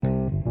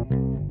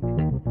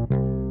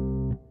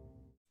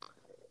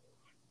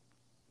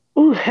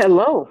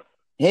Hello.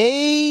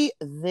 Hey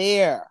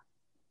there.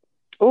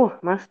 Oh,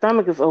 my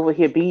stomach is over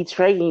here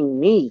betraying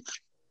me.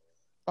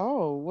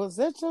 Oh, was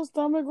that your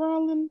stomach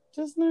growling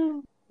just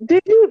now?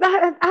 Did you?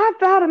 I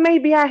thought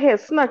maybe I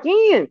had snuck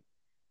in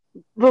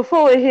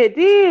before it had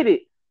did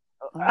it.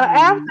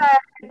 After Um,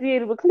 I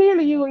did it, but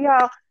clearly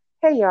y'all.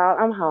 Hey y'all,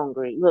 I'm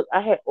hungry. Look,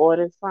 I had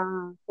ordered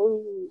some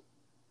food.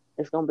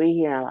 It's gonna be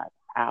here in like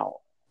an hour.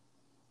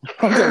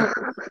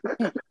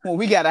 okay. Well,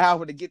 we got an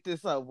hour to get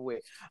this over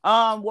with.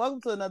 Welcome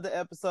to another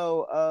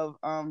episode of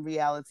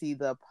Reality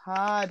the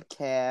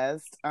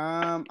Podcast.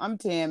 I'm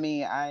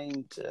Tammy.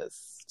 I'm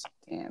just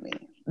Tammy.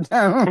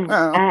 And And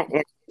I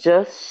am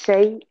just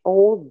Shay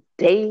all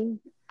day.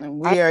 I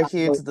we are don't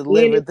here know to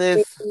deliver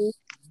this anything.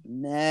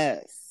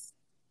 mess.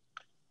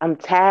 I'm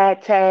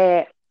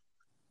tired.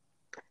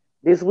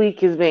 This week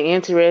has been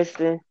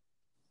interesting,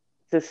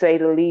 to say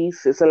the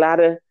least. It's a lot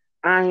of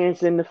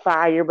irons in the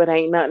fire, but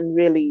ain't nothing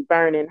really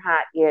burning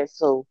hot yet.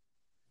 So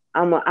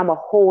I'm a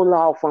hold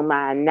off on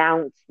my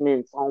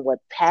announcements on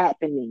what's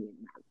happening in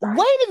my life.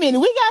 Wait a minute,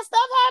 we got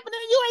stuff happening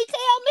and you ain't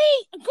tell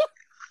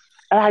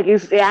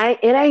me. Like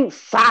it ain't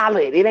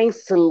solid. It ain't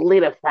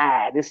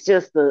solidified. It's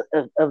just a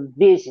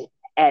vision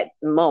at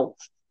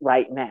most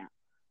right now.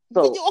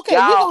 So Okay, we're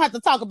gonna have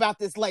to talk about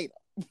this later.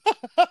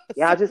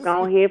 y'all just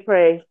go ahead,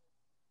 pray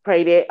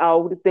that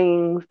all the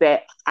things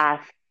that I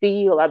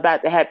feel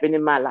about to happen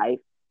in my life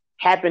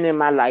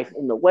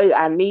in the way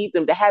I need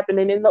them to happen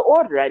and in the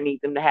order I need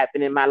them to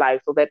happen in my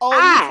life so that Oh,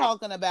 you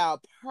talking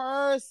about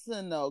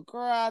personal,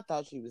 girl? I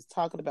thought you was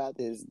talking about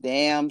this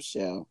damn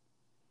show.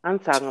 I'm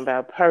talking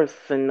about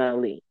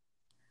personally,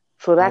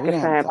 so that Oh, I we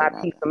can don't have to find talk my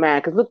about peace that. of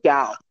mind. Because look,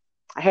 y'all,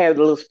 I had a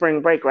little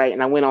spring break, right?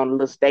 And I went on a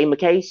little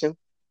staycation.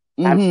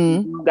 I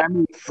Mm-hmm. got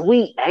me a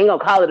suite. I ain't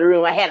gonna call it a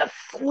room. I had a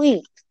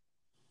suite.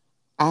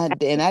 I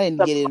didn't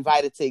get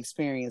invited to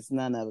experience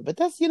none of it. But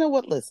that's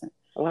what. Listen,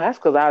 Well, that's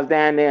because I was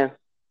down there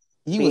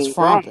you was being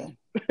grown. frumping.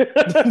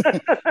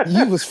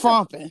 You was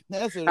frumping.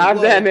 That's what it I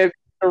was down was. there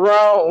being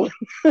grown.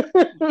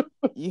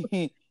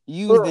 You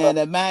you was down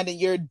there minding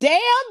your damn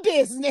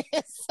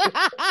business.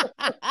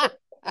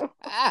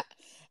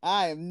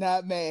 I am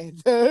not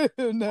mad.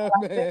 I'm not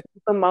mad.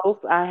 The most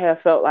I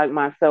have felt like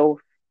myself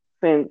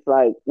since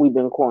like we've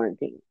been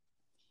quarantined.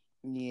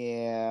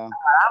 Yeah.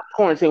 I'm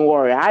quarantine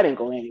warrior. I didn't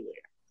go anywhere.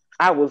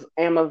 I was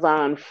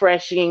Amazon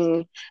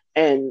freshing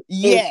and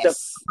Yes.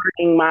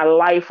 Instacarting my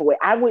life away.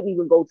 I wouldn't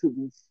even go to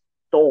the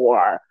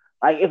store.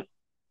 Like if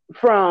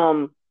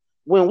from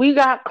when we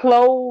got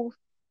closed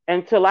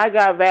until I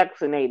got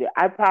vaccinated,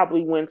 I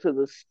probably went to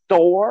the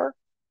store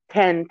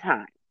 10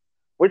 times.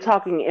 We're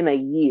talking in a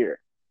year.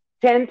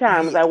 10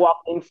 times Yeah. I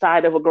walked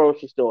inside of a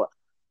grocery store.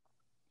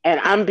 And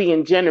I'm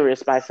being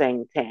generous by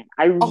saying 10.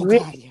 I Oh really,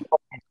 God, yeah.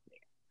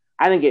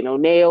 I didn't get no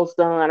nails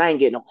done. I didn't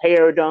get no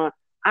hair done.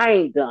 I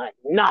ain't done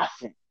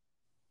nothing.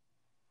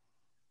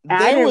 And I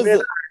There didn't was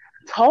realize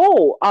a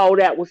toll all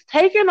that was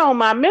taken on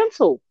my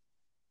mental.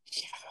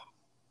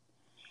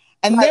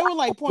 and Like, there were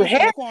like the points in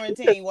head. the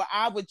quarantine where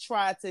I would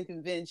try to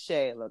convince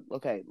Shay, look,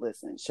 okay,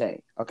 listen,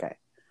 Shay, okay,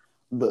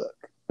 look.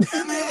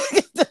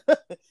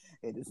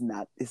 It is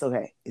not, it's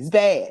okay. It's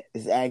bad.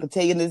 I can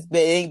tell you this bad,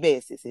 it ain't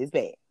bad, sis. It's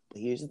bad. But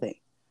here's the thing.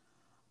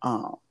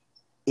 Um,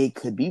 it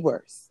could be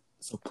worse.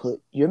 So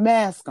put your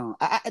mask on.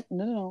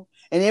 No.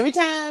 And every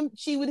time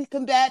she would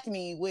come back to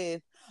me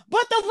with,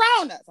 but the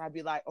Ronuts, I'd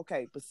be like,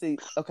 okay, but see,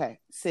 okay,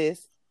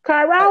 sis, uh,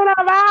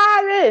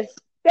 Coronavirus.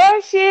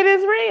 That shit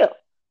is real.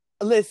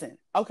 listen,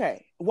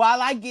 okay,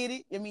 while I get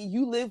it, I mean,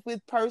 you live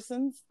with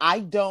persons, I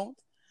don't.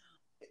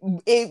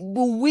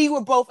 We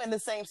were both in the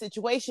same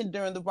situation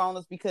during the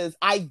Ronas because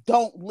I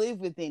don't live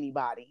with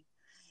anybody.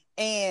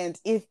 And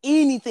if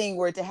anything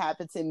were to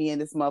happen to me in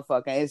this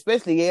motherfucker, and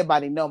especially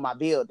everybody know my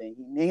building,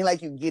 it ain't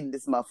like you get in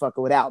this motherfucker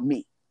without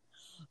me.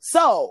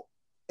 So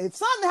if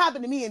something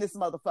happened to me in this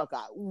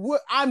motherfucker,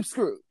 I'm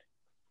screwed.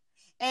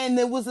 And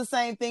it was the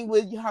same thing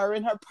with her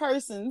and her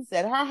persons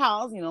at her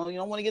house. You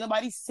don't want to get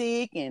nobody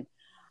sick and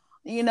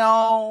you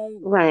know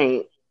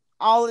Right.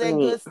 all of that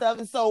Right. good stuff.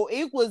 And so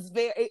it was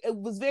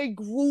very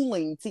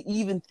grueling to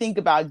even think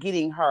about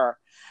getting her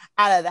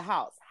out of the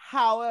house.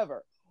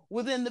 However,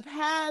 within the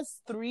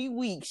past 3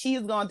 weeks, she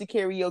has gone to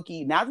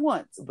karaoke not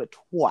once, but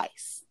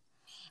twice.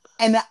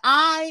 And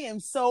I am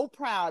so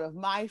proud of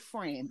my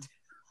friend.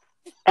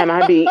 And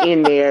I be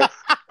in there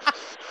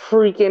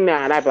freaking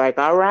out. I'd be like,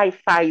 all right,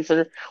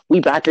 Pfizer, we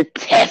about to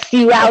test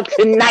you out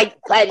tonight,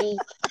 buddy.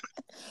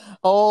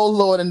 Oh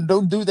Lord, and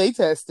do they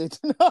test it?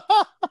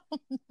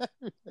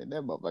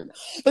 That motherfucker.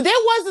 But there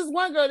was this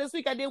one girl this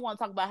week I did want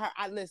to talk about her.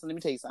 Listen, let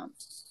me tell you something.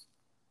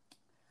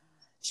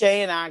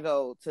 Shay and I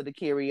go to the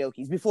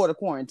karaoke's before the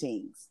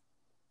quarantines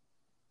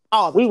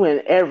all the We time,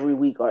 went every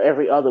week or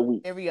every other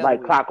week, every other like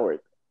week.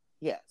 clockwork.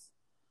 Yes.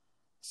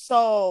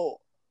 So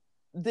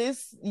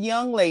this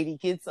young lady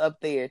gets up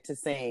there to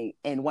sing,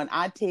 and when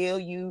I tell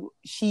you,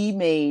 she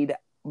made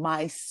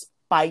my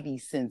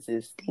spidey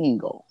senses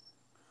tingle.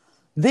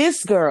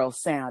 This girl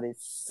sounded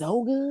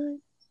so good.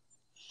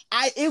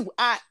 I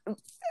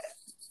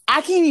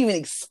can't even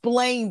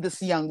explain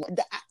this young.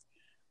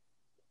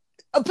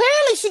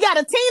 Apparently, she got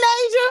a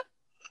teenager.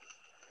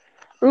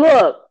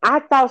 Look, I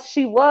thought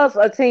she was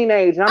a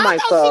teenager. I'm I like,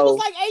 thought she was so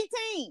like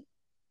 18.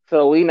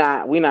 so we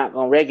not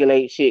gonna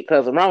regulate shit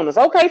because of Ronas.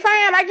 Okay,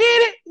 fine, I get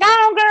it. Go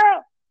on,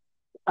 girl.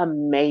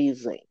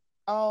 Amazing.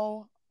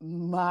 Oh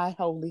my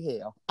holy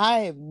hell! I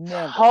have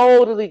never.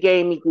 Totally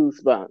gave me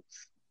goosebumps.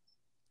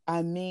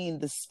 I mean,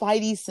 the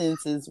spidey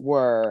senses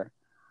were.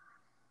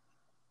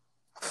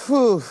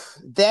 Whew,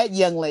 that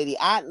young lady.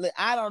 I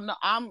don't know.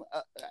 I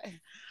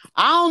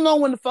don't know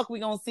when the fuck we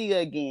gonna see her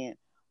again.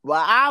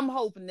 But I'm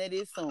hoping that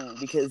it's soon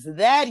because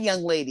that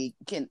young lady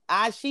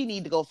she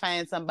need to go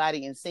find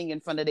somebody and sing in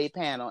front of their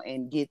panel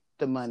and get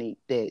the money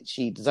that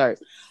she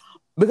deserves.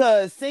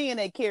 Because singing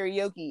at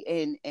karaoke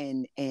and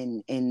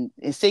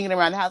singing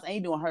around the house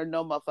ain't doing her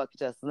no motherfucking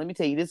justice. Let me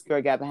tell you, this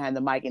girl got behind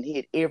the mic and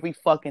hit every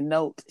fucking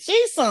note.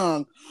 She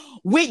sung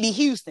Whitney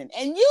Houston.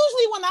 And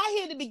usually when I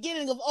hear the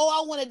beginning of,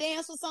 oh, I want to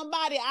dance with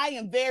somebody, I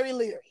am very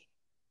leery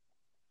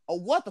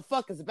of what the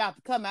fuck is about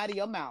to come out of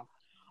your mouth.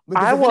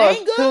 Because I if it was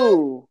ain't good,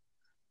 too.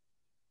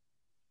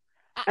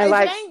 And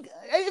if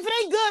it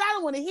ain't good, I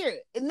don't want to hear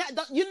it.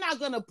 You're not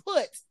going to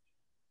put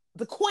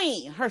the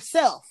queen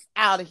herself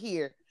out of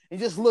here and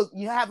just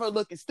you have her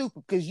looking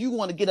stupid because you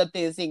want to get up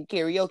there and sing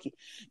karaoke.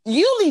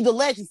 You leave the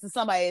legends to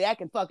somebody that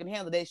can fucking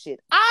handle that shit.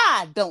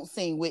 I don't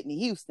sing Whitney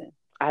Houston.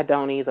 I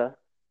don't either.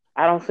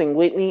 I don't sing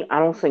Whitney. I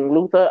don't sing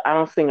Luther. I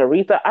don't sing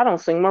Aretha. I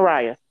don't sing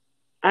Mariah.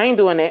 I ain't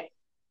doing that.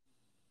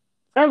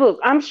 And look,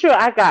 I'm sure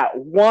I got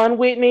one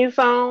Whitney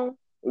song,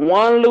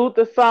 one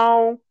Luther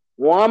song,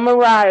 one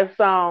Mariah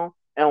song,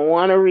 and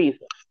one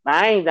Aretha.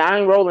 I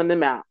ain't rolling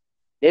them out.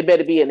 There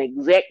better be an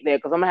exec there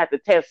because I'm gonna have to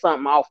test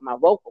something off my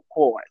vocal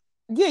cord.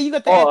 Yeah, you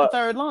got to add the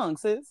third lung,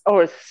 sis.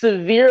 Or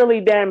severely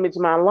damage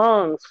my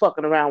lungs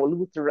fucking around with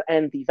Luther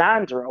and the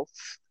Vandross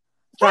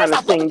trying to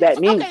sing that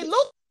music. Okay,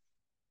 Luther,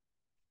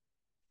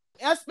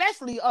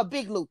 especially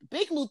Big Luther.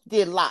 Big Luther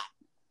did a lot.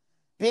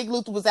 Big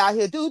Luther was out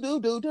here do do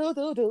do do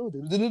do do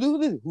do do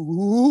do do.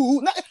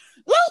 Luther,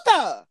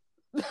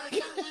 who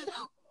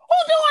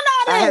doing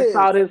all this? I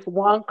saw this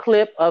one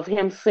clip of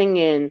him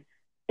singing,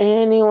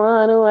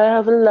 "Anyone who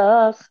ever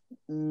loves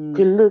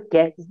could look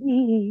at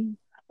me,"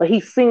 but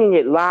he's singing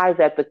it live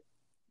at the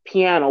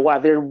piano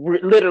while they're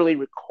literally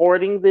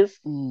recording this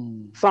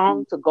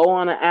song to go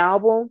on an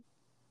album,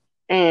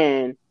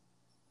 and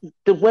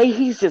the way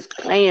he's just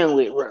playing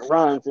with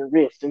runs and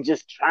riffs and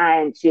just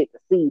trying shit to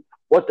see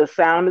what the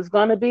sound is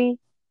going to be,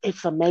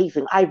 it's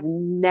amazing. I've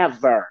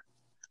never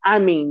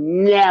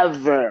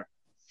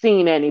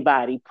seen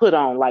anybody put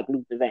on like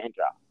Luther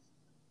Vandross.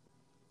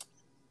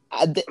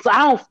 So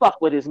I don't fuck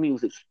with his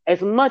music.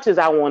 As much as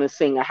I want to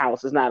sing A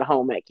House Is Not a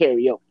Home at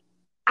karaoke,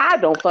 I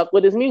don't fuck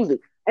with his music.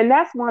 And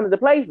that's one of the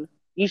places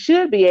you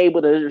should be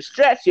able to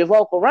stretch your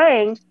vocal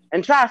range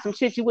and try some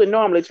shit you wouldn't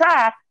normally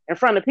try in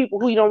front of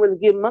people who you don't really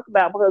give a muck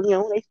about because,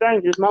 they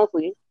strangers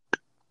mostly,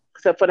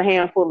 except for the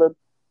handful of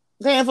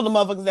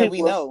motherfuckers that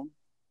we know.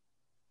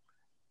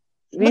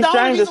 These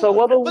strangers, but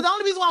the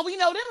only reason why we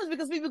know them is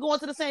because we've been going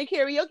to the same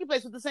karaoke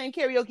place with the same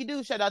karaoke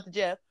dude, shout out to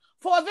Jeff,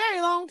 for a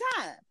very long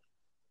time.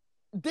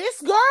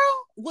 This girl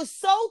was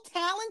so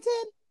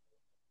talented.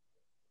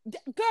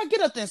 Girl,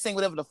 get up there and sing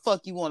whatever the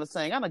fuck you want to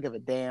sing. I don't give a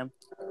damn.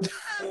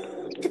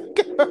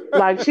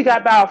 Like, she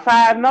got about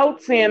 5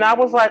 notes in. I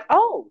was like,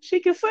 oh,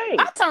 she can sing.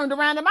 I turned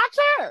around in my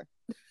chair.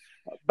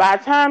 By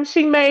the time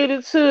she made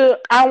it to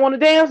I Want to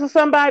Dance with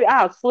Somebody,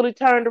 I was fully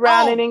turned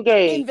around and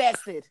engaged.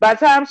 Invested. By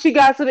the time she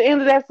got to the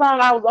end of that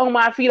song, I was on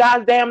my feet. I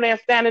was damn near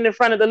standing in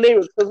front of the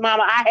lyrics because,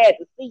 mama, I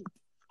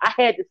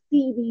had to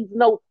see these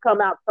notes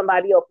come out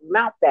somebody else's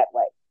mouth that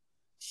way.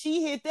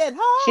 She hit that.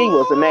 She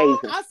was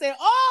amazing. I said,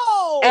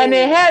 oh. And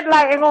it had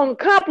like, it gonna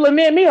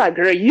compliment me like,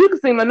 girl, you can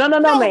sing. No,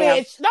 ma'am.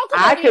 Bitch. Don't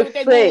come over here with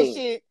that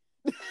bullshit.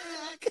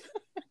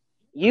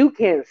 You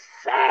can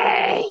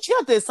sing. She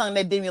got this song,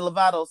 that Demi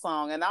Lovato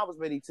song, and I was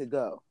ready to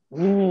go.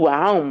 Ooh,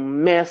 I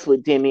don't mess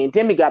with Demi. And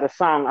Demi got a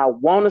song I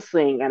want to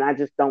sing, and I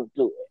just don't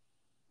do it.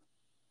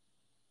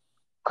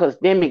 Because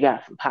Demi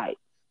got some pipes.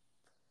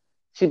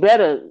 She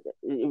better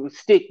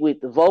stick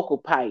with the vocal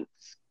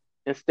pipes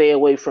and stay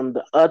away from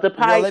the other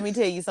pipes. Well, let me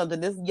tell you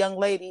something. This young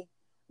lady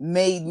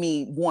made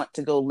me want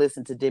to go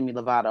listen to Demi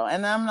Lovato.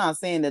 And I'm not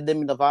saying that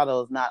Demi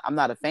Lovato is not, I'm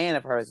not a fan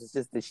of hers. It's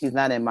just that she's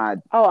not in my...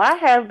 Oh, I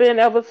have been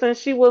ever since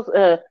she was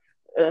a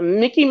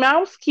Mickey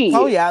Mouse kid.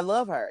 Oh, yeah, I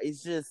love her.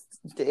 It's just,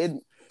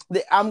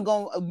 I'm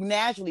going to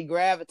naturally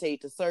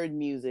gravitate to certain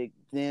music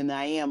than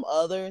I am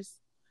others.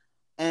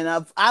 And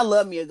I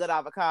love me a good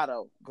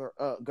avocado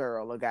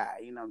girl or guy.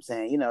 You know what I'm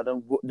saying? You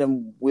know,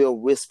 them real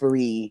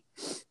whispery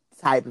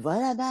type of,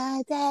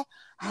 that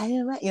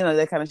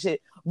kind of shit.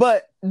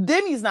 But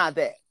Demi's not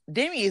that.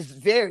 Demi is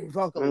very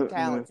vocally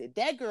talented.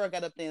 That girl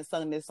got up there and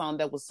sung this song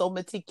that was so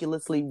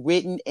meticulously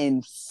written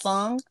and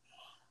sung.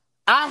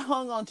 I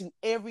hung on to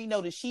every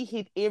note, and she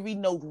hit every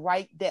note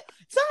right there.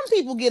 Some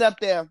people get up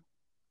there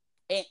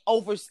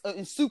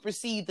and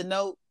supersede the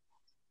note.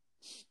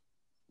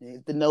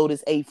 If the note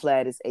is A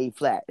flat, it's A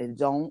flat. And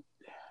don't.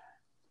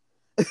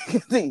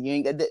 You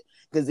ain't got that.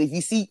 Because if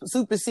you see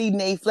superseding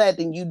A flat,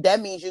 then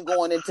that means you're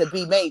going into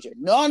B major.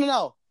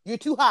 No. You're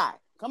too high.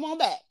 Come on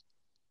back.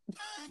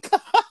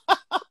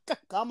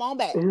 Come on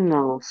back.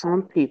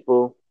 Some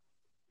people,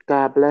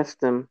 God bless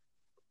them,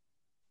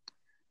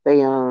 they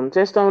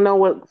just don't know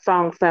what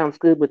song sounds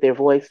good with their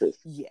voices.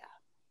 Yeah.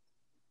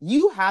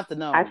 You have to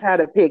know. I try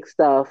to pick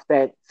stuff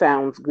that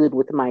sounds good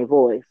with my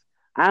voice.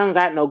 I don't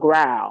got no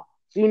growl.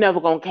 So you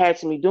never gonna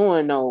catch me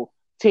doing no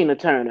Tina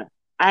Turner.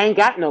 I ain't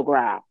got no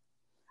growl.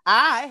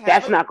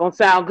 That's not gonna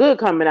sound good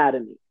coming out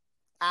of me.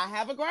 I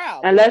have a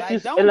growl.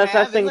 Unless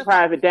I sing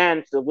Private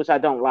Dancer, which I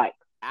don't like.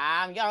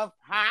 I'm your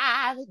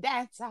private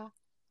dancer.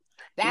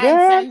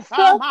 Dancing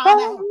for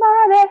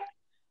money.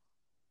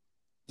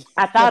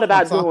 I thought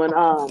about doing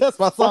that's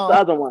my song. What's the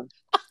other one?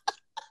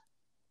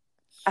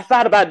 I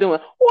thought about doing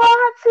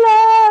What's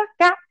Love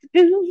Got to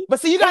Do. But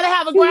see, you gotta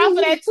have a growl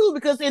for that too,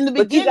 because in the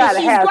beginning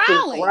she's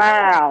growling. Some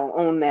growl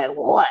on that.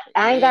 What?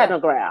 I ain't got no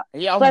growl.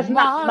 That's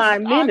not my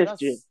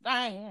ministry.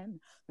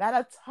 That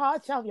a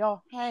touch of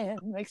your hand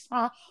makes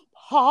my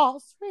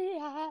pulse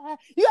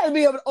react. You gotta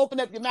be able to open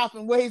up your mouth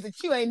in ways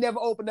that you ain't never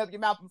opened up your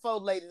mouth before,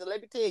 ladies. And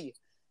let me tell you,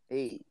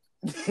 hey.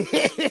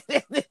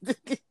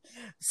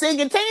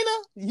 Singing Tina,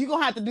 you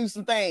gonna have to do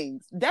some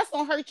things. That's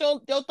gonna hurt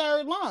your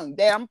third lung.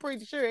 That I'm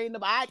pretty sure ain't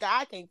nobody.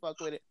 I can't fuck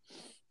with it.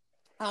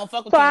 I don't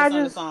fuck with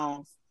Tina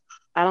songs.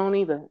 I don't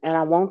either, and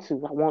I want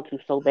to. I want to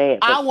so bad.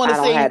 I want to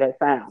sing. Have that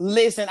sound.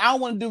 Listen, I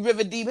want to do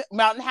River Deep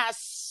Mountain High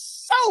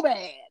so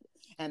bad,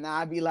 and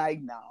I'd be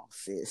like, no,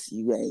 sis,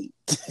 you ain't.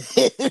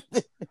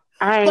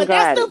 I ain't but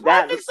got that's the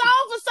perfect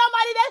song for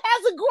somebody that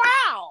has a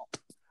growl.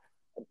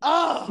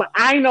 Oh. But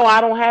I know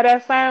I don't have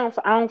that sound,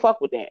 so I don't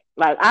fuck with that.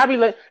 Like I be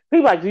like,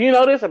 people like, do you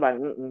know this? I'm like,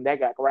 that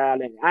got growl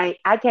in it.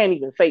 I can't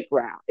even fake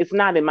growl. It's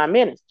not in my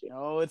ministry.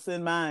 Oh, it's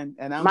in mine,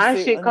 and my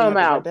shit come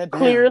out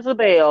clear as a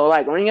bell,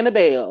 like ringing a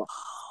bell.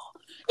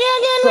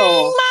 You can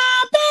ring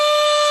my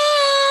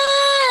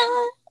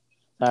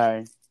bell.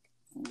 Sorry.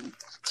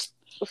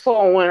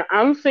 So when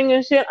I'm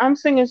singing shit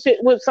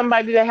with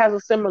somebody that has a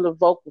similar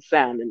vocal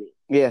sound to me.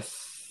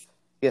 Yes.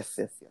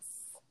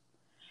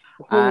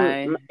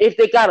 If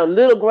they got a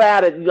little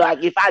growl that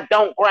like, if I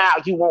don't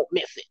growl, you won't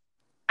miss it.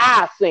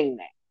 I sing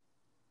that.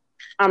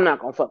 I'm not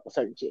gonna fuck with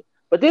certain shit.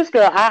 But this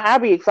girl, I'll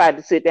be excited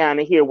to sit down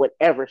and hear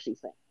whatever she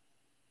sings.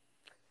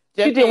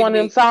 She did one of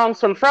them songs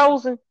from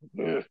Frozen.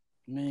 Man.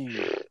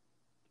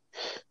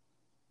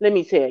 Let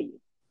me tell you.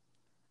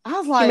 I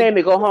was like, she made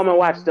me go home and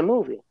watch the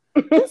movie.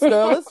 This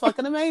girl is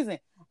fucking amazing.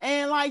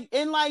 And like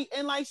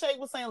Shay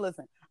was saying,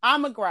 listen,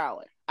 I'm a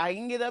growler. I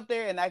can get up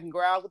there and I can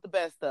growl with the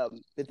best of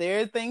them. But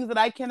there are things that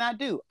I cannot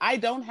do. I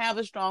don't have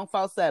a strong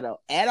falsetto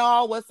at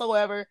all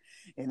whatsoever.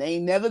 It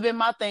ain't never been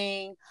my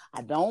thing.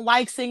 I don't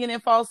like singing in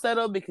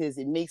falsetto because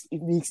it makes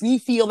me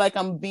feel like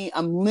I'm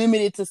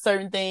limited to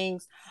certain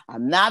things.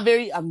 I'm not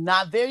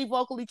very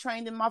vocally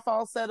trained in my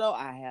falsetto.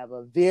 I have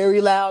a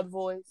very loud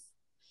voice,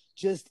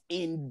 just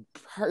in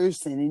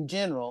person in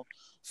general.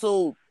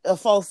 So a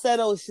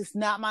falsetto is just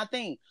not my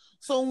thing.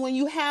 So when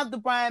you have the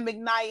Brian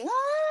McKnight,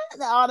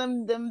 all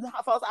them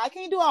falsetto, I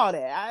can't do all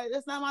that.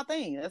 That's not my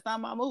thing. That's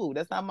not my move.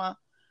 That's not my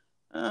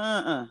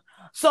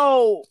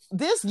So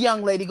this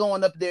young lady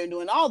going up there and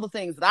doing all the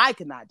things that I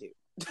could not do.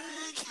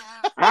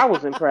 I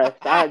was impressed.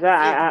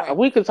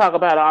 We could talk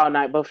about it all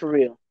night, but for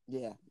real,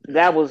 yeah,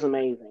 that was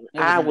amazing.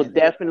 I would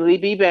definitely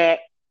be back.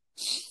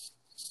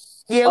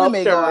 Yeah,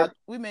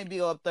 we may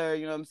be up there.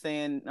 You know what I'm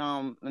saying?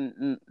 On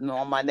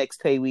my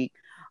next pay week.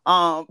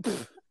 What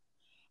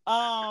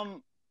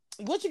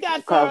you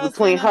got for us?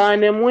 Between her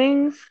and them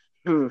wings?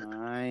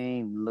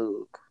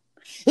 Look.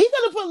 He's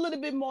gonna put a little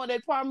bit more of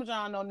that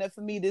Parmesan on there for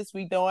me this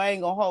week, though. I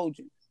ain't gonna hold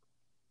you.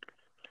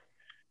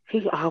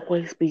 He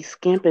always be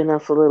skimping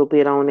us a little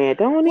bit on that,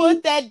 don't he?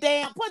 Put that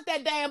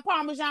damn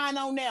Parmesan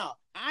on there.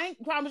 I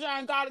ain't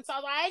Parmesan garlic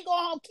sauce. I ain't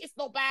going home kiss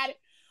nobody.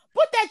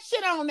 Put that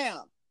shit on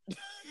there.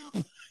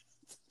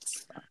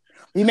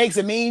 He makes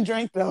a mean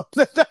drink though.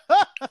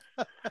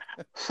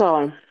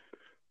 So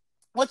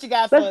what you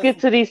got for let's us? get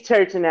to these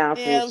church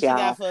announcements,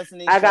 y'all.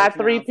 I got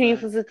 3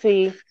 pieces of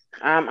tea.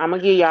 I'm gonna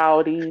give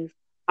y'all these.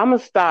 I'm gonna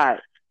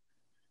start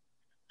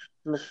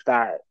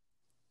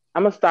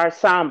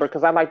somber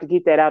because I like to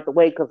get that out the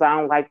way because I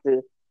don't like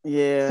to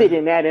sit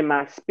in that in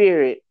my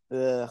spirit.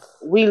 Ugh.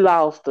 We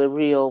lost a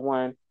real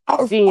one.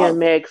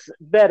 DMX,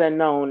 better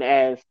known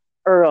as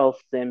Earl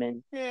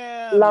Simmons,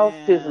 lost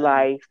his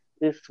life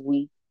this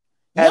week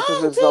as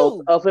a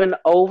result of an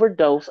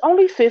overdose.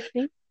 Only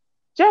 50.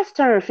 Just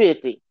turned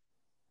 50.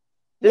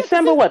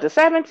 December the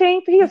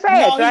 17th? He's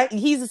sad, right?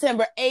 He's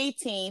December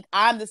 18th.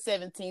 I'm the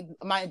 17th.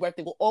 My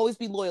birthday will always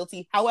be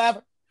loyalty.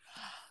 However,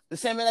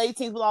 December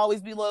 18th will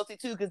always be loyalty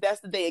too, because that's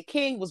the day a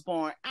king was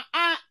born.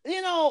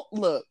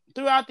 Look,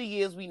 throughout the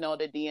years, we know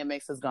that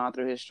DMX has gone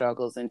through his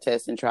struggles and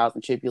tests and trials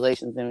and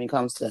tribulations when it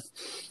comes to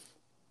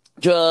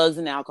drugs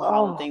and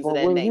alcohol and things of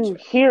that nature. When you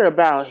hear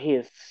about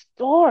his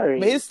story.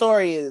 But his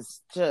story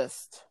is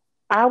just...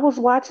 I was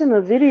watching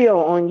a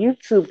video on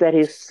YouTube that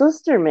his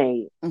sister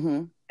made.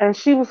 Mm-hmm. And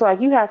she was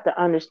like, you have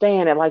to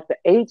understand at like the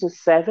age of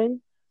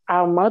 7,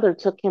 our mother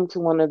took him to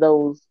one of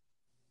those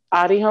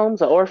Audi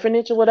homes or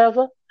orphanage or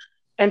whatever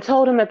and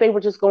told him that they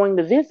were just going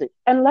to visit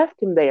and left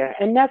him there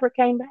and never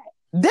came back.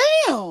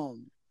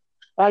 Damn.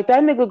 Like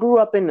that nigga grew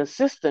up in the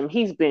system.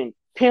 He's been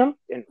pimped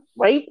and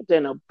raped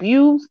and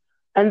abused.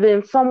 And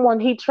then someone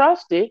he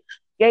trusted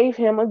gave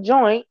him a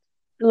joint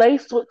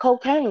laced with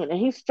cocaine. And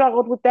he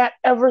struggled with that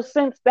ever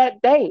since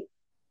that day.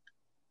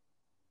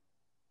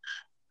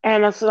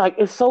 And it's like,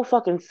 it's so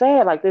fucking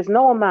sad. Like there's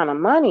no amount of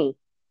money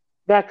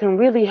that can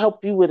really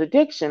help you with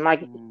addiction.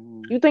 Like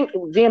you think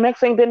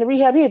DMX ain't been to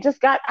rehab? He had just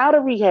got out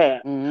of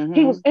rehab. Mm-hmm.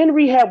 He was in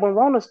rehab when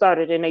Rona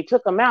started and they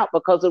took him out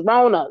because of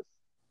Ronas.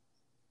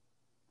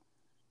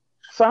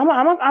 So I'm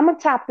gonna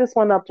top this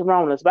one up to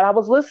Ronas, but I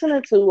was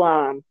listening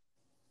to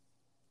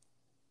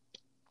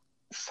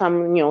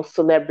some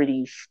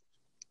celebrities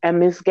and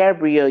Miss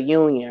Gabrielle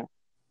Union.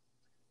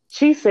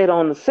 She said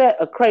on the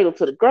set of Cradle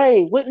to the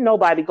Grave, wouldn't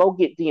nobody go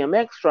get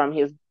DMX from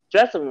his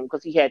dressing room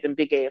because he had them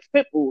big ass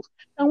pit bulls,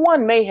 and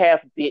one may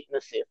have bitten the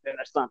assistant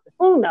or something.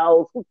 Who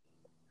knows?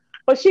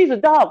 But she's a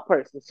dog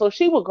person, so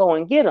she would go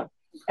and get them,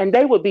 and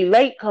they would be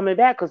late coming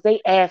back because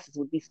they asses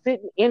would be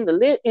sitting in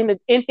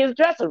his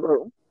dressing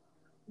room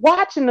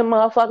watching the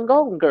motherfucking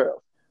Golden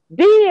Girls.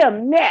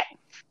 DMX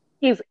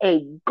is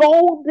a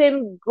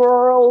Golden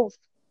Girls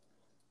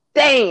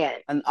stan.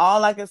 And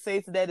all I can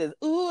say to that is,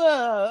 ooh,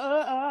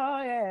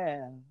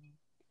 yeah.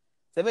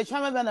 So we're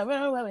trying to run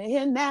where we're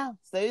here now.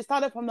 So it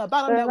started from the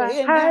bottom, now we're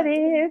here now.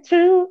 It's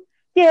true.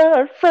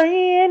 You're a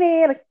friend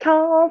and a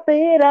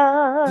confidant.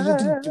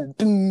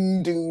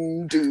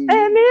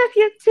 And if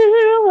you're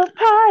to a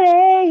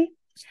party,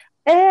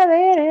 and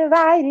then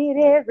invited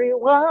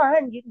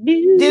everyone you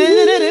knew.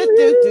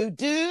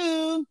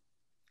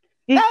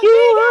 You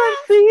would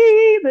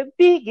see the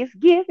biggest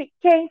gift it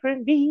came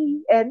from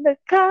me, and the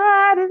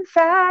card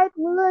inside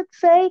would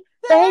say,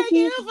 "Thank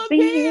you for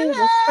being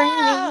a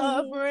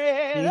friend."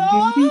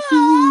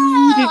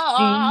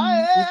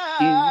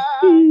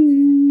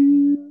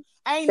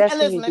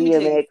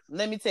 Listen,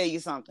 let me tell you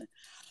something.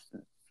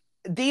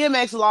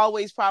 DMX will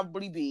always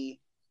probably be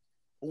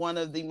one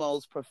of the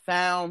most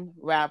profound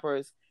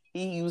rappers.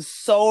 He was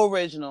so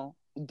original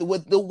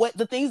with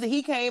the things that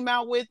he came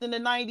out with in the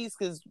 90s,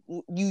 because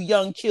you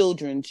young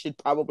children should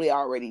probably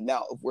already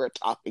know if we're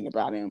talking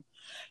about him,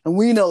 and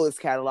we know his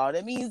catalog.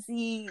 That means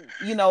he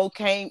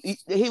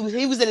was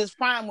in his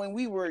prime when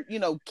we were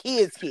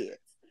kids,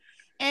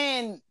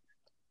 and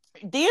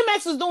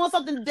DMX was doing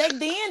something back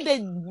then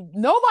that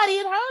nobody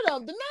had heard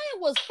of. The man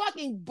was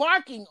fucking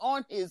barking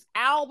on his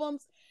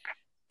albums.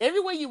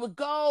 Everywhere you would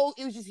go,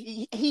 it was just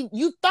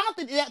you thought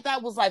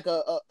that was like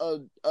a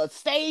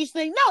stage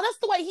thing. No, that's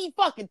the way he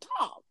fucking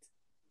talked.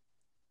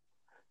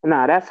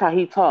 Nah, that's how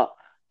he talked.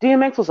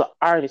 DMX was an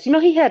artist.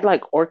 He had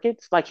like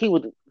orchids. Like he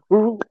would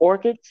grow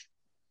orchids.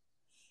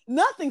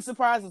 Nothing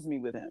surprises me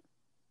with him.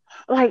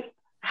 Like,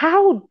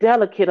 how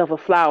delicate of a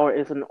flower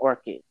is an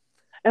orchid?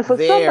 And for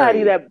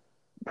somebody that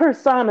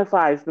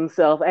personifies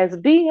themselves as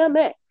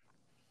DMX,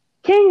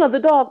 king of the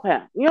dog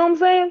pound, you know what I'm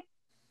saying?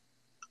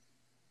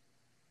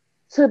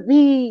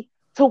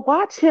 To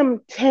watch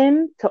him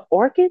tend to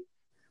orchids,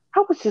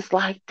 I was just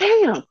like,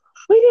 damn,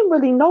 we didn't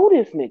really know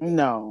this nigga.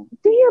 No.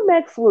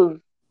 DMX was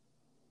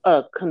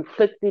a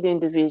conflicted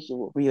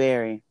individual.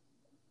 Very.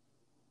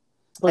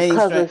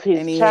 Because of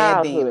his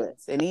childhood.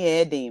 And he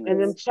had demons.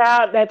 And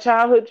that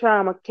childhood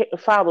trauma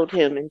followed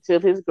him until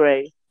his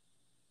grave.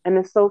 And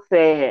it's so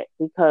sad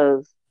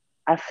because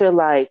I feel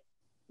like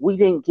we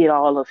didn't get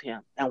all of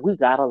him, and we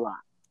got a lot.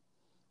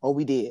 Oh,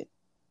 we did.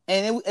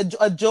 And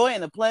a joy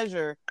and a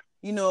pleasure,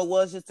 it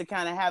was just to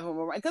kind of have him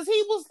around. Because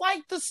he was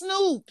like the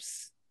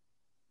Snoops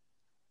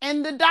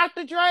and the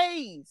Dr.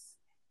 Dre's.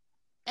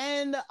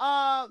 And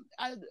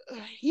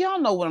y'all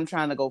know what I'm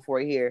trying to go for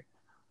here.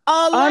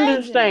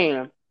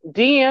 Understand,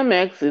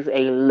 DMX is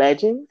a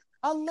legend.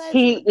 A legend.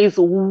 He is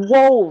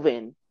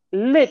woven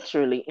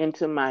literally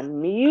into my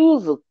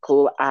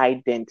musical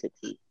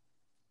identity.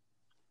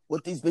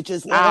 What these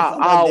bitches want. I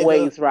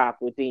always rock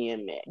with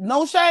DMX.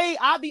 No shade.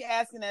 I'll be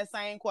asking that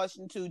same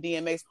question to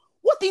DMX.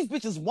 What these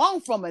bitches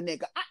want from a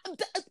nigga?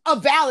 A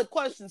valid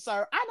question,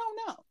 sir. I don't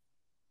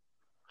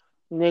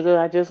know. Nigga,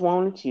 I just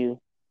wanted you.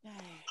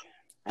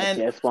 I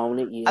just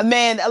wanted you.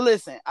 Man,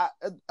 listen.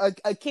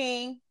 A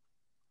king.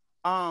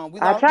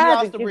 I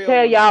tried to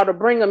tell y'all to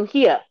bring him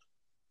here.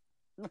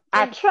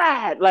 I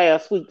tried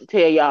last week to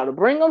tell y'all to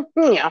bring him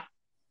here.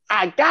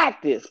 I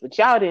got this, but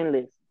y'all didn't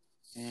listen.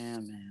 Yeah,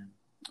 man.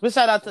 But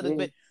shout out to the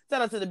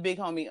big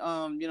homie. You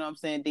know what I'm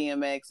saying,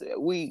 DMX.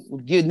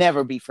 You'd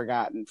never be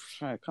forgotten.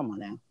 Come on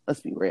now,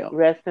 let's be real.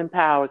 Rest in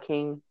power,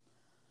 King.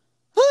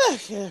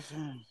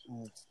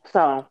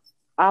 So,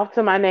 off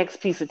to my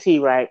next piece of tea,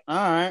 right? All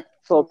right.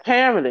 So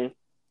apparently,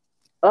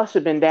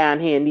 Usher been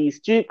down here in these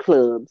strip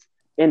clubs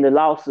in the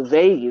Las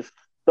Vegas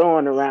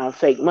throwing around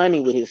fake money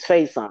with his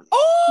face on it.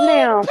 Oh,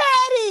 now,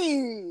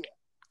 Patty!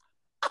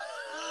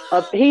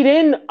 He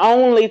didn't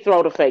only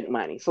throw the fake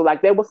money. So,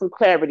 like, there was some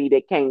clarity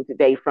that came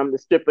today from the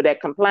stripper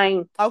that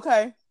complained.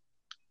 Okay.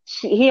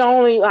 he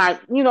only like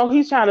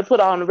he's trying to put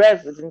on the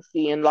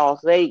residency in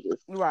Las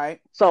Vegas. Right.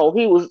 So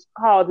he was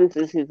called this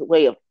is his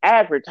way of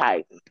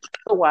advertising.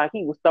 So while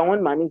he was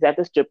throwing monies at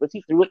the strippers,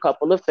 he threw a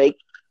couple of fake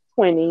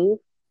 20s,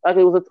 like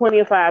it was a 20,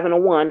 a 5, and a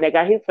 1 that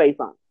got his face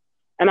on.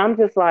 And I'm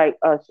just like,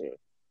 Usher,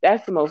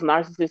 that's the most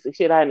narcissistic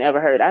shit I'd ever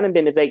heard. I done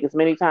been to Vegas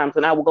many times,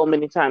 and I will go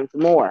many times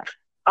more.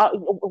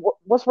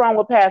 What's wrong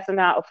with passing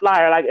out a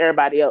flyer like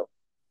everybody else?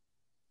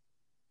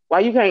 Why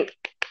you can't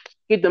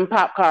get them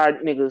pop card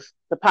niggas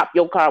to pop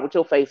your card with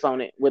your face on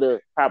it with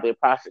probably a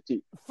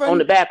prostitute on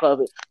the back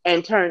of it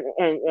and turn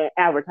and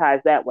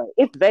advertise that way?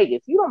 It's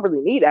Vegas. You don't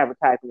really need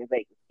advertising in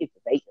Vegas. It's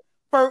Vegas.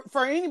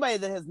 For anybody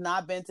that has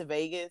not been to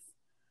Vegas,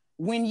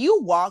 when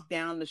you walk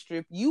down the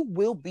strip, you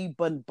will be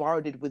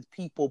bombarded with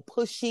people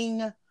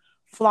pushing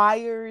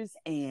flyers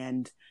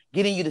and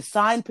getting you to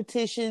sign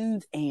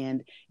petitions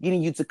and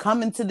getting you to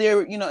come into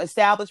their,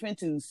 establishment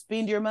to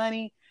spend your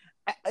money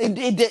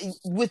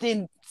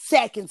within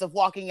seconds of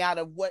walking out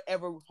of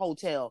whatever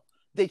hotel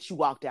that you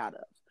walked out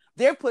of.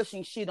 They're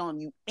pushing shit on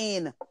you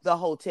in the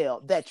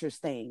hotel that you're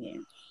staying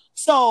in.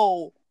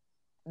 So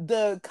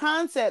the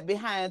concept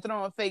behind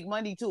throwing fake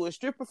money to a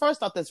stripper,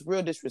 first off, that's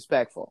real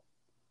disrespectful.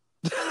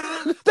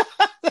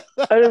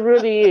 It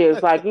really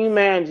is. Like, you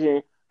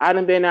imagine, I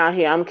done been out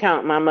here, I'm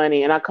counting my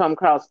money, and I come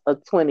across a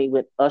 20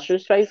 with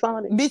Usher's face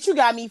on it. Bitch, you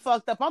got me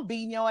fucked up. I'm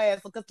beating your ass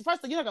because the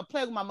first thing, you're not going to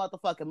play with my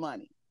motherfucking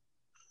money.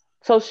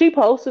 So she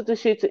posted the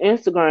shit to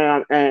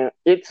Instagram, and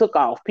it took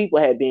off. People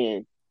had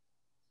been,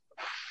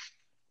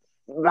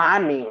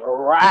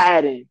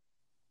 riding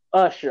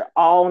Usher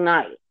all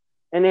night.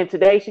 And then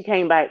today she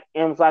came back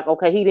and was like,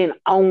 okay, he didn't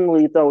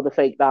only throw the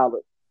fake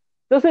dollars.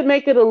 Does it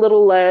make it a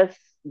little less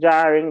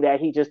jarring that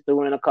he just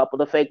threw in a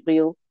couple of fake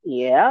bills?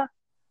 Yeah.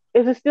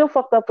 Is it still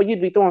fucked up for you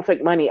to be throwing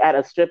fake money at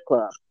a strip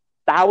club?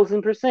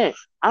 1,000%.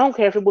 I don't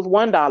care if it was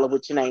 $1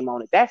 with your name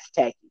on it. That's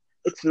tacky.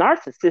 It's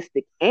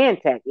narcissistic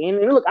and tacky. And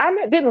look,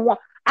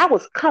 I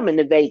was coming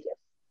to Vegas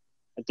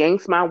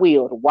against my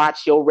will to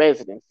watch your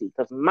residency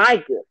because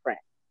my good friend,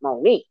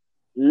 Monique,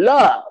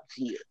 loves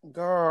you.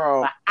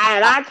 Girl.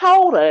 And I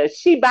told her if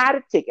she buy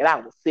the ticket, I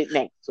will sit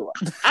next to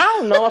her. I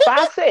don't know if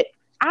I sit.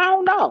 I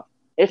don't know.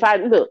 If I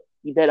look,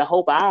 you better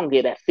hope I don't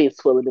get a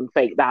fistful of them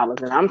fake dollars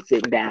and I'm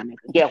sitting down there.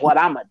 Guess what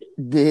I'm going to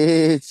do?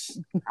 Bitch.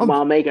 I'm going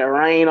to make it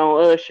rain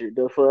on Usher.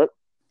 The fuck?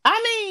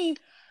 I mean,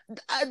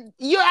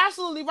 you're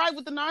absolutely right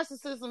with the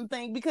narcissism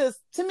thing because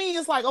to me,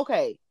 it's like,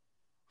 okay,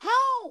 how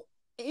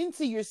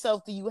into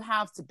yourself do you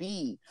have to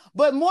be?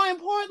 But more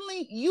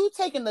importantly, you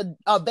taking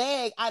a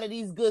bag out of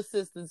these good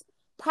sisters'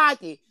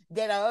 pocket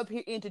that are up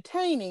here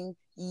entertaining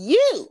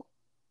you.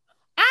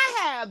 I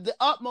have the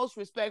utmost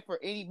respect for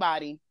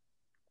anybody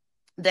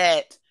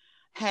that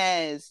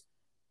has,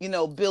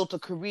 built a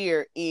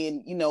career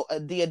in,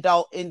 the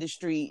adult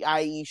industry,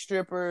 i.e.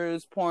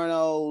 strippers,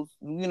 pornos,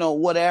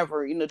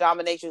 whatever,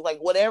 domination, like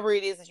whatever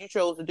it is that you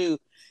chose to do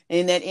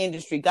in that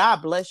industry.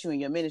 God bless you in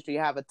your ministry.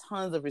 I have a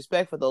tons of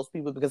respect for those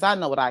people because I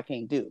know what I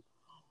can't do.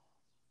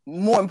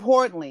 More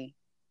importantly,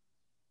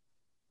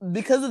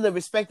 because of the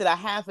respect that I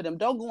have for them,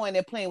 don't go in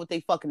there playing with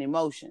their fucking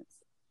emotions.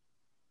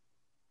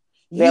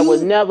 That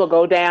would never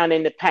go down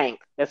in the paint.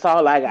 That's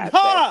all I got to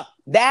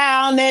say.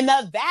 Down in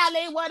the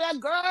valley where the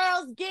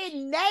girls get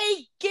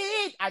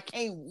naked. I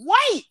can't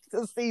wait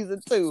till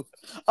season 2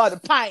 of the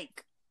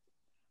Pink.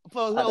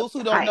 For those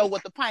who don't know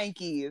what the Pink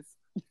is.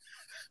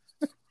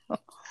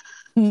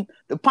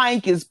 The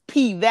Pink is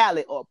P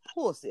Valley or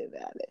Pussy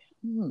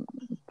Valley.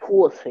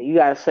 Pussy. You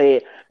gotta say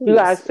it. You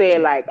gotta say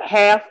it like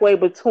halfway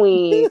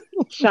between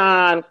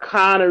Sean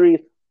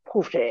Connery's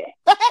Pussy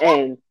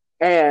and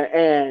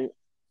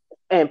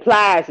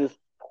Plies is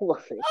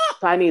pussy.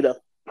 So I need a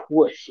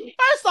pussy.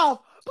 First off,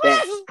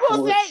 Plies is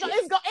pussy.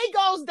 It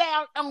goes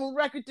down on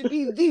record to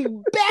be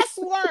the best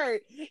word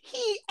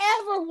he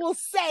ever will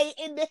say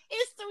in the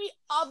history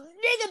of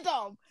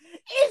niggerdom.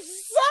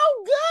 It's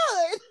so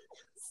good.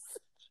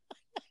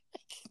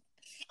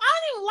 I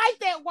don't even like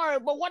that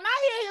word, but when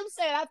I hear him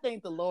say it, I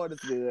think the Lord is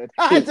good.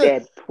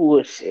 That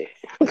pussy.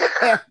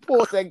 That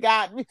pussy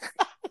got me.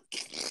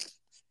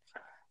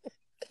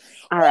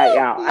 All right,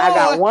 y'all. Lord. I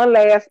got one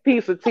last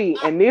piece of tea,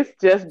 and this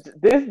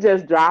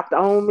just dropped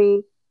on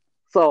me.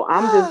 So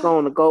I'm just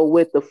going to go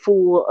with the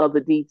full of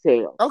the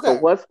details. Okay. So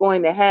what's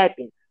going to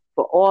happen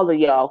for all of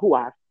y'all who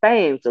are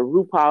fans of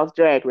RuPaul's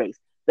Drag Race?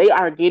 They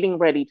are getting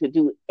ready to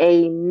do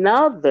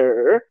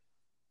another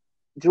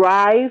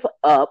Drive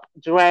Up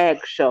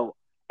drag show.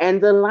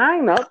 And the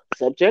lineup,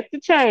 subject to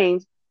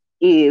change,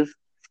 is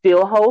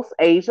still host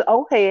Asia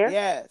O'Hare.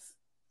 Yes.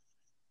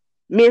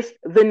 Miss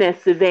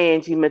Vanessa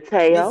Vanjie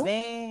Mateo. Miss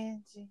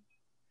Vanjie.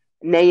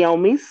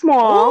 Naomi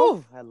Small.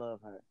 Ooh, I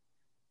love her.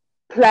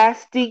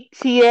 Plastique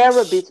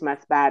Tiara, bitch, my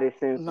spider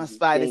sense. My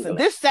spider sense.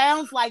 This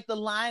sounds like the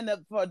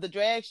lineup for the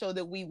drag show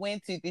that we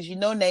went to because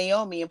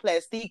Naomi and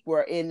Plastique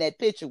were in that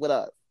picture with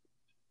us.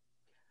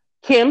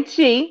 Kim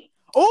Chi.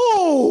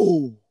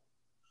 Oh.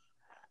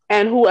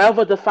 And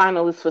whoever the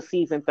finalists for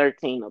season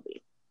 13 will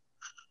be.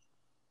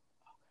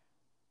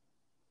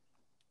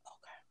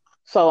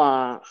 So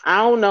I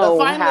don't The know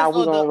finalists how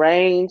we're or gonna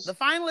range the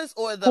finalists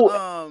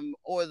who.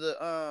 or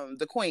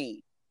the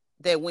queen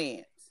that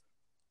wins,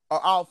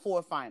 or all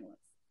 4 finalists.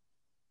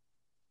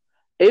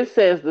 It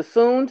says the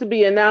soon to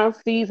be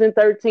announced season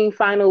 13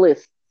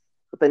 finalists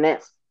with an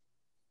S.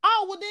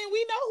 Oh, well then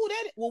we know who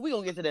that is. Well, we're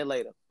gonna get to that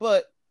later.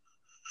 But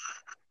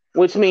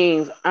which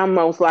means I'm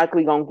most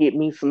likely gonna get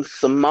me some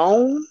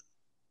Simone.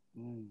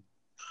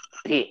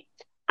 Bitch.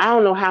 I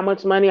don't know how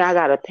much money I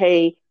gotta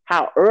pay,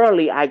 how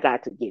early I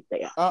got to get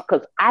there.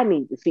 Because I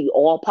need to see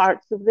all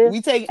parts of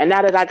this. And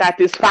now that I got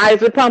this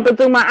Pfizer pumping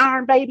through my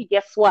arm, baby,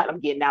 guess what? I'm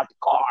getting out the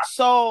car.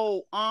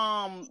 So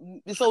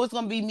it's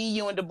gonna be me,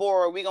 you, and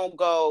Deborah. We're gonna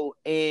go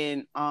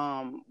and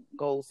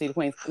go see the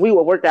Queens. We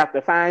will work out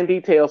the fine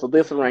details of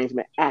this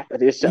arrangement after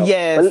this show.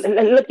 Yes.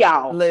 But look,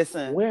 y'all.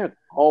 Listen. We're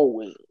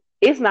going.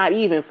 It's not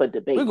even for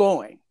debate. We're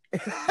going.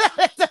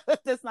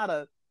 That's not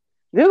a...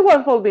 This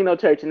wasn't supposed to be no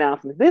church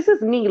announcement. This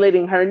is me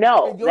letting her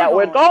know that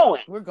we're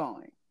going. We're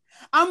going.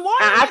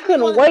 I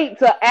couldn't wait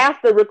till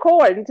after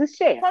recording to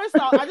share. First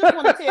off, I just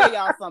want to tell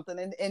y'all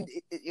something. And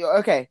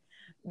okay.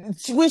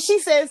 When she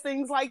says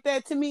things like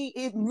that to me,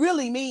 it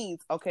really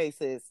means, okay,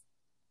 sis.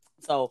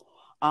 So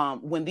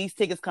when these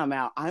tickets come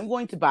out, I'm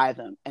going to buy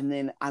them. And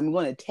then I'm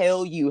going to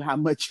tell you how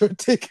much your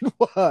ticket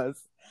was.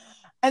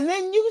 And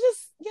then you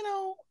just, you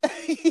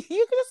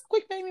can just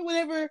quick pay me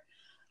whenever,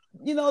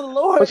 the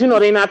Lord. But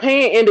they're not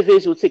paying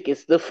individual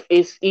tickets.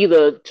 It's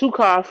either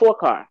 2-car,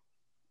 4-car.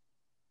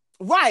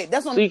 Right.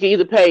 That's what. So you can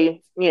either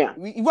pay, yeah.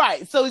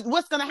 Right. So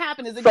what's going to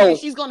happen is again,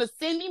 she's going to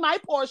send me my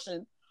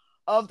portion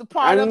of the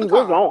part of the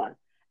car. We're going.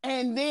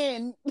 And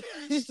then, and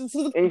if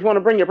you want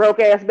to bring your broke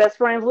ass best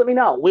friends, let me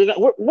know. We're going.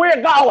 Oh, you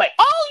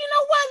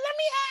know what? Let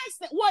me ask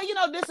them.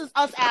 Well, this is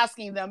us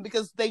asking them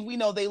because we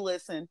know they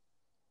listen.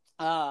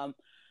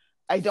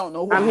 I don't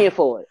know why. I'm here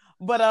for it.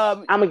 But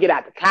I'm gonna get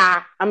out the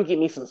car. I'm gonna get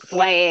me some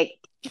swag.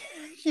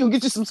 You gonna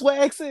get you some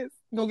swag, sis?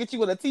 You gonna get you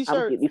with a t-shirt?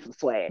 I'm gonna get me some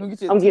swag. I'm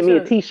gonna get me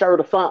a t-shirt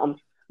or something.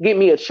 Get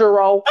me a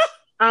churro.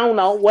 I don't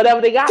know,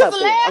 whatever they got up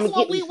there. I'm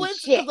gonna get me some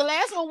shit. The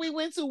last one we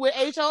went to with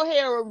H.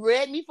 O'Hara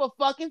read me for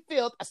fucking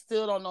filth. I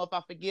still don't know if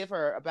I forgive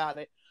her about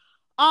it.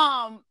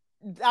 I'm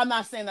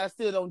not saying that I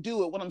still don't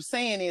do it. What I'm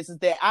saying is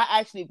that I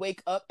actually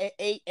wake up at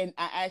 8 and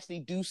I actually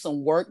do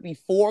some work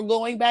before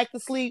going back to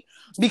sleep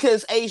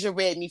because Asia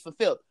read me for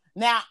filth.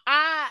 Now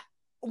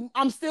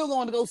I'm still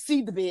going to go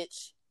see the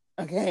bitch,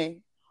 okay?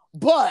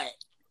 But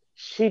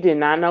she did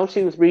not know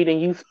she was reading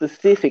you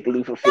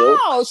specifically for filth.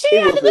 No, she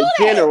had to do that. It was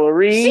a general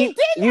read.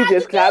 You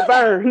just got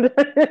burned.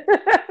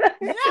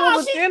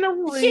 No, she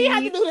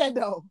had to do that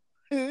though.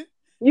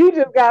 You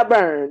just got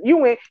burned. You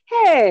went,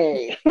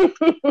 hey. Hey,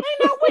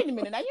 no, wait a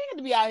minute. Now you ain't have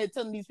to be out here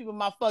telling these people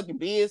my fucking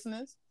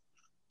business.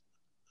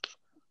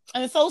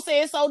 And so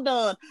said, so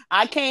done.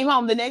 I came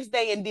home the next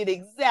day and did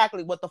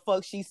exactly what the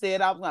fuck she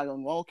said. I was like,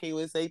 okay,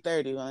 well, it's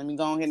 8:30. Let me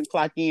go ahead and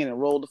clock in and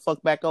roll the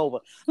fuck back over.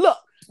 Look,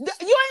 you ain't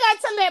got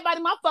to tell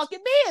everybody my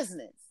fucking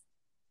business.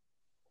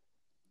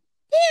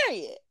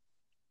 Period.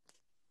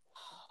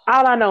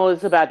 All I know is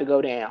it's about to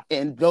go down.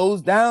 And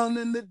goes down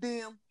in the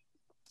dim.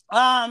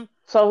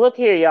 So look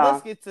here, y'all.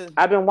 Let's get to...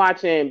 I've been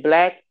watching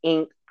Black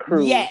Ink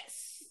Cruise.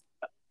 Yes.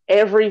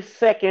 Every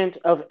second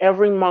of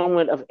every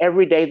moment of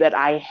every day that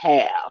I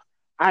have.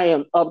 I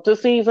am up to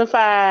season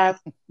 5.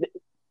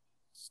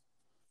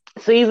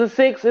 Season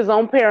 6 is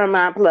on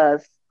Paramount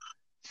Plus.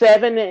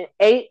 7 and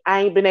 8,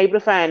 I ain't been able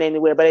to find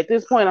anywhere. But at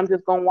this point, I'm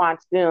just gonna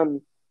watch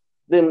the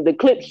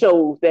clip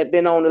shows that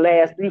been on the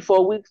last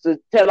 3-4 weeks to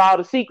tell all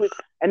the secrets.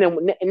 And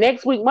then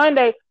next week,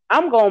 Monday,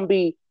 I'm gonna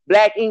be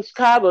Black Ink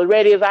Chicago,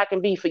 ready as I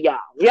can be for y'all.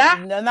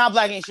 Yeah? No, not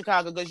Black Ink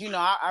Chicago, because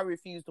I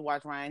refuse to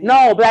watch Ryan.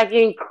 No, Black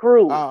Ink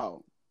Crew.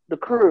 Oh. The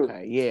Crew.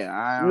 Okay,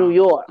 yeah. New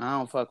York. I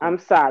don't fuck with... I'm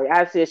sorry,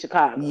 I said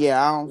Chicago.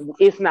 Yeah,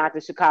 it's not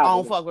the Chicago. I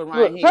don't fuck with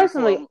Ryan. Look,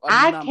 personally,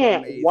 I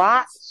can't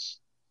watch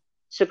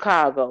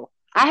Chicago.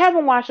 I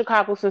haven't watched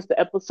Chicago since the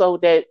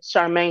episode that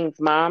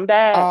Charmaine's mom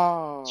died.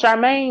 Oh.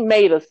 Charmaine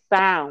made a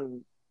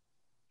sound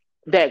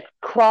that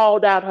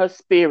crawled out her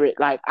spirit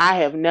like I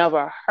have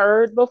never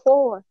heard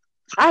before.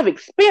 I've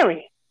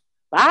experienced,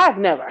 but I've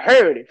never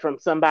heard it from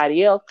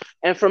somebody else.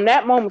 And from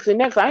that moment to the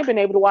next, I ain't been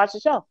able to watch the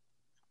show.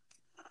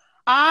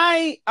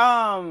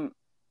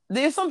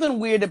 There's something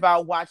weird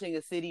about watching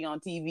a city on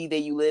TV that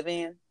you live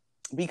in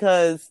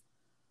because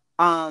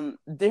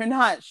they're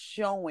not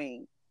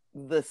showing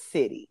the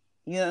city.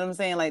 You know what I'm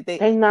saying? Like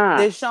they're not.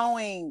 They're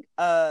showing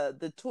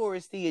the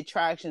touristy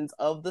attractions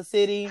of the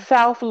city.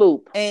 South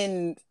Loop.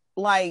 And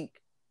like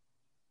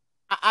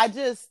I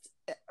just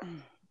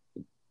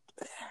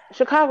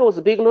Chicago is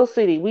a big little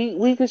city.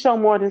 We can show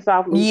more than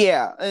South Loop.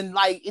 Yeah, and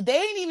like they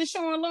ain't even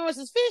showing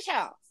Lawrence's Fish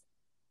House.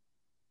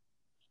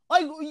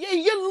 Like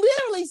you're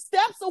literally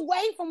steps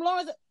away from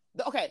Lawrence.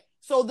 Okay,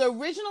 so the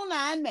original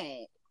 9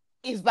 Man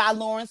is by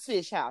Lawrence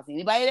Fish House.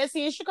 Anybody that's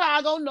in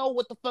Chicago know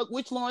what the fuck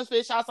which Lawrence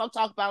Fish House I'm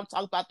talking about. I'm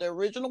talking about the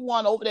original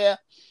one over there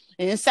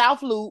in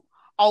South Loop,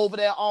 over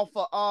there off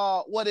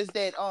of what is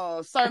that?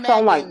 It's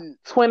on like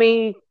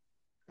 20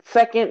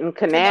 Second and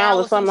Canal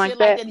or something like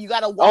that. You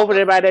gotta walk over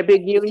there by that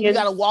big Union. You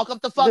gotta walk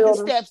up the fucking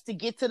building. steps to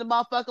get to the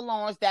motherfucking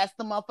Lawrence. That's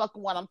the motherfucking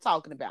one I'm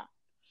talking about.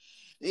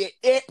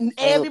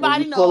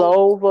 Everybody knows. Pull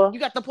over. You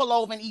got to pull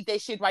over and eat that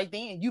shit right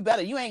then. You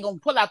better. You ain't gonna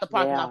pull out the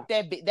parking lot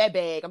that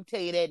bag. I'm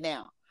telling you that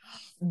now.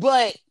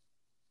 But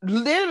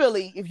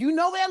literally, if you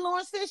know where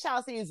Lawrence Fish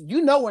House is,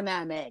 you know where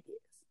Nine Mag is,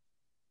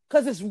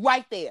 because it's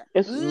right there.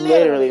 It's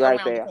literally right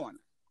around there. The corner.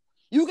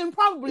 You can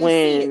probably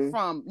see it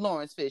from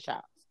Lawrence Fish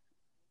House.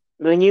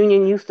 The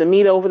Union used to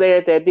meet over there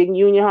at that big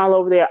Union Hall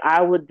over there.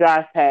 I would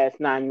drive past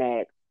Nine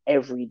Mag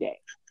every day.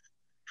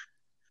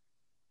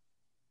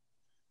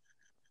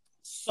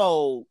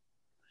 So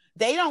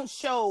they don't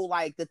show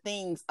like the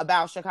things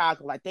about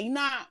Chicago. Like they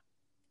not,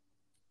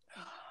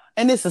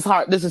 and this is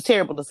hard. This is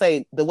terrible to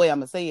say the way I'm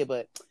gonna say it,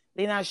 but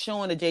they're not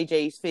showing the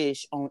JJ's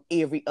Fish on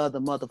every other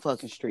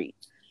motherfucking street.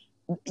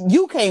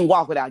 You can't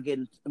walk without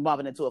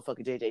bumping into a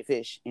fucking JJ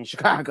Fish in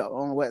Chicago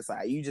on the west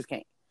side. You just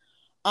can't.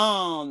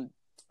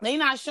 They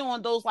not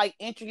showing those like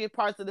intricate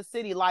parts of the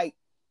city. Like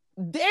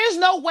there's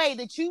no way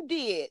that you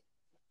did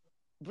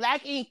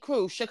Black Ink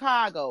Crew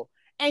Chicago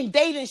and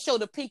they didn't show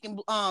the pink and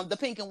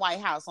white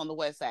house on the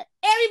west side.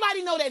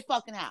 Everybody know that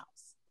fucking house.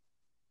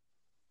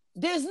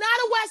 There's not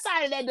a west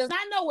side that does not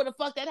know where the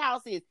fuck that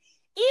house is. Even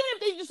if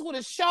they just would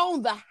have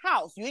shown the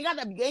house,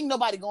 ain't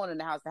nobody going in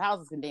the house. The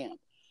house is condemned.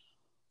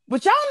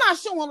 But y'all not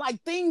showing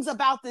like things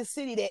about this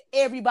city that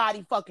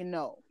everybody fucking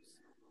knows.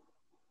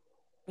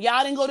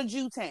 Y'all didn't go to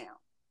Jewtown.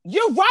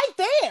 You're right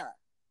there.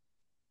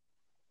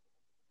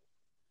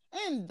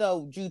 And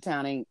though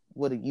Jewtown ain't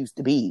what it used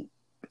to be,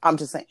 I'm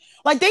just saying.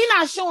 Like, they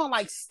not showing,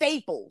 like,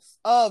 staples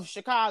of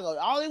Chicago.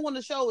 All they want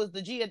to show is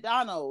the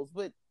Giordano's,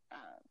 but...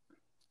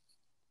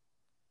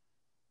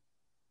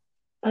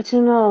 But,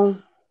 you know...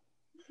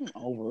 I'm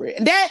over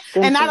it.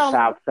 And I don't...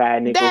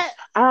 Southside niggas.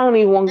 I don't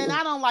even want... And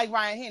I don't like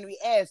Ryan Henry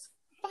as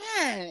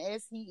fine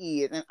as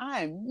he is. And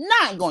I am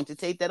not going to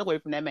take that away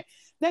from that man.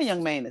 That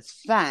young man is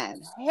fine.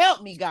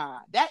 Help me,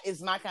 God. That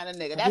is my kind of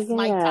nigga. That's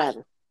my type.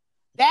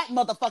 That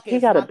motherfucker he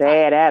got a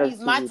bad attitude.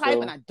 He's my type,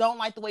 and I don't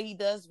like the way he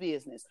does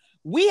business.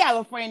 We have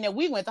a friend that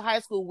we went to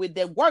high school with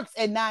that works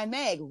at Nine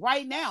Mag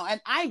right now,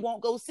 and I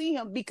won't go see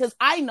him because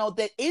I know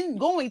that in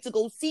going to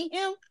go see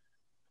him,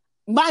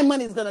 my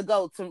money's gonna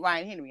go to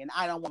Ryan Henry, and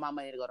I don't want my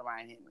money to go to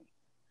Ryan Henry.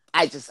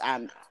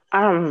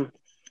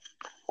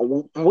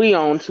 We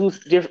on two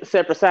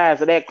separate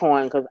sides of that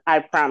coin because I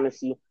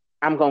promise you,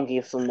 I'm gonna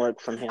get some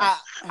work from him.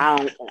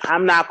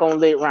 I'm not gonna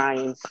let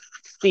Ryan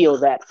steal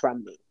that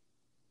from me.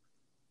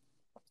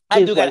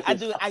 I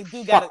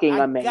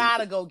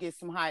gotta go get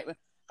some Hiram.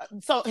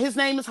 So his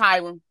name is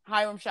Hiram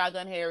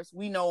Shotgun Harris.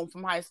 We know him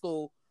from high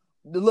school.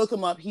 Look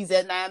him up. He's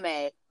at Nine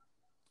Mag.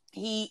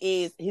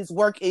 His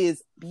work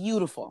is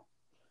beautiful.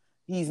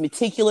 He's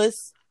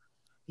meticulous.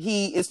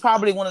 He is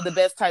probably one of the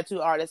best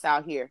tattoo artists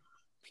out here.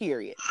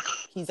 Period.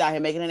 He's out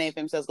here making a name for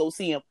himself. Go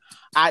see him.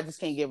 I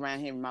just can't give Ryan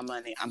Henry my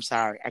money. I'm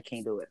sorry. I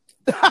can't do it.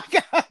 I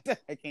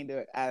can't do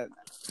it.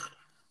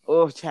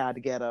 Child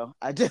the ghetto.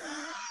 I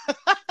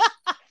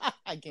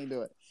can't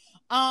do it.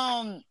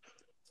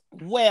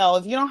 Well,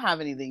 if you don't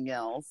have anything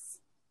else,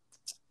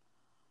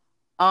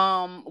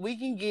 we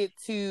can get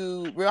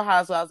to Real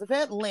Housewives of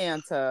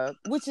Atlanta,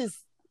 which is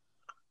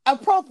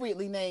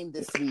appropriately named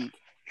this week.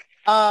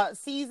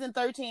 Season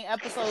 13,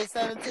 episode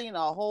 17,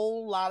 a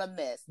whole lot of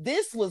mess.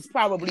 This was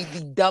probably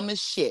the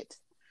dumbest shit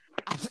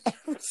I've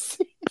ever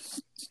seen.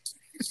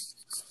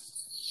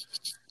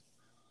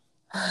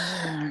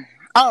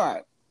 All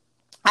right.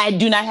 I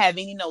do not have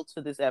any notes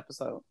for this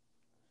episode.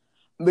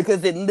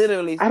 Because it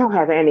literally... I don't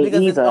have any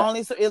either.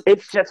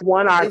 It's just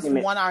one argument.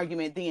 It's one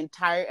argument. The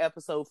entire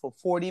episode for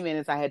 40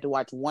 minutes, I had to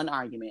watch one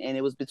argument. And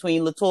it was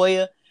between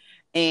LaToya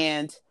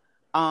and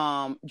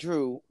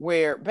Drew,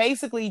 where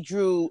basically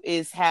Drew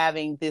is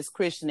having this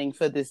christening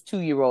for this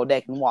 2-year-old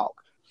that can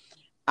walk.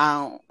 I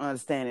don't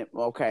understand it.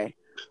 Okay.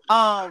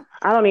 I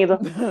don't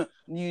either.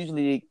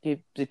 Usually they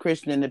get the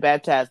Christian and the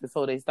baptized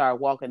before they start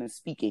walking and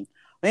speaking.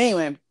 But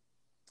anyway,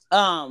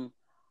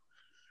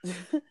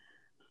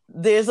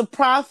 there's a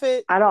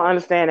prophet. I don't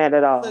understand that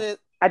at all.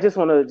 I just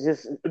want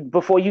to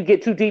before you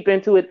get too deep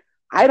into it,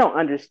 I don't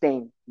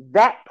understand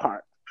that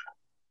part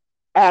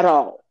at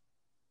all.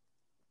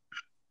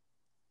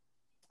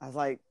 I was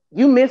like,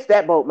 you missed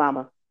that boat,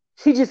 mama.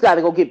 She just got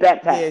to go get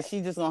baptized. Yeah, she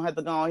just going to have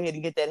to go ahead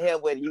and get that hair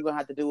wet, and you're going to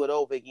have to do it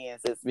over again,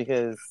 sis,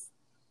 because...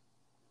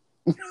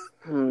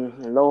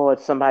 Lord,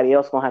 somebody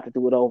else going to have to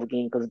do it over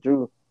again, because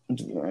Drew...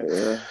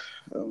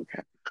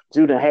 Okay.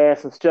 Drew done had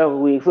some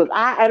struggle with... Look,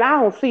 I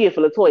don't see it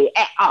for LaToya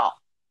at all.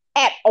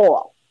 At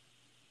all.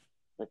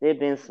 But there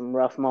been some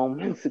rough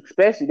moments,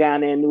 especially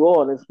down there in New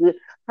Orleans.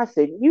 I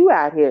said, you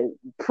out here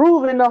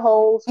proving the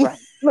holes right.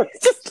 Look.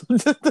 just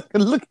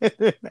look at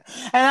it.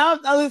 And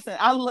listen,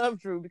 I love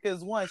Drew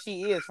because, one,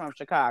 she is from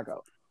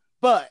Chicago.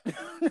 But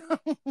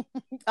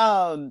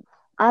I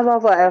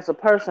love her as a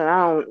person.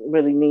 I don't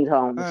really need her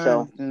on the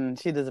show.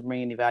 She doesn't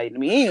bring any value to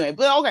me. Anyway,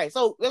 but okay,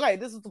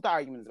 this is what the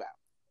argument is about.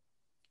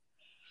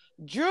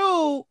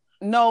 Drew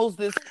knows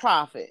this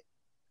prophet.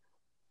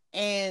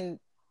 And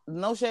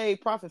No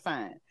shade, Prophet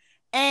fine.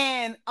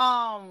 And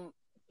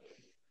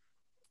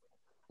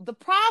the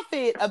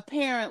Prophet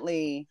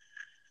apparently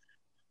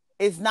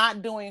is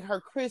not doing her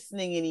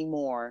christening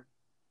anymore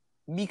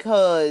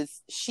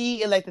because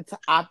she elected to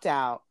opt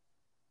out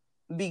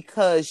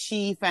because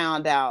she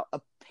found out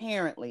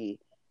apparently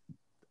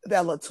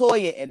that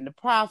LaToya and the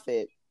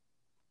Prophet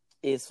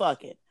is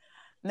fucking.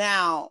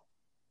 Now,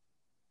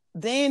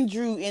 then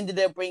Drew ended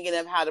up bringing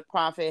up how the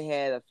Prophet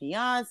had a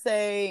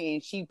fiance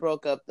and she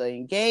broke up the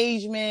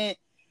engagement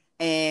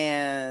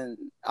and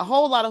a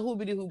whole lot of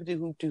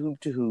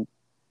hoop.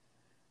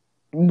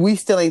 We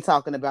still ain't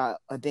talking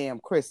about a damn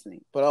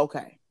christening, but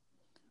okay.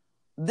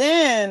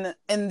 Then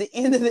in the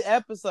end of the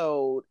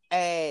episode,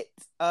 at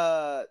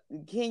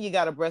Kenya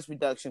got a breast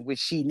reduction, which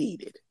she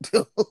needed.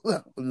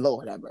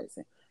 Lord have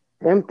mercy.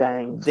 Them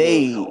things.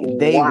 They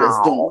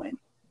was doing.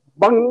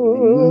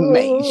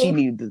 Mate, she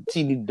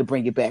needed to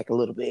bring it back a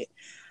little bit.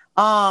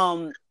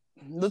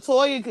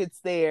 LaToya gets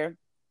there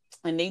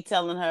and they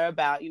telling her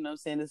about, you know,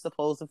 saying the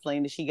supposed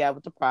flame that she got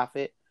with the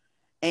Prophet.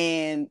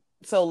 And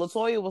so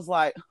LaToya was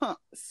like,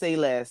 say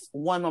less.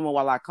 One moment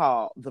while I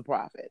call the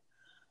Prophet.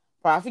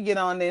 Prophet get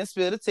on there and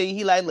spill the tea.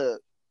 He like,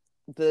 look,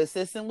 the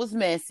assistant was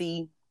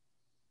messy.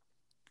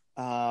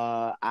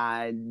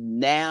 I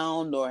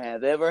now nor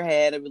have ever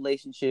had a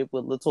relationship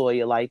with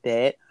LaToya like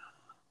that.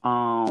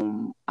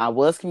 I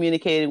was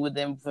communicating with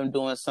them from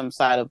doing some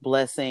side of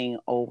blessing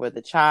over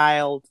the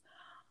child.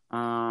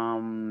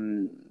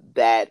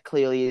 That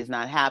clearly is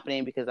not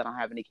happening because I don't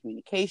have any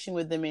communication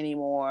with them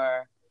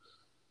anymore.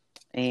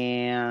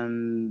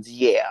 And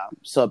yeah,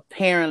 so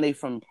apparently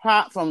from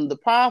the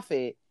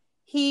Prophet,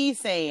 he's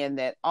saying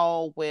that,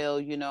 oh, well,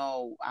 you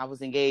know, I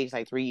was engaged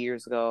like 3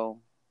 years ago.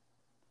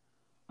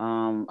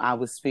 I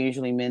was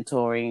spiritually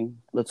mentoring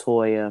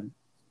LaToya.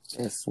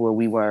 That's where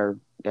we were.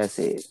 That's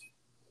it.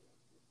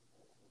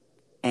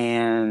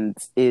 And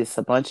it's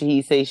a bunch of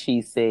he say,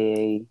 she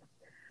say.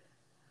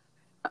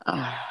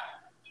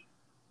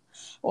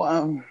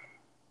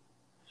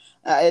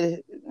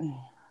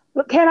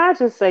 Look, can I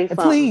just say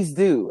something? Please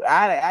do.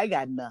 I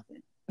got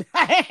nothing.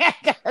 I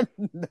got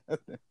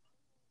nothing.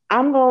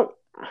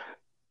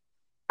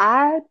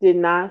 I did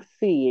not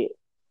see it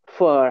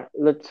for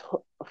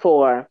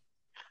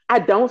I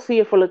don't see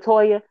it for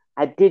LaToya.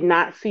 I did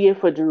not see it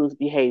for Drew's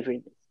behavior.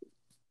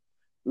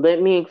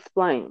 Let me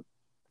explain.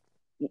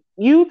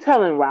 You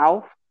telling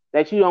Ralph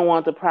that you don't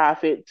want the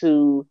Prophet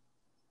to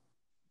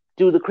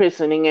do the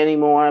christening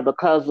anymore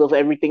because of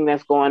everything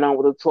that's going on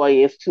with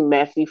LaToya, it's too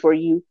messy for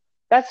you.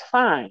 That's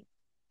fine.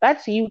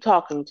 That's you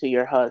talking to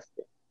your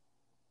husband.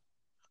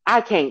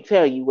 I can't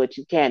tell you what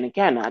you can and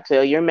cannot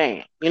tell your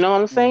man. You know what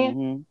I'm saying?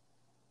 Mm-hmm.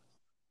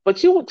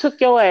 But you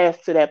took your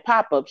ass to that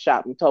pop-up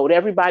shop and told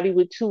everybody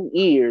with 2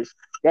 ears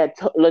that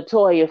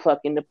LaToya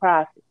fucking the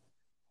Prophet.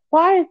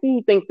 Why do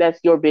you think that's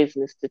your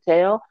business to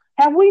tell?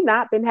 Have we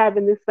not been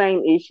having this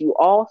same issue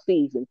all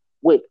season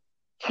with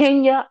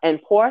Kenya and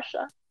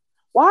Portia?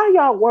 Why are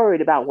y'all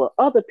worried about what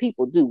other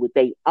people do with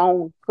their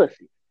own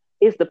pussy?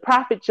 Is the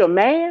Prophet your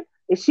man?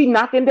 Is she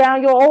knocking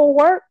down your old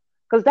work?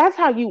 Because that's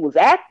how you was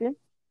acting.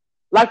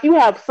 Like you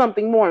have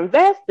something more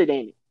invested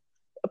in it.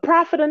 A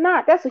prophet or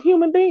not, that's a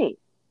human being.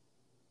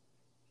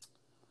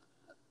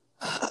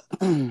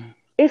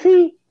 If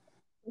he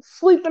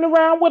sleeping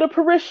around with a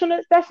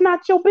parishioner, that's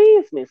not your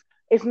business.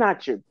 It's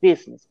not your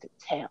business to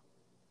tell.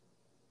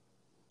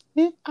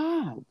 If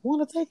I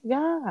want to take a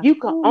guy, you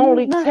can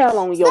only tell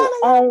on your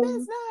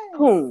own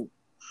poon.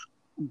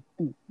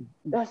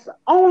 That's the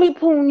only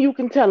poon you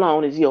can tell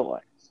on is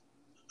yours.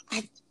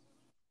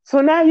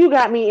 So now you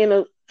got me in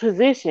a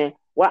position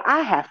where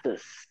I have to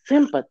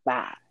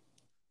sympathize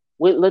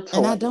with LaToya.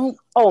 And I don't.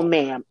 Oh,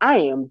 ma'am, I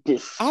am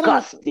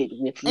disgusted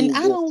with you. And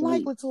I don't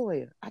like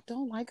LaToya. I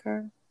don't like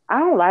her. I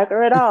don't like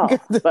her at all.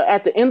 But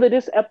at the end of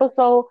this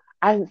episode,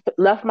 I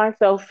left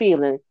myself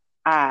feeling,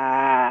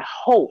 I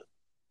hope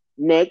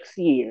next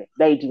year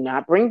they do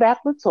not bring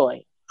back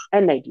LaToya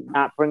and they do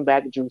not bring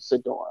back Drew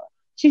Sidora.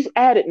 She's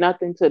added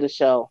nothing to the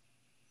show.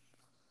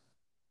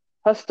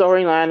 Her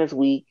storyline is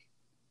weak.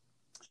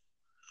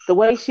 The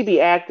way she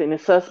be acting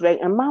is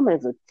suspect, and Mama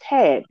is a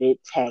tad bit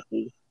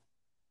tacky.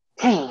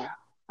 Damn,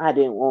 I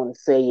didn't want to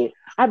say it.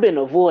 I've been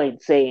avoiding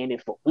saying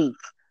it for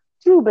weeks.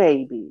 Drew,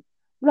 baby,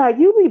 like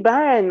you be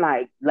buying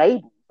like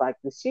labels, like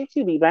the shit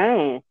you be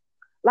buying,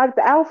 like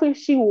the outfit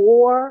she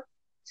wore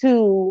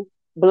to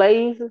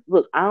Blaze.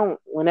 Look,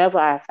 whenever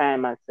I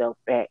find myself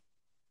back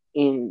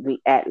in the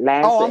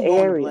Atlanta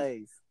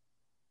area,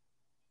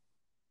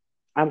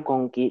 I'm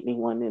gonna get me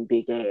one of them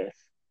big ass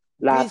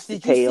lobster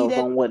tails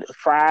on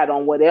fried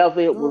on whatever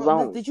it was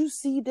on. Did you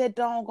see that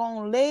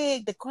doggone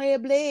leg, the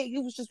crab leg? It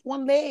was just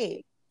one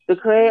leg.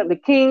 The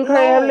king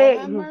crab leg.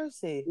 Have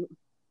mercy.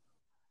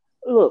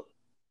 Look,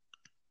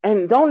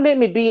 and don't let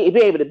me be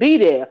able to be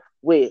there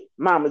with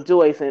Mama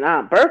Joyce and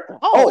Aunt Bertha.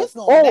 It's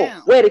going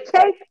down. Where the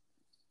cake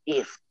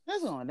is.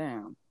 It's going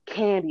down.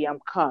 Candy, I'm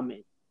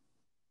coming.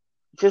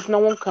 Just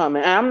know I'm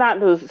coming. And I'm not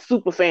the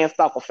super fan,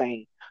 stalker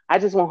fan. I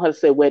just want her to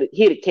say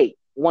hit the cake.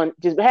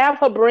 Just have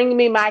her bring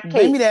me my cake.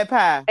 Bring me that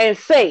pie. And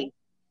say,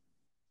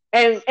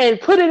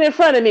 and put it in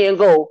front of me and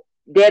go,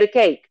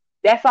 dedicate.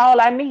 That's all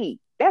I need.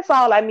 That's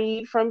all I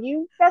need from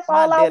you. That's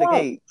all Not I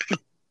want.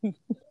 dedicate.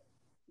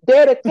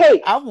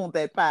 Dedicate. I want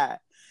that pie.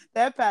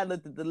 That pie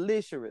looked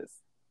delicious.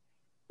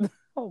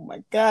 Oh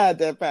my God,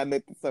 that pie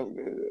looked so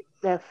good.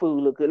 That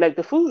food looked good. Like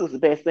the food was the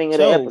best thing of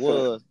the Sure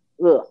episode.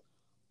 was.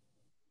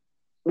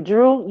 Ugh.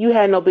 Drew, you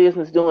had no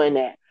business doing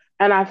that.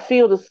 And I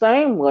feel the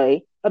same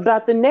way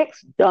about the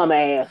next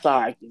dumbass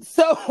argument.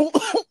 So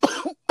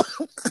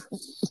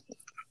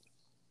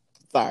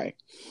sorry.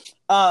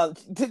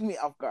 Took me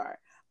off guard.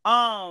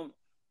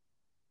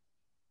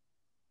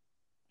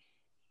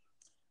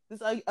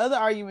 This other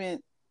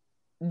argument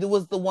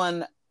was the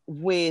one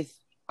with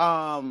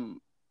oh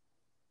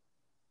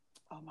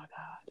my God.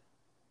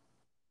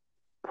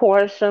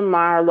 Porsha,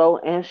 Marlo,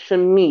 and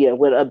Shamia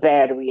with a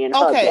battery in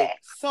her back.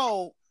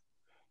 So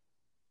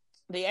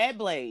they at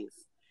Blaze.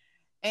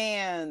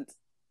 And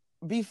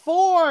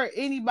before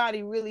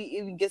anybody really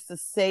even gets to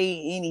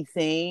say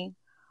anything,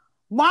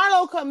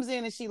 Marlo comes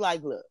in and she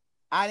like, look,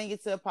 I didn't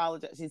get to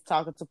apologize. She's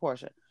talking to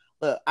Porsha.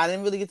 Look, I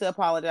didn't really get to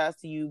apologize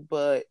to you,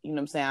 but you know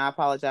what I'm saying? I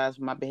apologize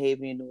for my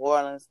behavior in New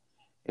Orleans.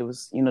 It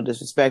was,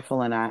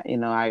 disrespectful, and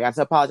I got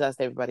to apologize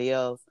to everybody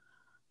else.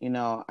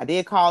 I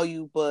did call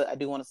you, but I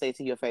do want to say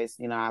to your face,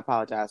 I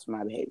apologize for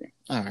my behavior.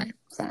 All right,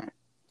 fine.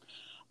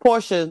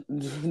 Porsha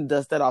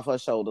dusts that off her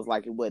shoulders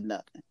like it wasn't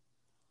nothing.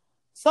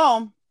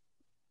 So,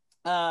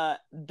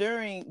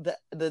 during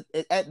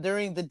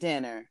the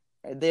dinner,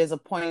 there's a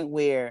point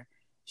where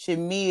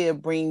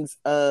Shamia brings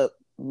up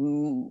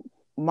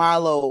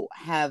Marlo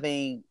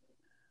having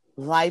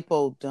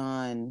lipo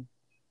done,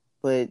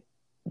 but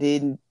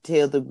didn't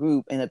tell the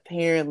group, and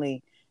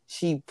apparently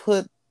she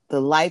put the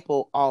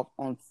lipo off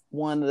on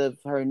one of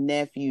her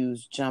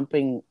nephews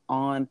jumping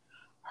on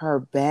her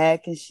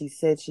back, and she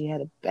said she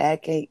had a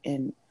backache,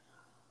 and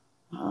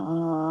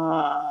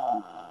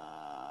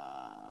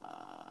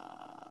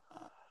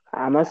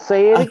I'ma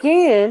say it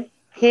again.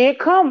 Here it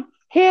come,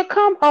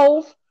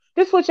 hoes.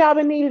 This is what y'all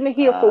been needing to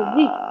hear for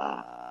weeks.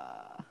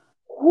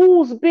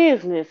 Whose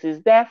business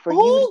is that for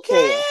you to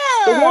tell?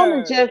 The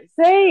woman just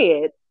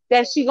said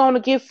that she gonna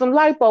get some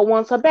lipo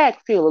once her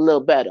back feel a little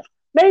better.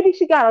 Maybe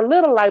she got a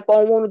little lipo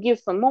and want to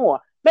get some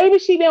more. Maybe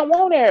she didn't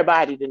want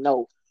everybody to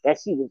know that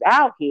she was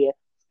out here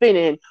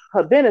spending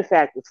her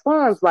benefactors'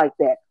 funds like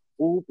that.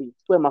 Ooh,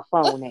 where my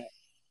phone at?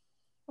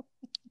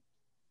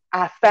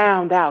 I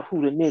found out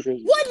who the nigga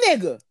is. What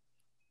nigga?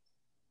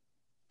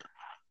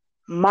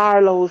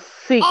 Marlo's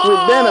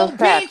secret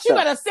benefactor. Bitch, you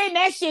better send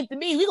that shit to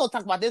me. We gonna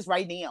talk about this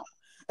right now.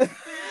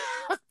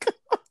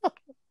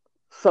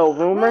 So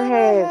rumor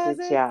has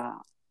it,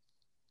 y'all,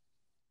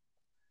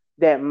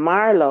 that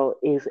Marlo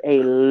is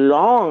a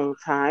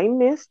longtime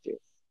mistress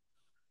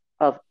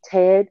of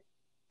Ted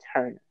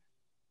Turner.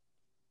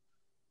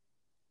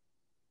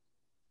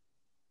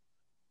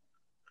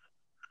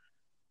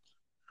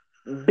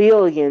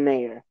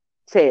 Billionaire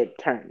Ted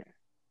Turner.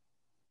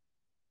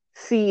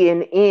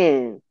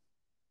 CNN,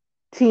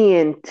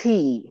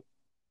 TNT,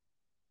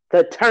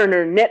 the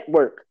Turner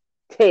Network,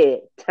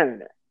 Ted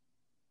Turner.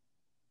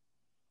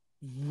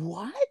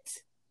 What?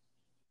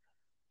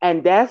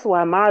 And that's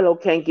why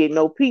Marlo can't get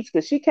no peace,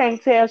 because she can't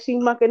tell she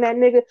mucking that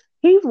nigga.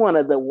 He's one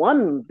of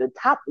the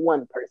top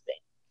 1%.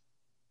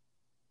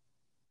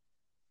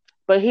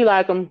 But he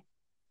like him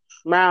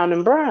round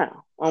and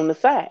brown on the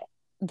side.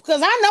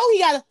 Because I know he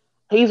got.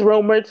 He's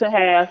rumored to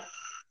have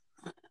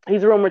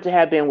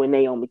been with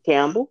Naomi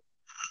Campbell.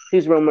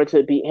 He's rumored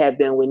to have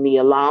been with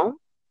Nia Long.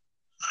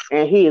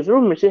 And he is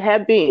rumored to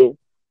have been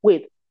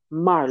with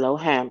Marlo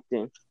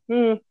Hampton.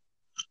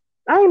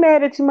 I ain't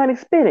mad at your money.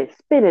 Spend it.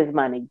 Spend his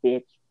money,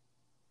 bitch.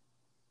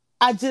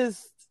 I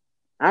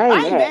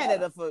ain't mad at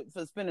her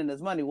for spending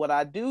his money. What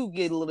I do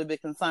get a little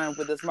bit concerned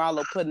with is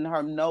Marlo putting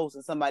her nose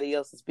in somebody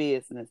else's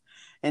business.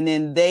 And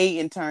then they,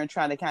 in turn,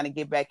 trying to kind of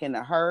get back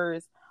into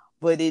hers.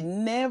 But it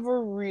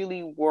never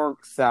really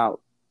works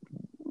out.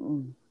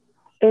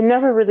 It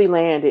never really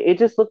landed. It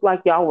just looked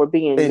like y'all were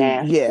being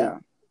nasty. Yeah.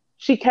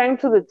 She came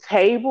to the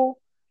table,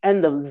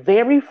 and the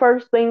very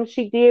first thing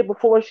she did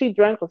before she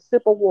drank a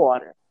sip of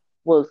water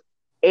was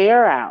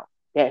air out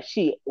that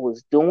she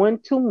was doing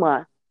too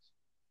much,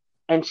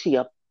 and she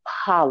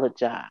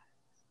apologized.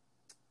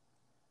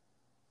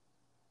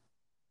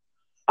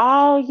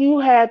 All you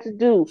had to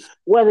do,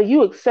 whether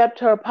you accept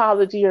her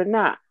apology or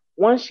not,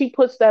 once she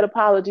puts that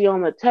apology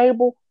on the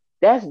table,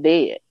 that's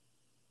dead.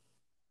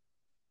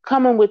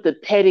 Coming with the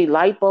petty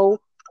lipo,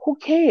 who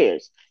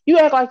cares? You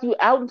act like you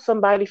outing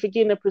somebody for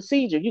getting a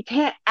procedure. You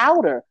can't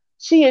out her.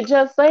 She had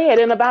just said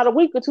in about a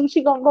week or two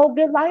she gonna go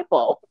get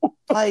lipo.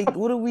 Like,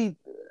 what are we?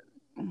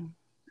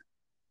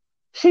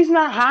 She's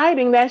not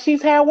hiding that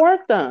she's had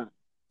work done,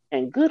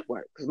 and good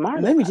work.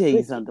 Let me tell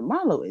you something.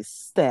 Marlo is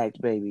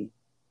stacked, baby.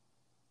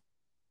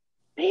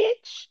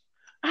 Bitch,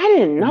 I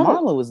didn't know.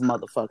 Marlo is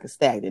motherfucking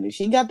stacked, and if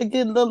she got to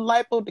get a little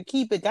lipo to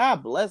keep it,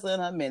 God bless her in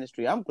her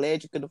ministry. I'm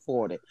glad you could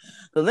afford it.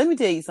 So let me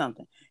tell you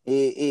something.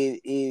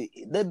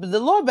 The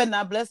Lord better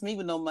not bless me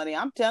with no money.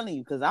 I'm telling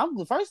you, because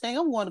the first thing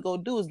I'm going to go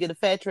do is get a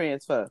fat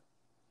transfer.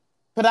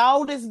 Put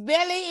all this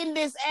belly in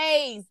this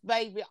ace,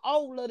 baby.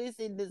 All of this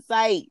in this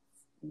ace.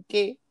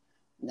 Okay.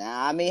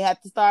 Now I may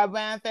have to start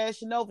buying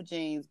Fashion Nova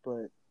jeans,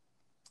 but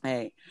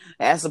hey,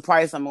 that's the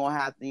price I'm gonna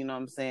have to, you know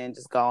what I'm saying,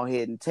 just go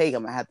ahead and take.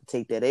 I'm gonna have to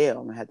take that L.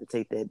 I'm gonna have to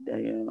take that,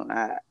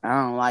 I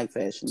don't like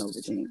Fashion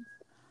Nova jeans.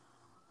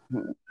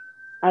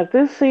 Like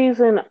this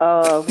season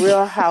of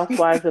Real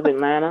Housewives of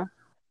Atlanta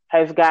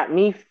has got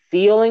me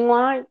feeling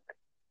like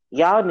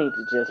y'all need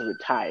to just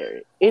retire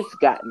it. It's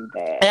gotten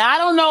bad. And I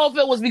don't know if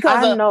it was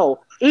because I of know.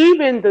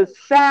 Even the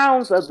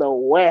sounds of the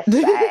West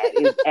Side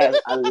is as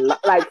a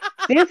like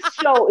this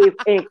show is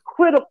in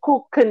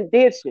critical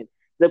condition.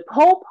 The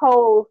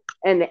popos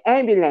and the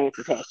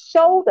ambulances have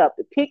showed up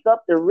to pick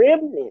up the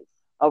remnants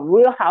of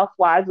Real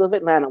Housewives of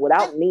Atlanta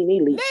without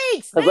Nene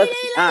Leakes. Because let's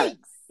be honest,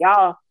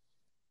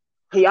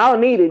 y'all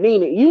needed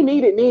Nene. You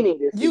needed Nene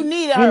this You season.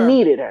 needed You her.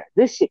 needed her.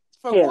 This shit.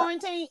 For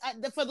quarantine,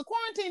 for the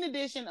quarantine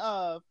edition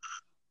of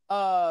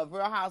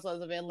Real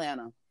Housewives of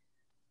Atlanta.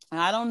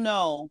 I don't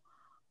know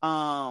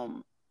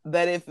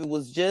that if it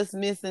was just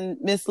Miss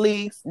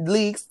Leakes,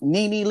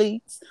 Nene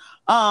Leakes,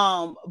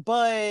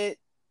 but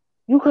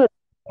you could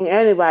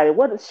anybody.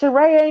 What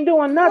Sheree ain't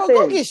doing nothing.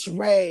 Girl, go get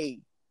Sheree.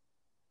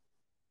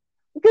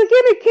 Give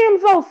me Kim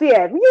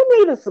Zolciak.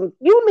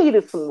 You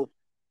needed some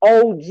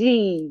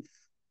OGs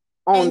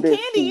on and this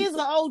Kandi season. is an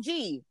OG,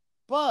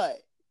 but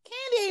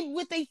Kandi ain't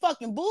with they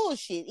fucking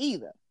bullshit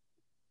either.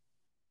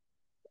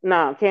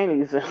 Nah,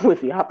 Kandi's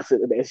with the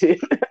opposite of that shit.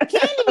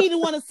 Kandi be the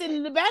one to sit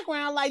in the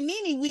background like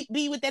Nene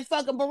be with that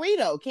fucking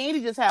burrito.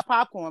 Kandi just had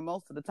popcorn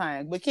most of the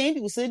time, but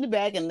Kandi was sitting in the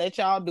back and let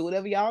y'all do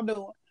whatever y'all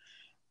doing.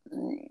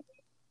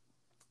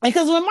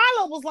 Because when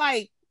Marlo was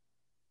like,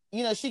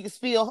 you know, she could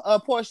spill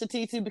Portia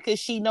tea too because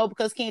she know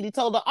because Kandi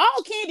told her.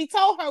 All Kandi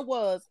told her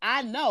was,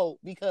 I know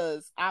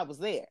because I was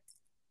there.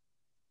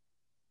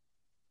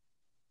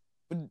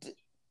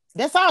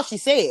 That's all she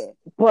said.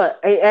 But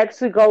it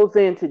actually goes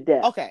into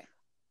depth. Okay.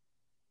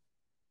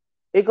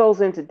 It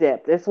goes into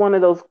depth. It's one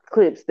of those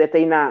clips that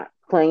they not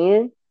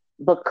playing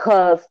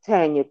because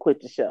Tanya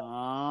quit the show.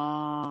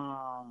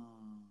 Oh.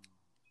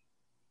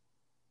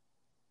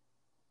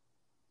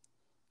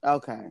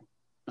 Okay.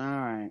 All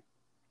right.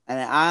 And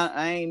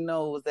I ain't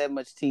know it was that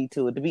much tea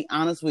to it. To be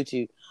honest with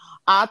you,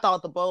 I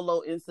thought the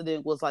Bolo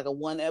incident was like a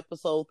one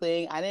episode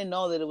thing. I didn't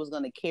know that it was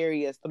going to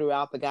carry us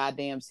throughout the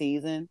goddamn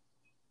season.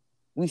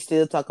 We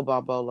still talk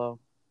about Bolo.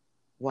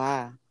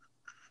 Why?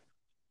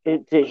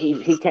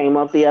 He came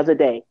up the other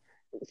day,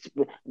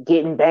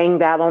 getting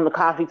banged out on the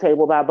coffee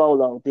table by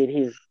Bolo. Did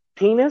his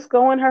penis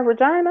go in her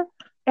vagina?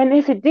 And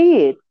if it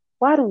did,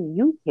 why do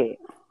you care?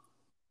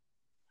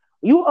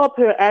 You up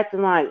here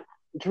acting like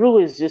Drew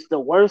is just the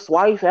worst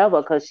wife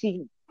ever because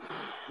she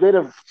lit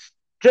a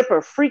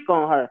stripper freak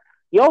on her.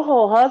 Your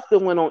whole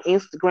husband went on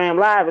Instagram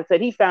Live and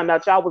said he found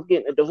out y'all was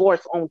getting a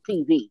divorce on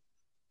TV.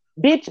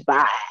 Bitch,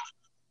 bye.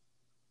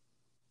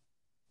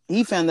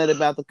 He found out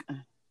about the...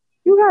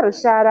 You got a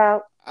shout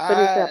out for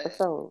this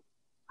episode.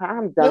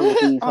 I'm done with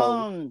these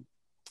hoes.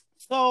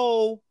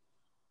 So,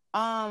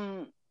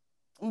 the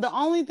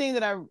only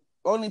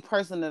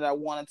person that I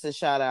wanted to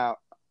shout out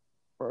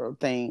for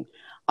thing,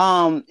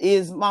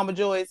 is Mama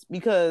Joyce,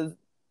 because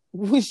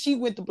when she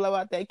went to blow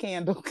out that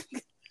candle,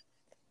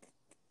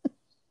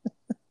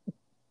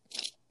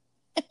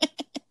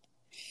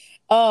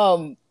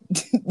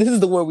 this is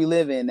the world we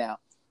live in now,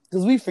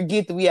 because we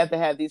forget that we have to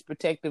have these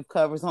protective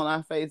covers on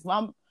our face.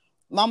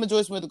 Mama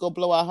Joyce went to go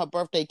blow out her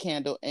birthday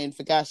candle and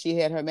forgot she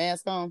had her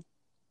mask on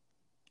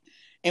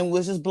and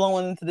was just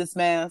blowing into this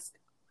mask.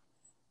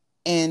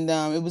 And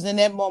it was in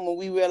that moment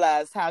we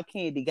realized how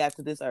Kandi got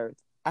to this earth.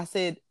 I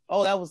said,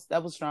 oh, that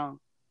was strong.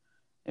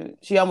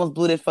 She almost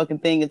blew that fucking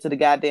thing into the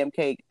goddamn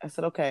cake. I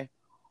said, okay.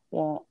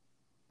 Well,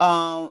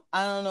 I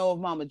don't know if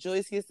Mama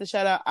Joyce gets the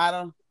shout out. I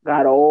don't.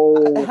 Got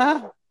old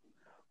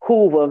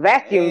Hoover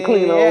vacuum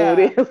cleaner over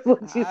there. Is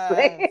what you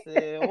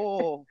say?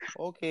 Oh,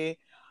 okay.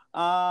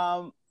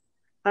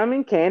 I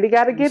mean, Kandi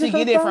got to get it. She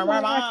get it from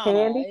her mama.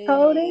 Candy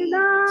coated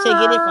on. She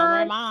get it from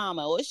her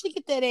mama. Or she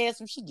get that ass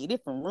from she get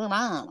it from her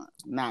mama.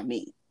 Not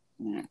me.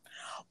 Yeah.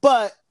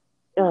 But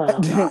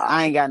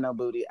I ain't got no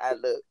booty. I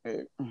look.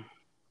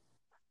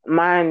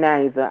 Mine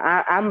neither.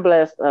 I'm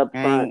blessed up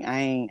front. I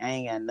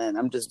ain't got nothing.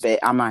 I'm just bad.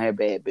 I'm out here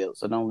bad built,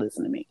 so don't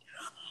listen to me.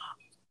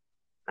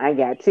 I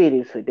got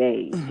titties for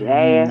days. Nothing.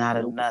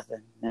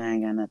 I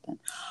ain't got nothing.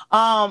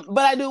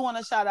 But I do want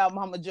to shout out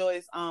Mama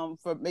Joyce.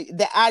 For me,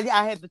 that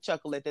I had to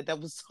chuckle at that. That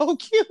was so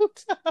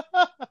cute.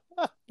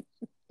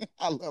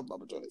 I love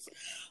Mama Joyce.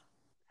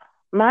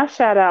 My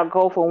shout out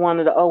go for one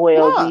of the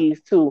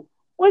OLGs too.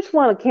 Which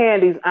one of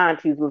Candy's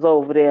aunties was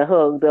over there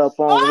hugged up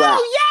on the rock?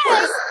 Oh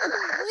yes,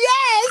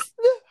 yes.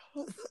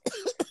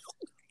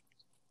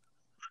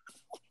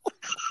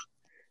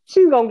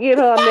 She's gonna get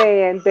her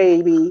man,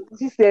 baby.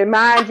 She said,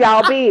 "Mind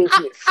y'all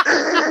business."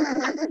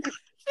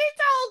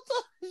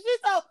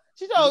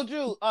 She told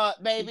Drew,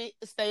 baby,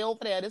 stay over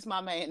there. This is my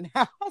man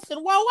now. I said,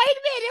 well, wait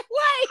a minute,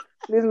 wait.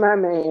 This is my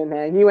man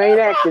now. You ain't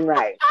acting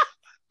right.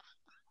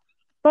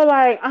 But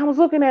like, I was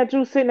looking at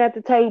Drew sitting at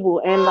the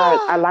table, and like,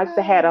 I like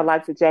the hat, I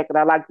like the jacket,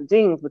 I like the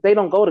jeans, but they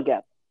don't go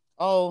together.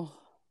 Oh,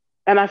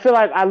 And I feel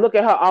like I look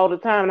at her all the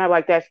time, and I'm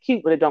like, that's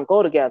cute, but it don't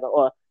go together,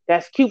 or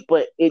that's cute,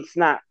 but it's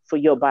not for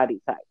your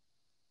body type.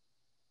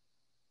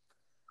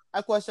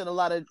 I question a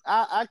lot of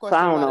I So I question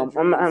a don't lot of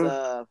know.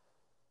 Drew's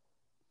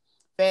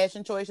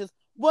fashion choices.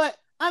 But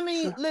I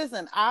mean, I'm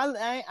listen,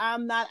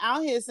 I'm not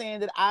out here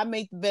saying that I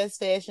make the best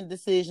fashion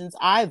decisions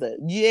either.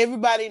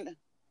 Everybody.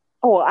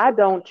 oh, I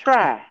don't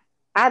try.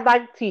 I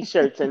like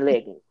t-shirts and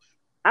leggings.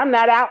 I'm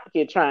not out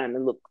here trying to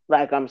look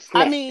like I'm I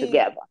snapped mean,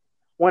 together.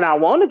 When I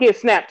want to get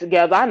snapped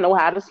together, I know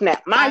how to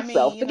snap myself you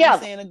know what I'm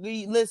together. saying?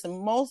 Agree.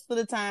 Listen, most of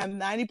the time,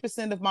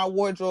 90% of my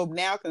wardrobe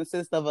now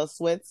consists of a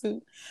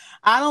sweatsuit.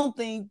 I don't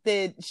think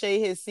that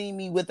Shay has seen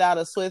me without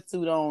a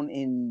sweatsuit on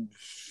in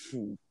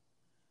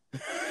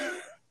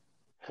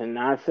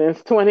Not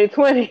since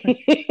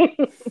 2020.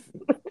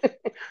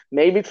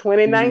 Maybe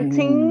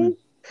 2019.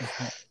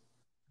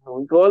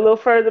 We go a little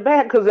further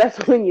back because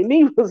that's when your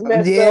knee was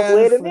messed up.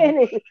 Wait yes. a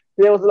minute.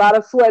 There was a lot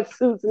of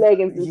sweatsuits,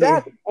 leggings, and Yeah.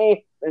 jockey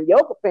pants and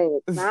yoga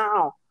pants.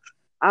 Now,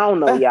 I don't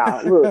know,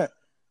 y'all. Look,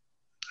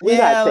 we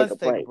gotta take let's a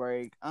take a break.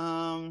 break.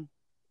 I'm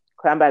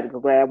about to go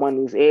grab one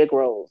of these egg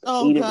rolls and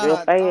Oh eat it real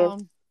God.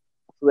 fast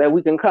so that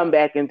we can come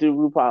back and do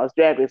RuPaul's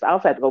Drag Race. I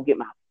also have to go get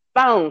my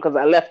phone because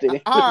I left it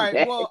in All the right.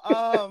 bag.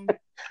 Well,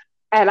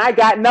 And I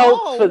got notes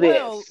oh for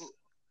well, this.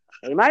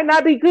 They might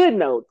not be good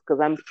notes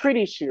because I'm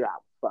pretty sure I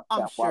was fucked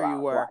I'm up while sure I you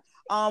was were.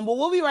 watching. But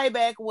we'll be right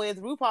back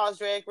with RuPaul's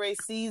Drag Race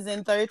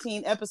season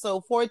 13,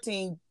 episode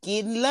 14,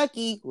 Getting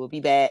Lucky. We'll be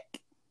back.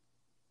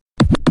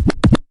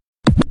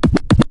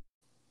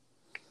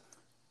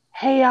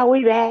 Hey, are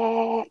we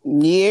back?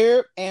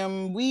 Yep,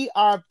 and we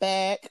are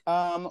back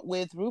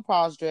with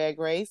RuPaul's Drag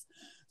Race,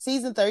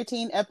 season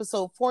 13,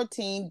 episode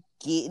 14,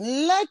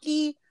 Getting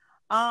Lucky.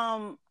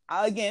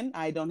 Again,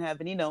 I don't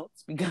have any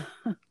notes because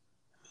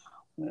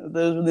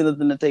there's really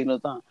nothing to take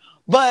notes on.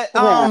 But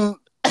Well,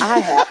 I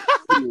have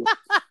a few.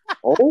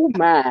 Oh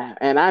my,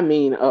 and I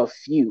mean a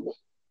few.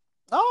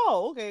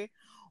 Oh, okay.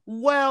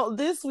 Well,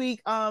 this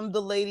week,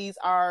 the ladies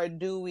are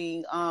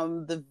doing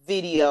the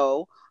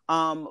video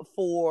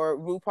for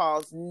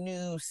RuPaul's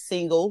new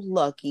single,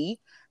 Lucky.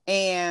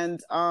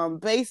 And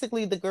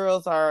basically the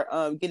girls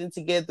are getting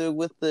together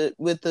with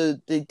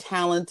the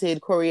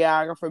talented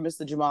choreographer,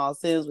 Mr. Jamal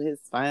Sims, with his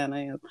fine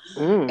ass.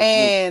 Mm-hmm.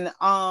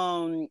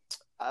 And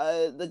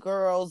the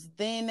girls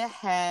then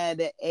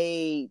had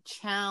a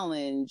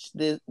challenge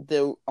the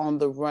on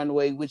the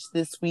runway, which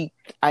this week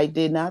I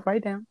did not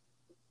write down.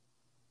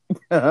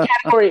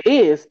 Category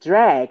is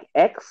drag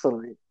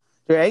excellence.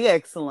 Drag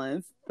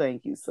excellence.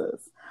 Thank you,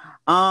 sis.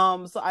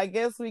 So I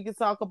guess we could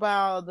talk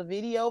about the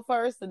video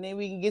first, and then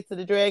we can get to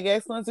the drag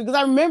excellence because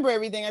I remember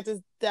everything. I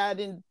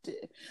didn't.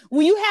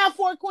 When you have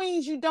four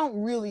queens, you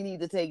don't really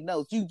need to take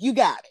notes. You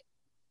got it.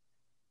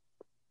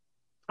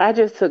 I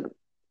just took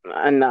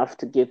enough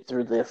to get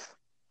through this.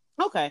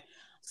 Okay.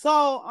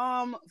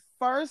 So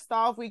first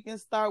off, we can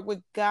start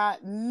with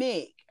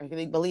Gottmik. I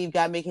believe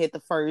Gottmik hit the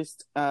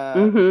first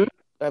Mm-hmm.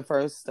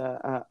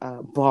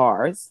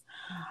 bars.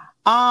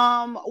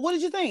 What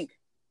did you think?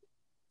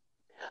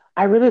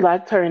 I really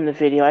liked her in the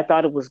video. I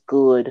thought it was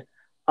good.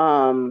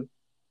 Um,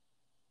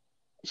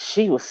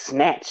 she was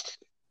snatched.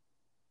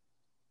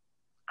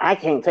 I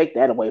can't take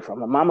that away from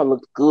her. Mama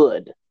looked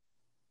good,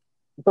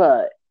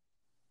 but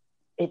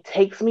it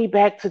takes me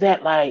back to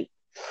that like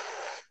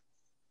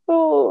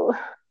little,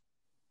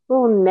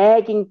 little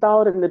nagging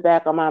thought in the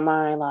back of my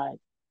mind, like,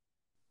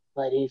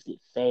 but is it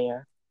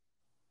fair?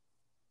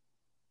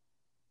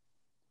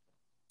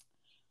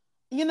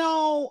 You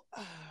know,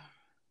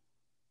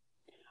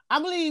 I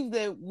believe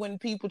that when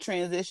people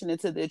transition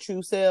into their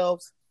true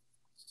selves,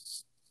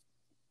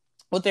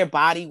 what their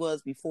body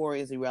was before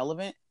is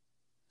irrelevant.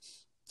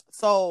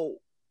 So,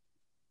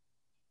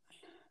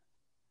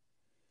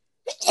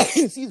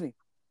 excuse me.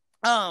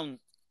 I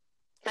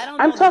don't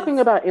know. I'm talking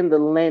about in the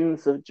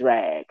lens of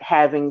drag,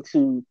 having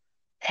to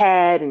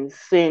pad and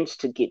cinch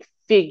to get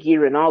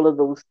figure and all of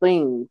those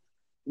things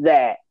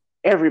that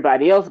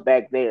everybody else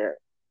back there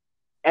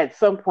at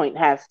some point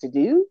has to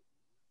do,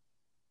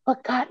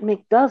 but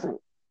Gottmik doesn't.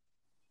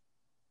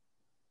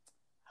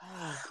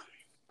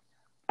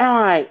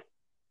 All right.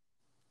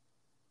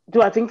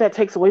 Do I think that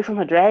takes away from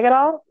her drag at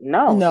all?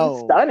 No, No.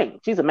 she's stunning.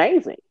 She's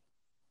amazing.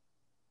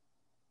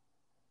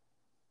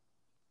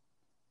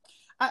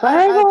 But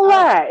I ain't gonna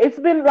lie, it's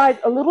been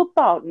like a little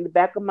thought in the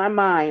back of my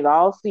mind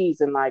all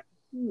season, like,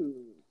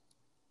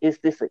 is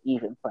this an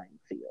even playing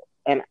field?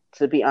 And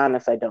to be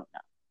honest, I don't know.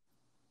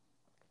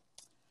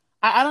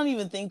 I don't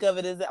even think of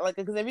it as that, like,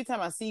 because every time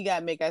I see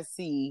Gottmik, I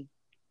see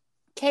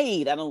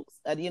Cade. I don't,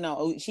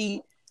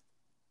 she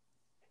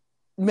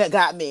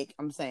Gottmik.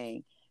 I'm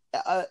saying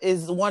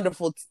is a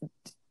wonderful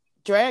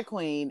drag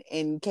queen,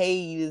 and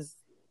Cade is,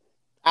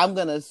 I'm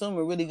gonna assume,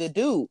 a really good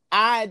dude.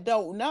 I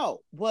don't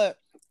know, but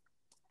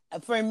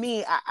for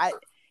me, I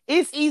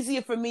it's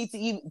easier for me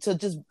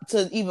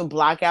to even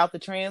block out the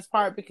trans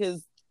part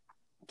because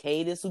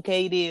Cade is who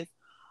Cade is.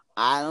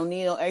 I don't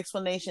need no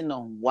explanation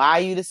on why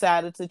you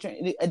decided to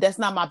train. That's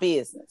not my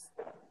business.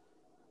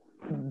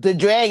 The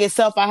drag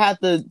itself, I have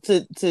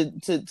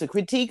to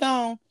critique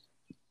on,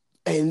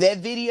 and that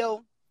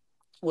video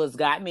was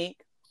Gottmik,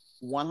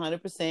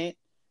 100%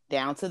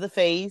 down to the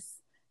face.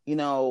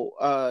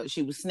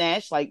 She was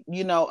snatched. Like,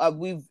 we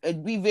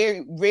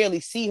very rarely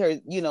see her,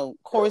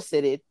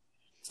 corseted.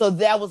 So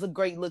that was a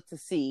great look to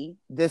see.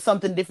 There's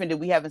something different that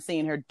we haven't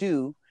seen her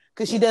do,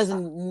 because she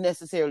doesn't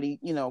necessarily,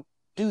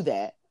 do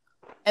that.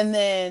 And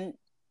then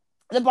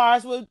the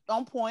bars were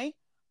on point.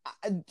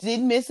 I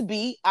didn't miss a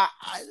beat.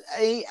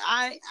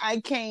 I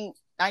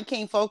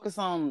can't focus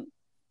on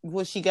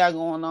what she got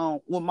going on,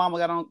 what Mama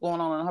got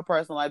going on in her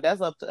personal life.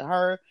 That's up to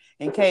her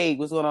and Kay.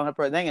 What's going on in her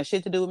personal. They ain't got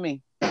shit to do with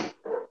me.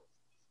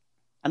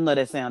 I know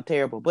that sounds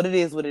terrible, but it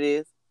is what it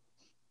is.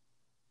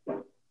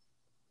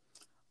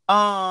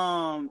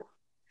 You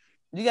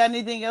got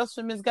anything else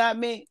for Miss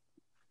Gottmik?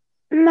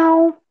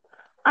 No,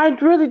 I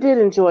really did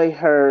enjoy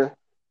her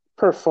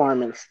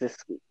performance this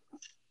week.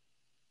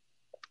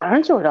 I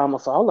enjoyed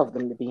almost all of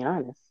them, to be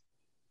honest.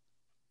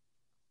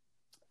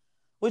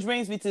 Which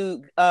brings me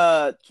to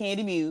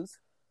Kandy Muse.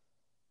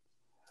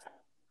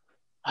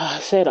 I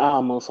said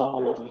almost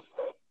all of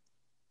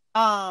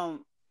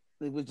them.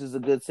 Which is a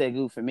good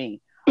segue for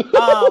me.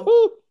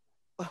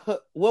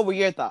 What were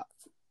your thoughts?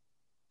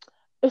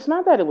 It's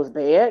not that it was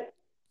bad.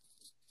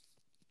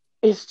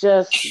 It's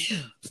just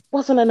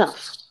wasn't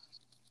enough.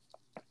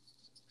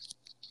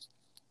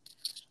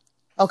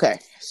 Okay,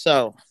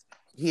 so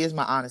here's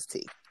my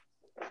honesty.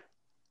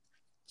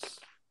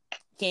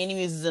 Kandy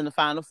Muse is in the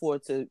final four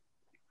to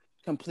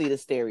complete a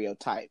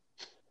stereotype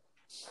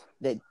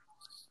that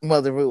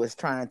Mother Ru is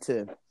trying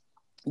to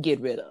get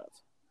rid of.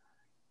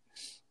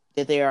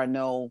 That there are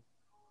no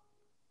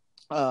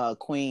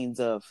queens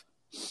of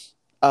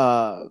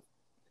ethnicity.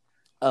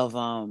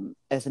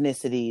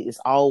 It's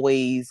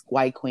always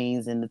white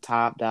queens in the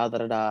top. Da da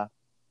da da.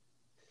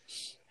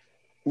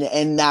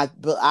 And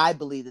I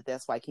believe that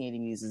that's why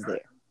Kandy Muse is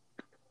there.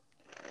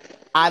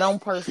 I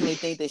don't personally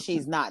think that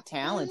she's not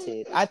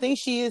talented. I think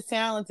she is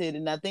talented,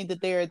 and I think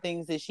that there are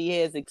things that she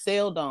has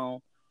excelled on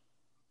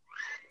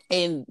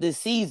in this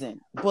season.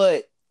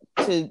 But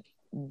to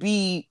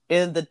be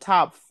in the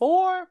top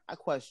four, I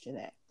question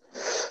that.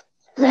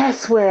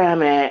 That's where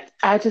I'm at.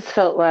 I just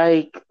felt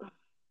like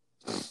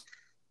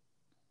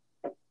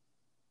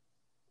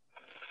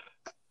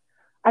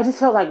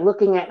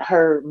looking at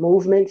her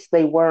movements,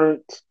 they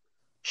weren't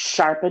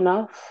sharp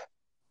enough.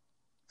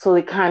 So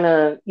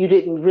you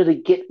didn't really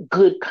get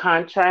good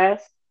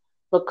contrast,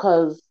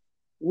 because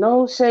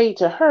no shade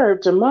to her,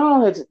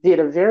 Jamal did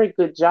a very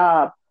good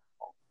job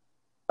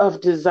of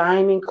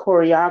designing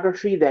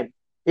choreography that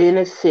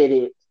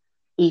benefited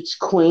each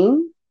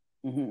queen.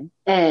 Mm-hmm.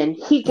 And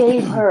he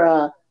gave her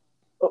a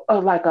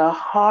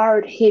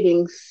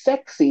hard-hitting,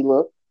 sexy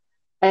look,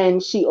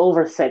 and she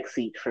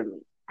over-sexied for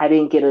me. I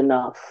didn't get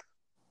enough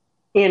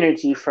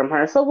energy from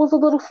her, so it was a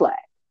little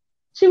flat.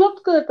 She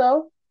looked good,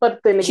 though,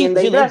 but then again,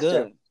 they dressed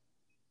her.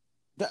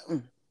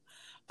 There's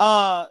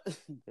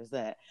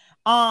that.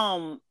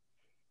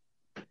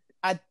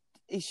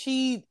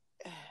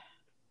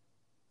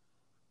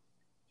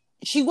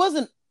 She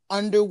wasn't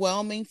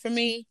underwhelming for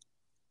me,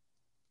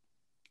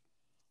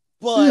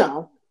 but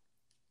no,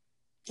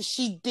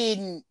 she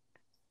didn't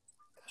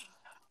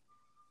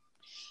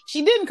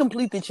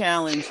complete the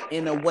challenge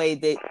in a way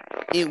that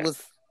it was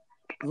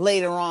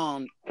later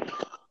on.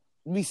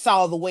 We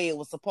saw the way it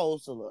was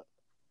supposed to look.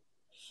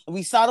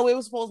 We saw the way it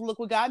was supposed to look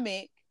with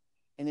Gottmik,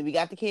 and then we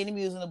got the Kandy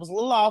Muse, and it was a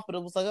little off, but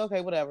it was like,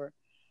 okay, whatever.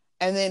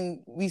 And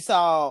then we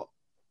saw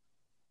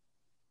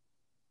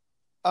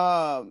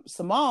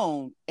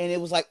Simone, and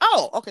it was like,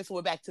 oh, okay, so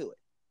we're back to it.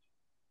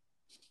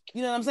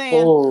 You know what I'm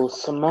saying? Oh,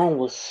 Simone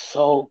was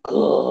so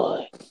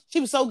good. She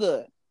was so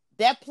good.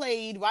 That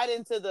played right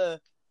into the,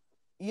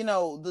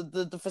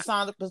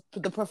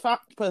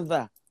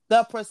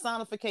 the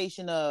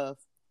personification of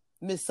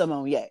Miss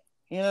Simone Ye.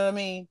 You know what I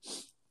mean?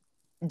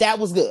 That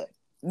was good.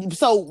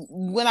 So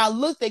when I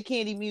looked at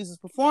Kandy Muse's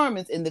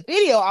performance in the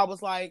video, I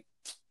was like,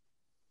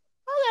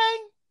 okay,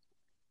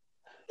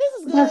 this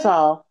is good. That's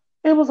all.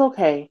 It was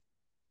okay.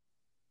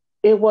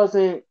 It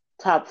wasn't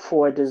top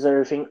four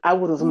deserving. I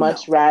would have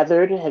much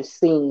rather have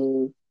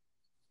seen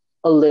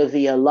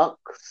Olivia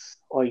Lux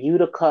or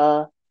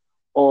Utica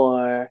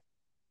or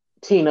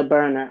Tina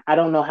Burner. I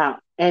don't know how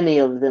any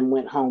of them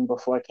went home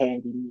before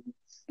Kandy Muse.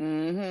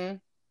 Mm-hmm.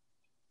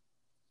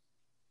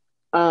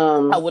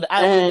 I would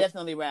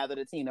definitely rather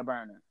the Tina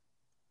Burner.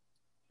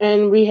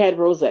 And we had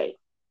Rosé,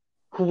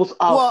 who was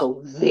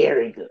also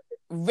very good.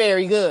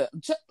 Very good.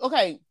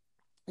 Okay,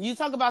 you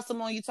talk about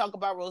Simone, you talk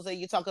about Rosé,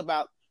 you talk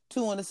about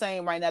two in the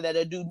same right now that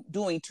are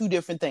doing two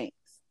different things.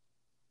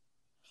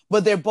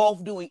 But they're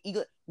both doing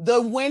equal.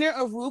 The winner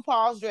of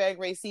RuPaul's Drag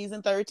Race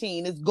season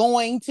 13 is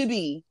going to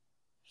be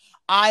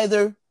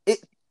either if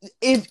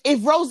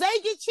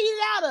Rosé gets cheated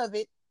out of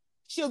it,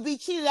 she'll be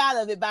cheated out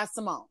of it by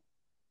Simone.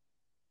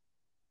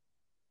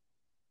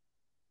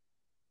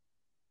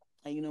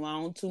 And I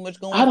don't too much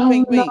going on. I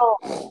don't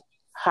know.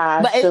 how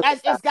I But feel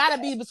it's about got to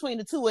that. be between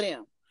the two of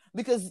them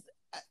because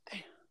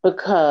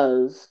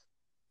Because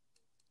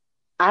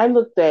I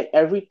looked at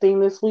everything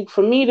this week.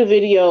 For me, the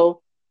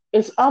video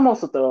is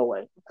almost a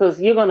throwaway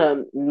because you're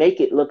gonna make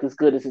it look as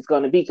good as it's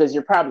gonna be because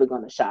you're probably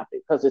gonna shop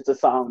it because it's a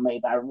song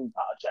made by RuPaul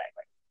Drag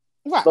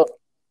Race. right. But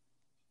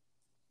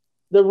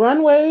the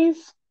runways,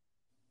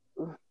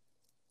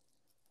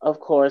 of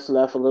course,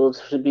 left a little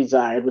to be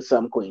desired with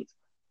some queens.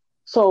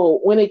 So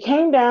when it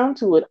came down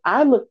to it,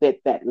 I looked at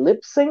that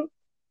lip sync.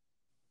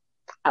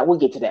 I will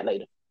get to that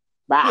later,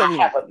 but Yeah, I we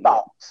have don't. a Yeah.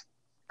 thought.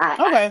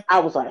 Okay. I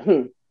was like,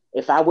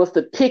 if I was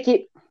to pick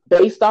it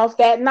based off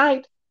that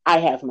night, I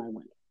have my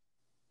winner.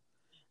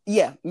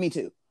 Yeah, me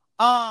too.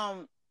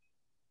 You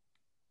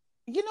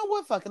know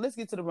what? Fuck it. Let's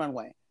get to the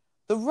runway.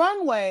 The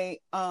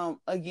runway,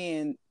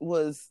 again,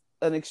 was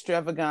an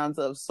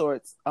extravaganza of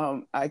sorts.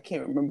 I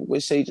can't remember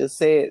what Shay just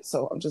said,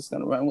 so I'm just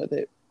gonna run with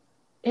it.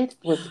 It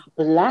was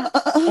black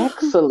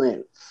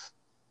excellence.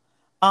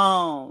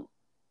 um,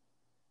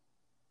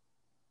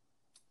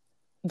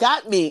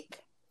 Gottmik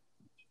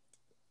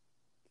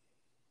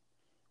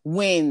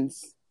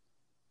wins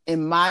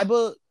in my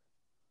book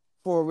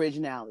for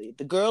originality.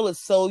 The girl is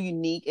so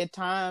unique at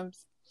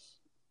times.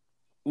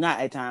 Not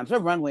at times. Her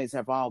runways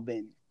have all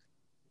been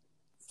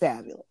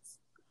fabulous.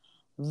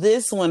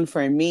 This one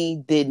for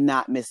me did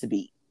not miss a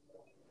beat.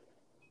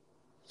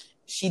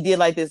 She did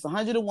like this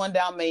 101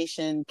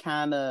 Dalmatian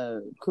kind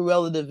of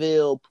Cruella de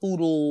Vil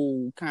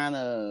poodle kind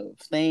of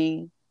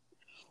thing.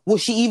 Well,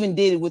 she even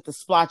did it with the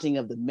splotching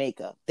of the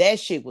makeup. That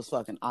shit was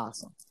fucking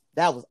awesome.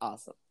 That was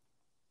awesome.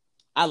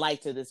 I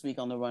liked her this week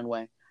on the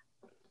runway.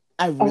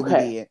 I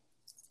really did.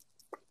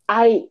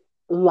 I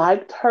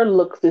liked her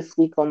look this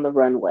week on the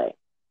runway.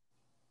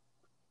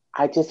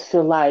 I just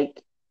feel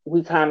like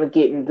we kind of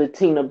getting the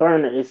Tina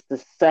Burner. It's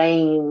the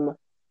same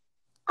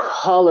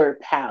color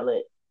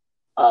palette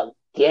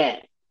again.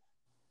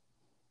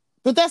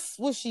 But that's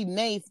what she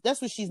made.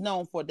 That's what she's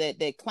known for.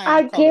 That I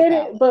clown color get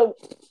it, palette.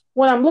 but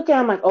when I'm looking,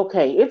 I'm like,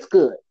 okay, it's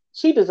good.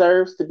 She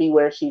deserves to be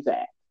where she's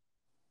at.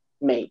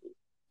 Maybe.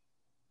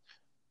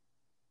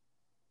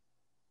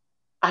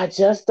 I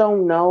just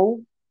don't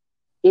know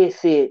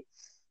if it's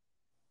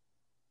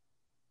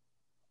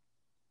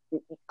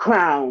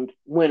crowned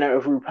winner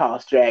of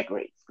RuPaul's Drag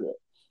Race good.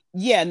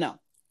 Yeah, no,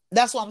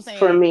 that's what I'm saying.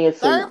 For me, it's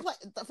third a no. place.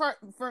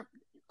 For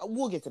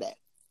we'll get to that.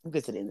 We'll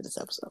get to the end of this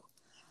episode.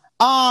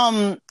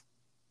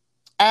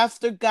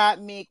 After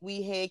Gottmik,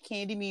 we had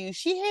Candy Muse.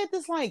 She had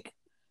this like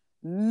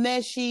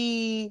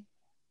meshy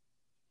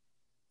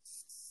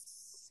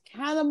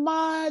kind of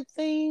mod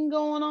thing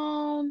going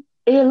on.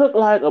 It looked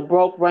like a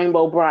broke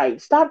Rainbow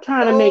Bright. Stop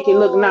trying to make it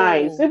look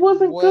nice. It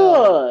wasn't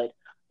Well.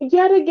 good.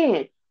 Yet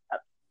again,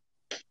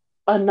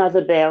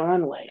 another bad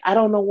runway. I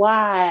don't know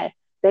why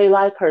they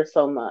like her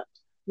so much.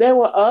 There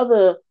were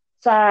other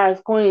size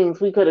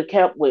queens we could have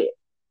kept with.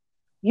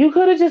 You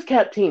could have just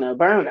kept Tina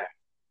Burner.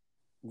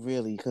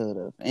 Really could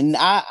have. And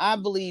I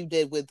believe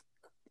that with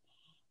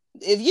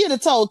if you'd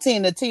have told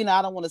Tina,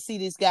 I don't want to see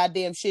this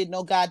goddamn shit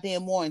no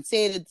goddamn more and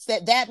said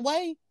it that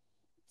way,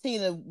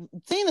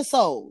 Tina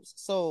souls.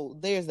 So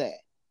there's that.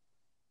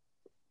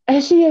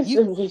 And she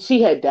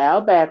had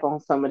dialed back on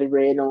some of the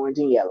red, orange,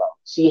 and yellow.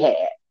 She had.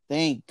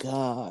 Thank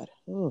God.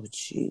 Oh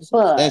Jesus.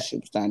 But that shit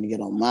was starting to get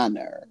on my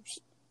nerves.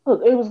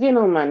 Look, it was getting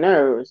on my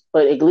nerves,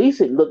 but at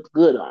least it looked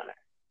good on her.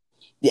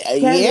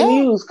 Candy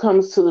Muse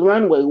comes to the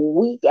runway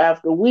week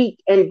after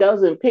week and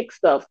doesn't pick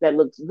stuff that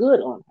looks good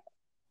on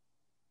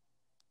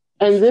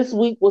her. And this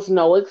week was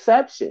no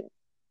exception.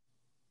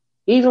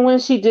 Even when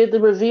she did the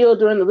reveal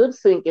during the lip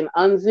sync and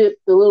unzipped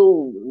the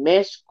little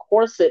mesh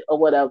corset or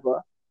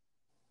whatever,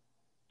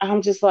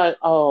 I'm just like,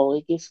 oh,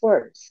 it gets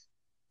worse.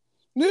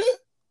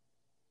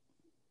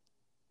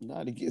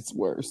 Not it gets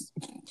worse.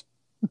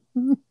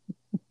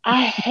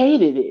 I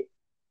hated it.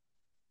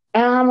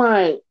 And I'm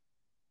like,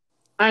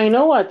 I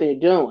know what they're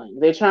doing.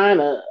 They're trying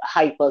to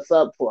hype us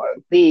up for a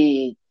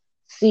big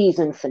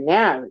season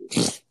finale.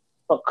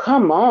 But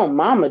come on,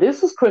 mama,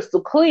 this is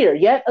crystal clear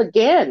yet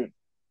again.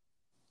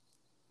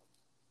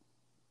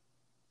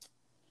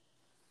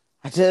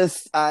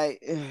 I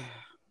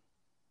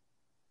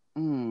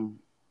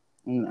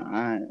no,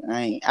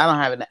 I ain't. I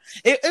don't have it.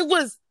 It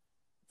was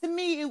to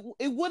me.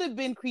 It would have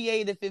been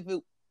creative if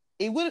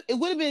it would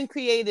have been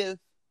creative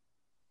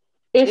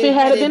if it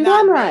had been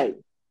done right.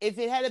 If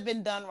it had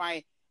been done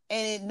right,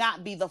 and it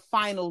not be the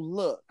final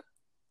look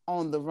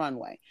on the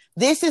runway.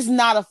 This is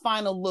not a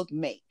final look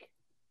make.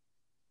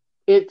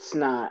 It's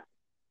not.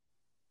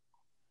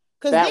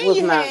 That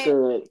was not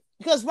good.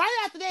 Because right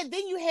after that,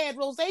 then you had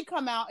Rose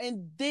come out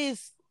in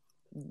this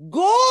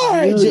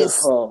gorgeous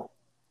beautiful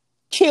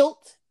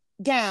kilt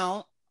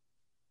gown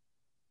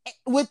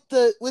with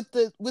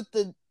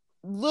the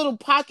little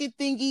pocket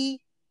thingy.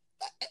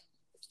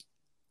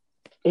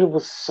 It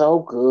was so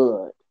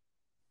good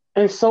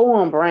and so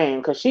on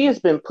brand because she has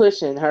been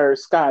pushing her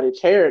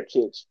Scottish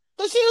heritage.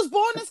 So she was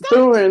born in Scotland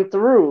through and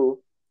through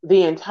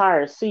the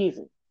entire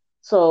season.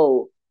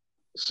 So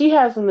she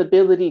has an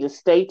ability to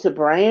stay to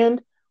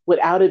brand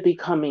without it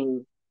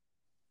becoming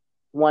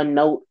one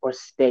note or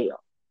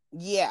stale.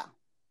 Yeah.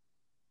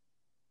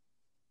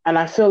 And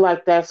I feel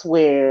like that's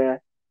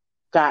where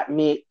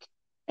Gottmik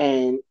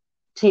and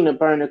Tina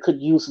Burner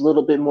could use a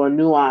little bit more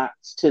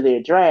nuance to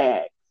their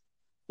drag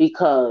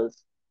because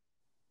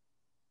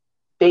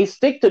they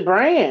stick to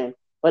brand,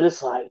 but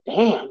it's like,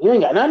 damn, you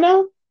ain't got nothing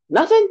now?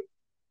 Nothing?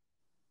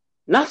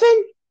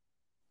 Nothing?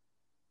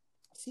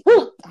 See,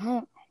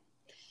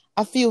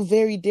 I feel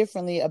very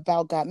differently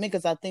about Gottmik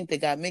because I think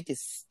that Gottmik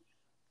is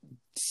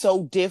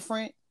so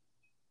different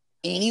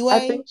I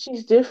anyway. think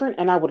she's different,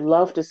 and I would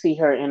love to see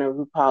her in a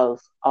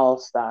RuPaul's All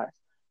Stars,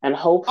 and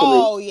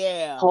Oh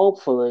yeah,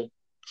 hopefully,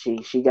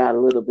 she got a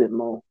little bit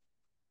more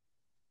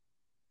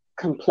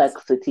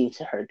complexity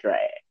to her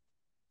drag.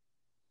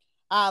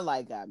 I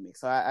like Gottmik,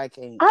 so I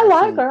can't. I I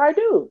like can't. her, I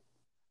do.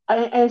 In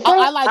I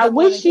fact, like I her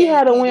more wish than she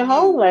had a Candy went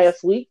home Muse.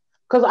 last week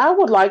because I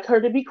would like her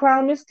to be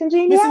crowned Miss Miss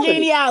Congeniality. I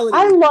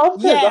Geniality.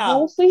 loved her the Yeah.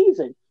 whole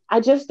season. I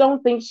just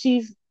don't think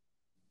she's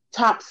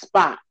top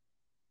spot.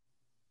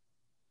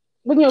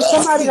 But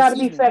somebody got to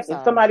be Excuse me. I'm second.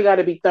 sorry. Somebody got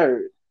to be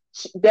third.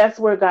 That's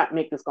where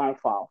Gottmik is gonna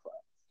fall for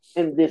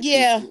in this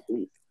Yeah. season at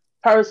least.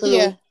 Yeah.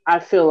 Personally, I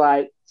feel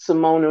like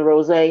Simone and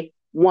Rose,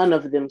 one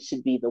of them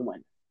should be the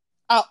winner.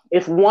 Oh,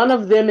 If one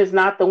of them is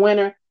not the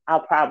winner,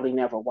 I'll probably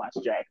never watch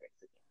Drag Race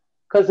again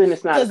because then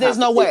it's not a because there's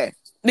no competition. way.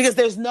 Because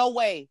there's no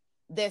way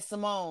that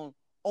Simone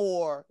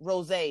or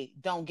Rose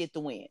don't get the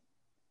win.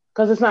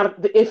 Because it's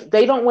not. If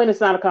they don't win, it's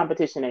not a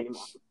competition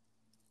anymore.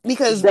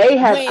 Because They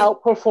have when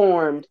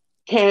outperformed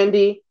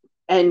Candy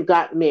and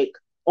Gottmik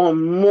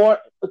on more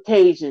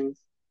occasions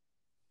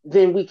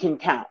than we can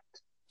count.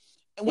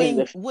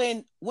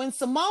 when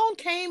Simone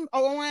came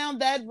around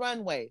that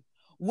runway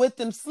with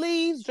them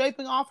sleeves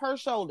draping off her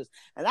shoulders,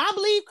 and I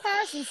believe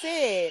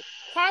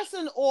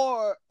Carson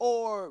or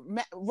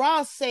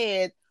Ross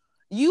said,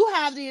 you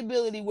have the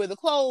ability where the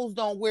clothes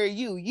don't wear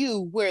you,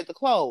 you wear the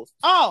clothes.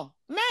 Oh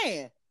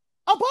man,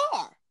 a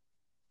bar.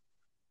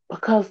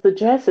 Because the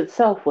dress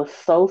itself was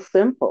so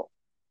simple.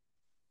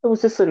 It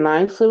was just a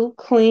nice little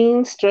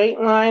clean straight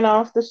line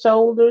off the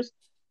shoulders,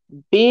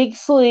 big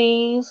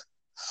sleeves,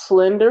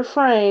 slender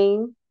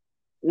frame,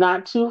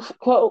 not too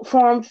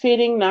form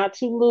fitting, not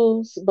too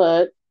loose,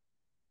 but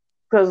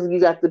because you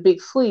got the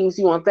big sleeves,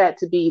 you want that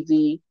to be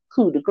the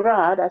coup de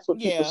grace. That's what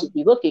people Yeah. should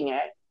be looking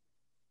at.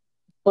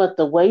 But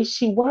the way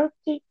she worked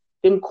it,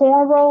 them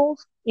cornrows,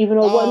 even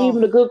though it wasn't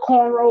even a good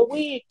cornrow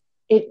wig,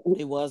 it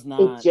was it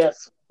not.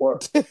 just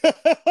worked. But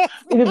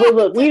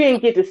look, we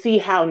didn't get to see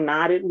how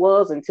not it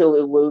was until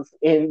it was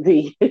in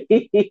the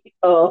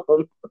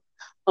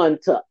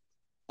untucked.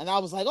 And I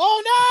was like,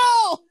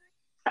 oh no!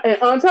 And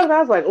untucked, I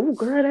was like, oh,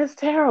 girl, that's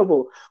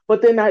terrible.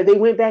 But then they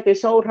went back and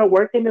showed her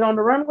working it on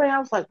the runway. I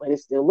was like, but it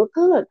still looked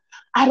good.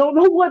 I don't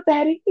know what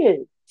that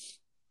is.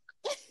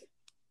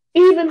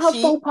 Even her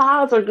faux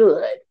pas are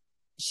good.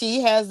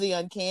 She has the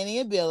uncanny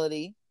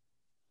ability,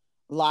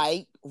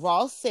 like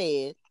Ross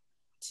said,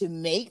 to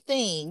make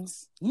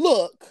things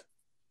look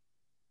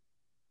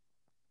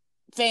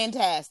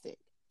fantastic.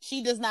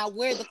 She does not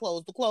wear the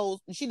clothes. The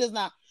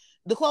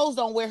clothes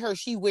don't wear her.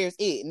 She wears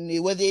it.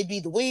 And whether it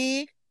be the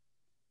wig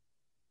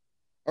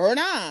or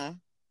not,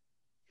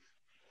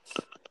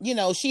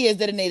 she has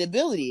that innate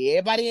ability.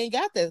 Everybody ain't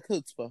got that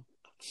chutzpah.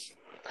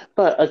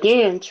 But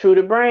again, true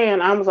to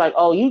brand, I was like,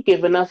 oh, you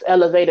giving us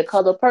elevator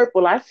color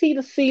purple. I see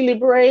the Sealy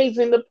braids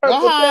and the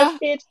purple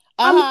chest pitch.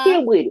 I'm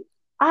here with it.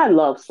 I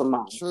love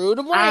Simone. True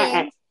to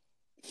brand.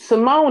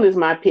 Simone is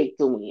my pick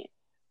to win.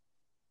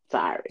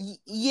 Sorry.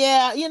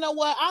 Yeah, you know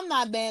what? I'm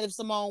not mad if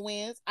Simone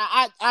wins.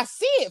 I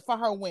see it for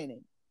her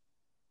winning.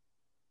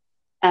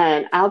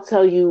 And I'll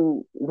tell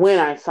you when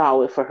I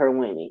saw it for her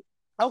winning.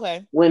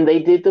 Okay. When they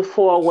did the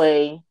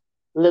 4-way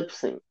lip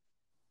sync.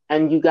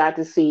 And you got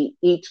to see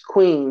each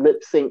queen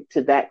lip sync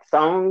to that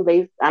song.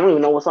 I don't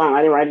even know what song.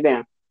 I didn't write it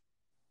down.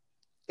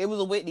 It was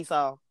a Whitney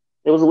song.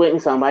 It was a Whitney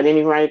song, but I didn't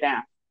even write it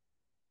down.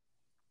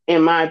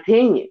 In my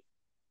opinion,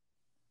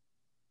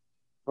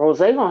 Rose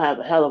gonna have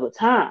a hell of a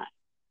time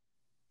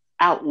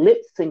out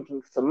lip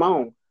syncing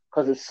Simone.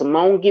 Because if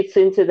Simone gets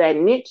into that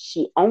niche,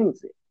 she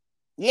owns it.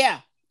 Yeah.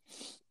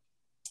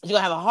 You're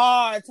gonna have a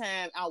hard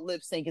time out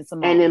lip syncing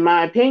Simone. And in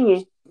my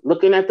opinion,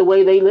 looking at the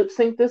way they lip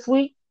synced this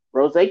week,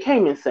 Rose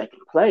came in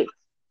second place.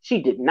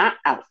 She did not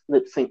out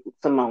lip sync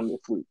Simone this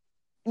week.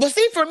 But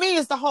see, for me,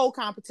 it's the whole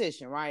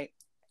competition, right?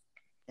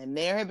 And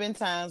there have been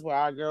times where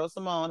our girl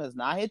Simone has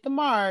not hit the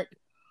mark.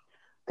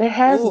 There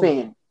has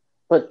been.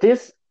 But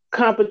this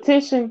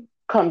competition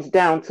comes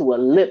down to a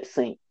lip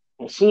sync.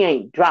 And she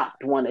ain't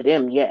dropped one of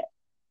them yet.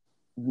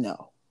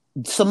 No.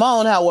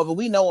 Simone, however,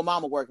 we know what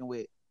Mama working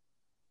with.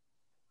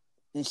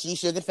 And she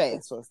shook it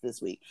fast for us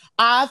this week.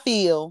 I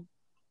feel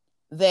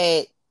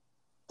that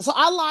so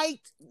I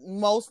liked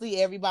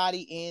mostly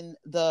everybody in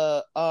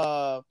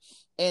the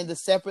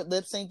separate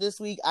lip sync this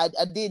week. I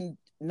did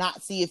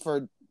not see it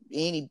for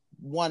any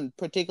one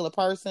particular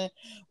person.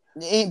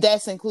 And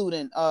that's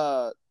including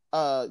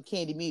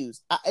Candy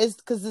Muse. It's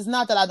because it's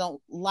not that I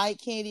don't like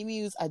Candy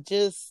Muse.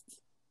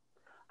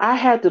 I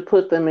had to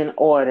put them in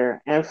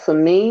order. And for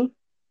me,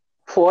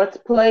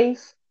 fourth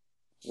place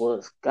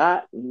was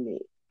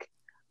Gottmik.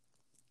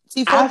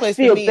 See, I fourth place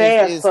for feel me is,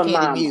 bad is for Candy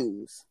Mama.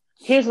 Muse.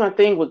 Here's my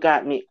thing what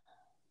got me.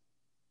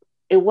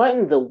 It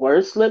wasn't the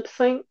worst lip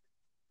sync,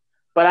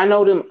 but I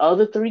know them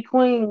other three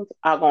queens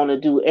are gonna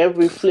do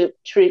every flip,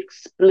 trick,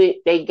 split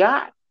they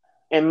got.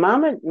 And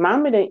Mama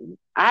didn't.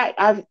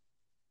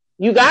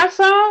 You got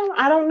some?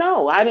 I don't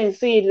know. I didn't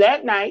see it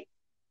that night.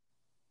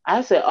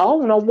 I said,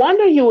 oh, no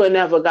wonder you had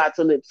never got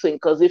to lip sync,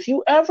 because if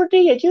you ever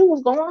did, you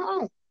was going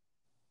home.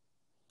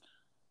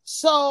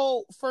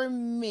 So for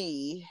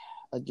me,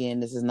 again,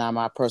 this is not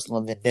my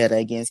personal vendetta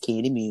against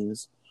Candy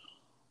Muse,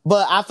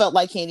 but I felt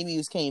like Candy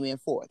Muse came in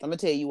fourth. I'm gonna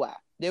tell you why.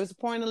 There was a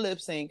point in the lip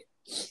sync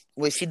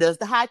where she does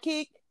the high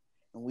kick,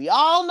 and we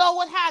all know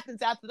what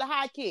happens after the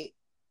high kick.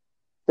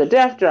 The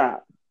death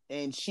drop.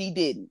 And she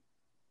didn't.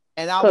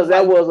 And I Because was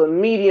that like, was a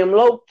medium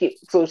low kick,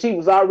 so she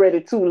was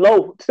already too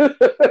low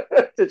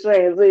to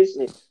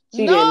transition.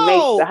 She didn't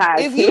make the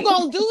high if kick. if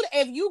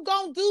you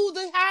gonna do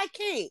the high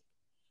kick,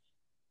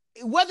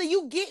 whether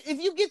if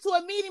you get to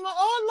a medium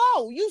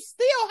or low, you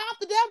still have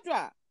to death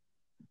drop.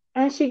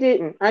 And she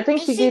didn't. I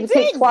think she did the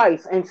kick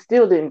twice and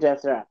still didn't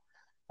death drop.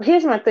 But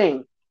here's my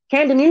thing.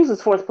 Candy Muse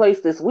is fourth place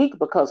this week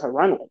because her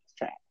runway was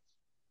trash.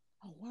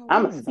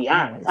 I'm going to be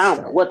honest. I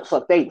don't know what the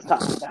fuck they was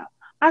talking about.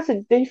 I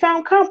said, they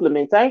found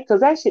compliments, eh?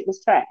 Because that shit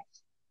was trash.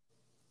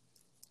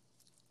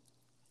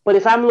 But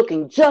if I'm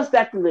looking just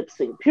at the lip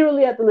sync,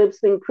 purely at the lip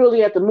sync,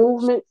 purely at the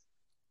movements,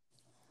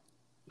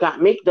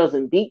 Gottmik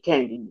doesn't beat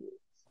Candy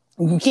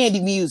Muse. Candy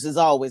Muse is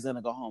always going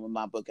to go home in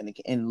my book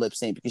in lip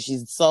sync because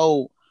she's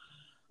so...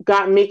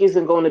 Gottmik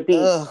isn't going to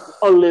beat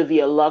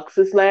Olivia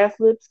Lux's last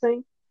lip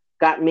sync.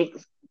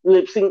 Gottmik's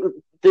lip sync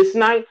this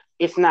night,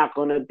 it's not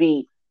going to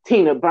be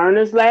Tina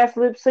Burner's last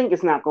lip sync.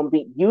 It's not going to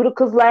be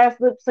Utica's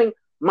last lip sync.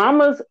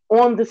 Mama's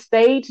on the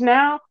stage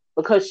now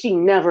because she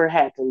never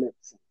had to lip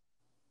sync.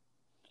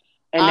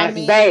 And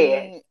that's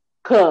bad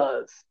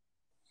because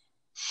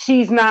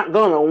she's not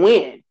going to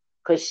win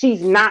because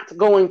she's not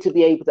going to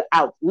be able to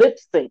out lip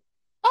sync.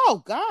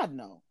 Oh, God,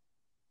 no.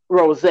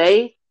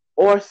 Rosé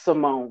or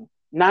Simone.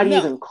 Not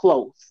even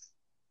close.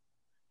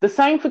 The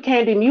same for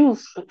Candy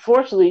Muse.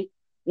 Fortunately,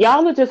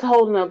 y'all are just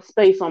holding up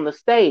space on the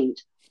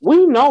stage.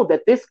 We know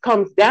that this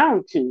comes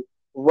down to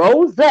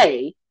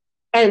Rosé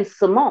and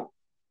Simone.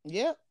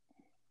 Yep.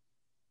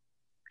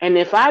 And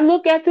if I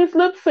look at this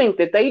lip sync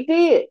that they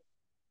did,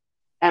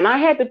 and I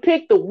had to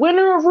pick the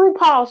winner of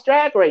RuPaul's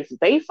Drag Race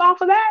based off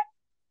of that,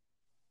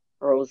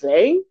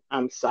 Rosé,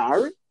 I'm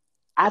sorry,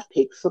 I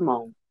picked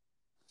Simone.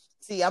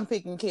 See, I'm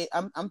picking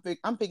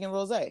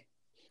Rosé.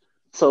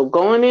 So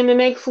going into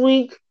next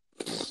week,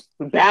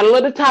 Battle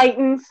of the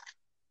Titans.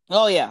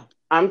 Oh yeah,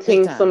 I'm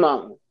Team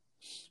Simone.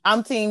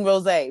 I'm Team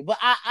Rosé, but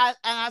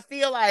I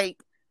feel like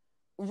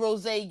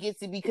Rosé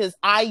gets it because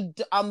I'm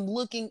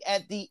looking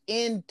at the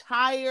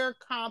entire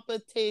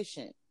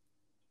competition.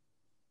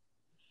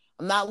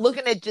 I'm not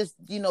looking at just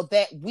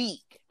that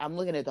week. I'm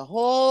looking at the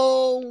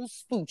whole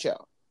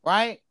spoocho,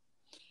 right?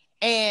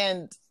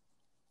 And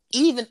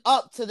even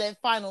up to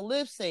that final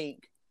lip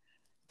sync,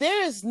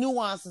 there's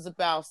nuances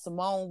about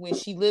Simone when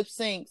she lip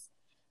syncs.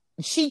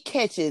 She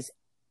catches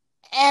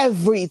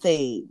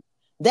everything.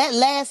 That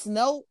last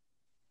note,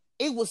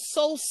 it was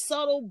so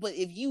subtle, but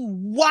if you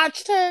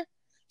watched her,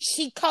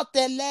 she caught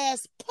that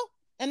last pop,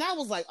 and I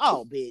was like,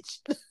 oh, bitch.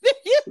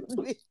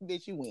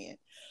 bitch, you win.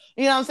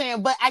 You know what I'm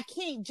saying? But I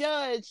can't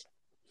judge.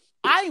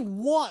 I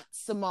want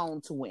Simone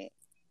to win.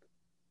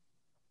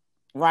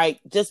 Right?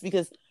 Just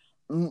because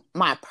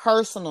my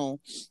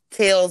personal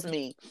tells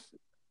me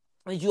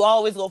that you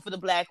always go for the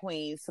black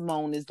queen.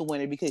 Simone is the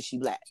winner because she's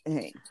black.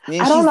 I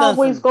don't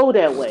always go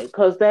that way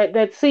because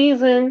that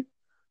season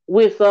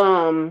with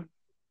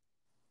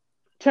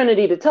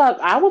Trinity the Tuck,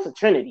 I was a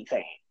Trinity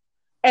fan.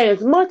 And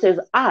as much as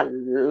I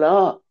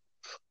love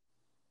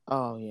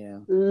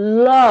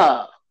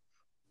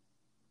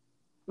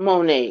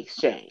Monet X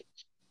Change,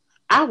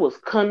 I was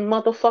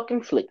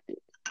motherfucking flicted.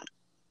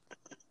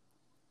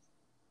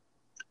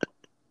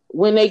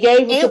 When they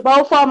gave it to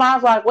both of them, I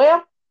was like,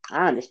 well,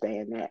 I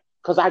understand that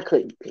because I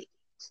couldn't pick.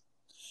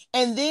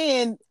 And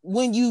then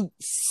when you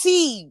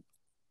see,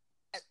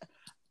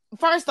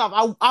 first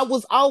off, I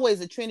was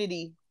always a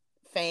Trinity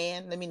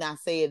fan. Let me not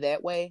say it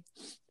that way,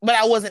 but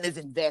I wasn't as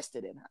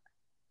invested in her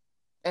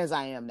as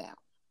I am now.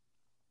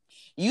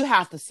 You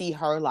have to see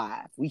her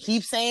live. We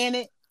keep saying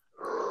it.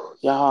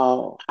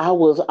 Y'all, I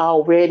was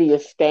already a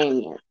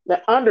stan.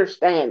 Now,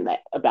 understand that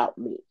about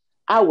me.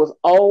 I was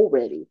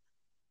already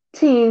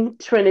Team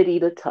Trinity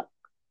the Tuck.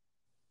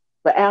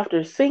 But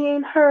after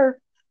seeing her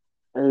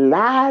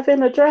live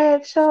in a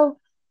drag show,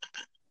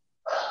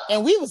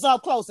 and we was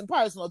up close and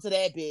personal to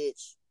that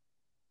bitch.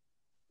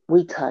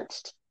 We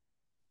touched.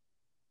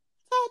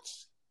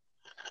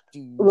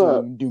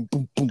 Look,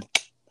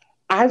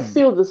 I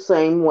feel the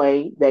same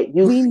way that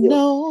you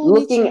feel.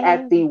 Looking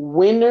at the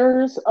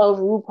winners of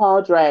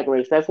RuPaul Drag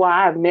Race, that's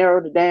why I've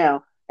narrowed it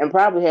down and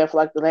probably have for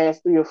like the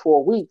last 3 or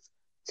 4 weeks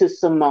to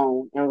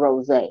Simone and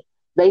Rosé.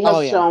 They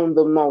have shown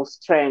the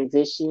most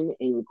transition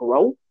and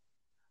growth.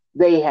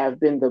 They have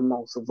been the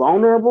most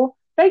vulnerable.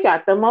 They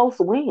got the most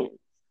wins.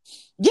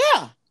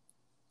 Yeah.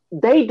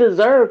 they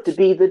deserve to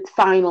be the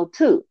final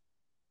two.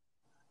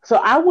 So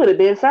I would have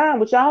been fine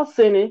with y'all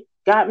sending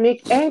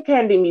Gottmik and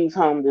Candy Muse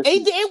home this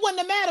week. It wouldn't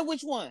have mattered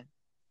which one.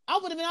 I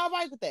would have been all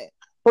right with that.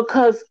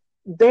 Because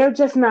they're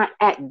just not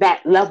at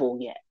that level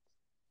yet.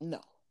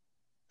 No.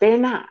 They're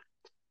not.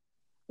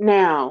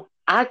 Now,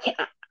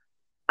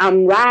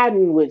 I'm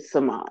riding with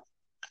Simone.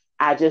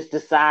 I just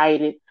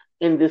decided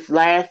in this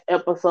last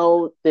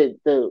episode that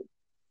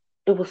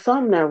it was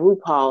something that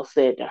RuPaul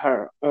said to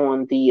her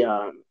on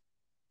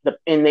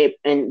when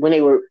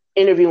they were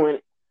interviewing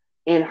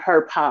in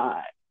her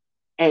pod,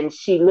 and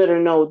she let her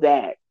know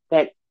that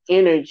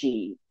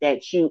energy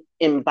that you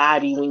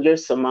embody when you're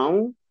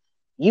Simone,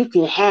 you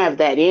can have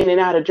that in and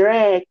out of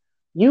drag.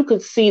 You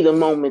could see the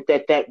moment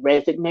that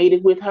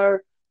resonated with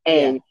her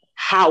and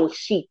how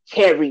she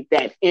carried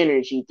that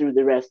energy through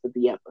the rest of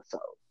the episode.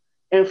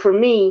 And for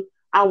me,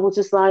 I was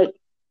just like,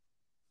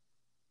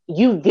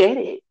 you get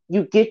it.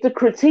 You get the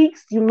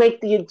critiques, you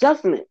make the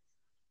adjustments.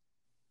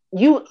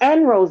 You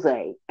and Rose.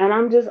 And I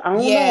don't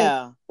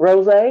know.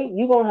 Rose,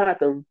 you're going to have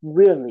to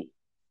really,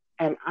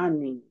 and I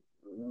mean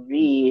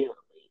really,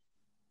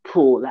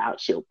 pull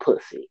out your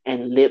pussy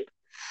and lip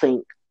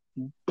sync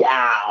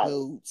down.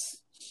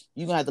 Boots.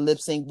 You're going to have to lip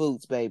sync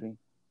boots, baby.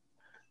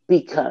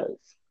 Because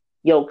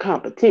your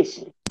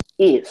competition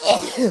is.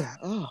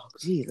 Oh,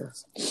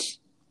 Jesus.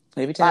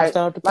 Every time I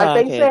start the podcast.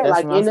 Like they said,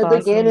 like in the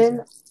beginning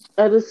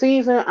of the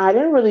season, I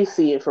didn't really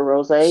see it for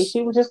Rose.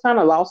 She was just kind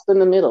of lost in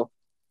the middle.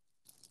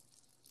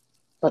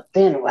 But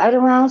then right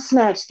around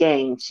Snatch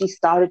Game, she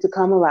started to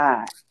come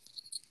alive.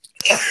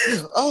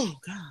 Oh,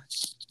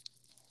 gosh.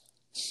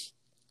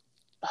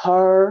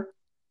 Her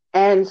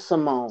and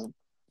Simone.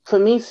 For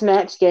me,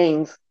 Snatch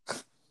Games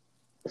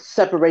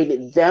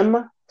separated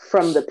them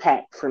from the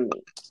pack for me.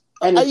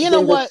 And it's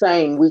been the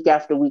same week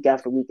after week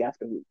after week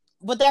after week.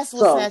 But that's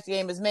what Snatch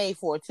Game is made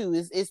for, too.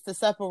 It's to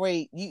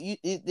separate.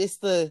 It's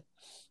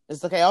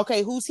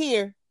okay, who's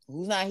here?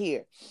 Who's not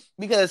here?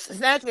 Because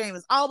Snatch Game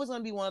is always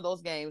going to be one of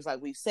those games,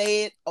 like we've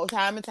said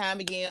time and time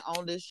again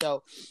on this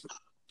show,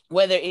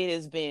 whether it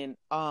has been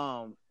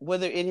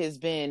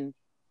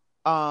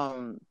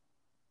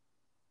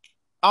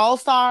All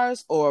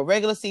Stars or a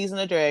regular season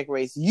of Drag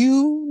Race,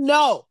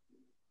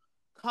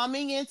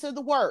 coming into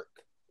the work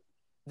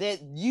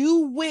that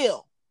you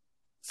will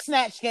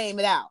Snatch Game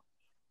it out.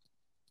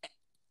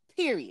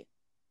 Period.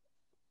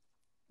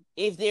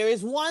 If there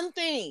is one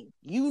thing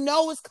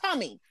is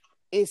coming,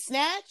 it's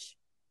Snatch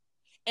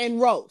and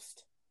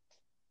Roast.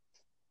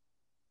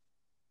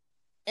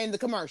 And the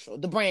commercial,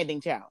 the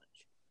branding challenge.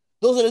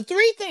 Those are the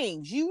three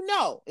things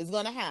is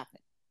going to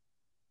happen.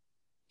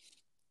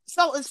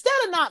 So instead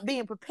of not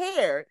being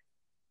prepared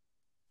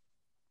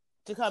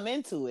to come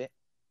into it,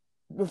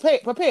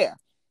 prepare.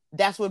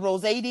 That's what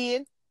Rose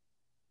did.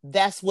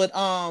 That's what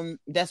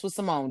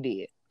Simone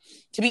did.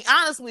 To be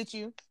honest with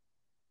you,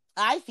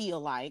 I feel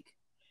like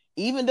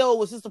even though it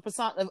was just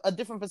a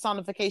different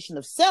personification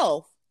of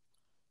self,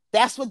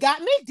 that's what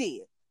Gottmik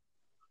did.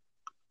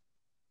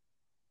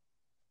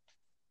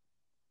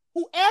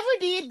 Whoever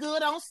did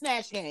good on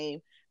Snatch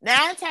Game,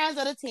 9 times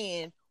out of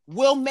 10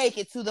 will make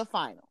it to the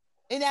final.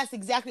 And that's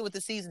exactly what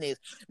the season is.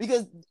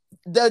 Because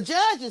the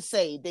judges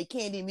say that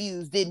Candy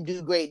Muse didn't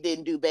do great,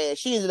 didn't do bad.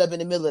 She ended up in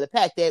the middle of the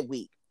pack that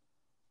week.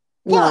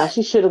 Nah,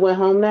 she should have went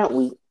home that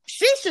week.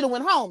 She should have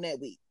went home that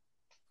week.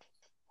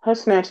 Her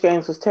Snatch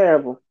Games was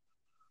terrible.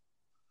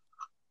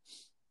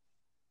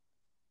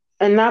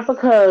 And not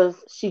because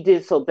she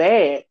did so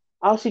bad.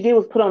 All she did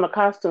was put on a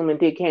costume and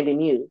did Candy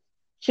Muse.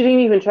 She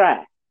didn't even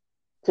try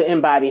to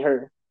embody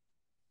her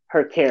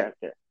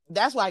character.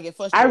 That's why I get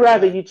frustrated. I'd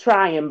rather you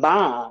try and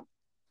bomb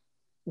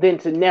than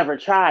to never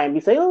try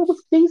and say, "Oh, it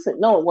was decent."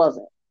 No, it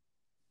wasn't.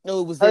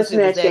 No, it was her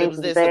Snatch Game was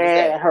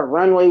bad. Her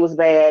runway was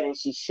bad, and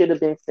she should have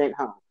been sent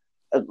home.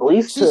 At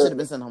least she should have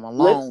been sent home a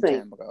long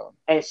time ago.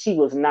 And she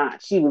was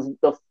not. She was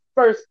the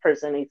first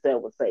person they said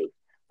was safe,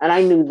 and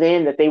I knew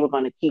then that they were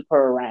going to keep her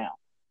around.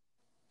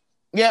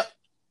 Yep.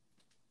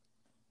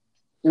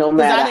 No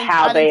matter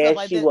how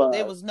bad she was,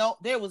 there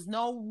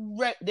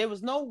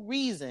was no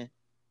reason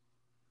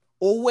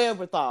or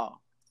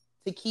wherewithal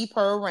to keep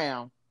her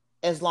around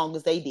as long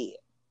as they did.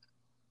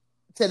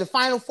 To the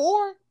Final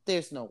Four,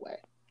 there's no way.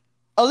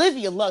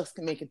 Olivia Lux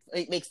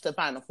makes the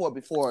Final Four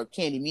before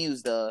Candy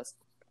Muse does.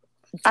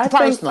 I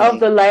think of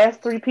the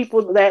last 3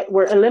 people that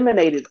were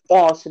eliminated,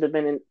 all could have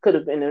been in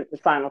the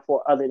Final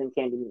Four other than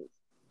Candy Muse.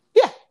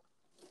 Yeah.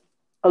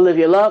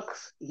 Olivia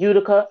Lux,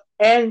 Utica,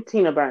 and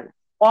Tina Burner.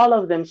 All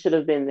of them should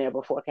have been there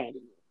before Candy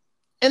Muse.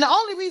 And the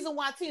only reason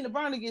why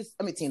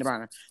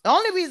the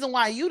only reason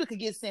why Utica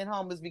gets sent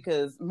home is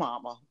because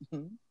Mama.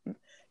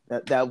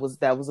 that was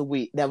a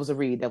read.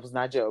 That was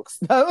not jokes.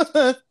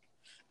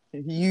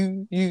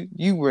 You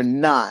were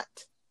not.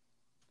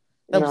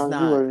 You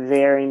were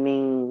very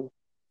mean.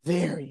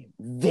 Very,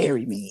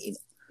 very mean.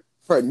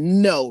 For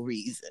no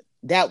reason.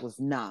 That was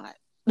not.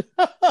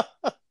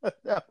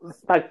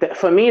 Like that,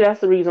 for me,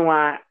 that's the reason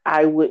why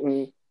I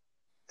wouldn't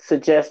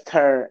suggest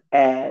her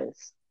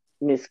as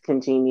Miss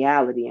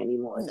Congeniality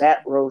anymore. No.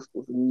 That roast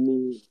was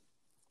mean.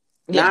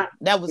 Yeah, Not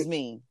that was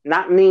mean.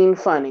 not mean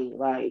funny.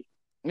 Like,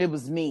 It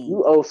was mean.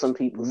 you owe some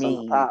people some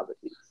Mean.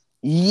 apologies.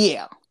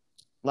 Yeah.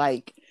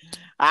 Like,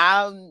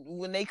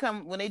 when they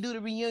do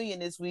the reunion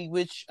this week,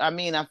 which I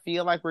mean, I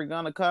feel like we're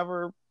gonna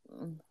cover.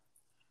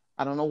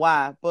 I don't know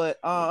why, but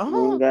We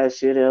ain't got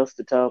shit else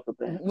to talk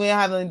about. we don't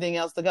have anything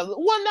else to cover.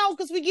 Well, no,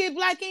 because we get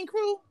Black Ink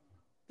Crew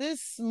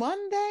this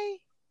Monday.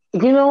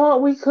 You know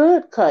what? We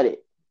could cut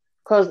it.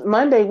 Because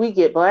Monday we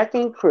get Black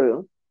Ink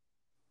Crew,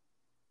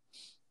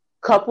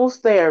 Couples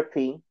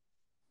Therapy,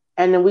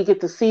 and then we get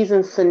the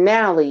season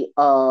finale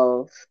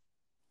of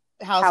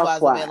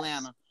Housewives of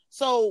Atlanta.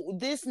 So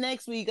this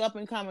next week, up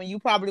and coming, you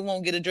probably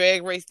won't get a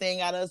drag race thing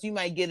out of us. You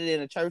might get it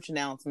in a church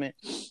announcement.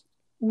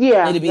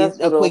 Yeah, it'll be a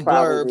quick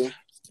blurb.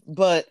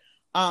 But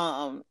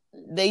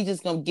they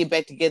just gonna get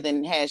back together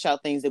and hash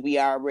out things that we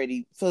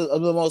already, for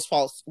the most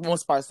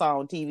part, saw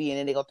on TV, and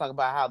then they gonna talk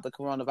about how the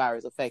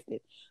coronavirus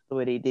affected the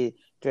way they did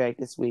drag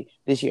this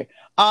year.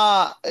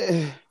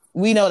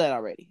 We know that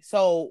already,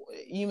 so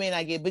you may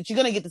not get, but you're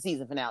gonna get the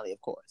season finale,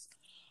 of course.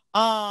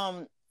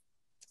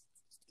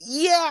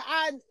 Yeah,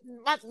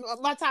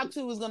 my top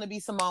two is gonna be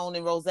Simone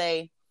and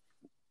Rose.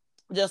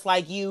 Just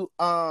like you,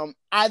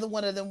 either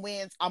one of them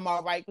wins, I'm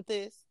all right with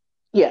this.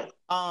 Yeah.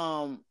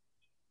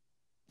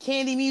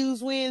 Candy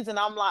Muse wins, and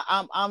I'm like,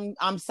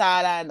 I'm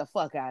side eyeing the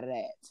fuck out of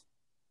that.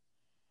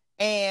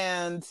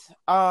 And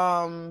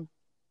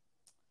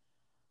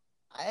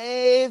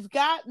if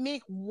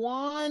Gottmik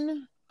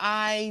won,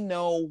 I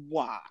know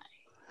why.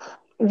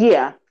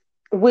 Yeah,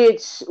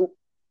 which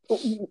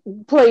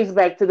plays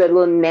back to that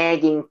little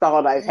nagging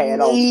thought I've had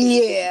all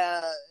season.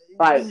 Yeah.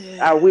 Like,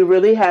 are we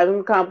really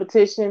having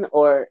competition,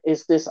 or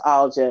is this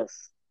all just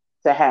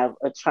to have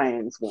a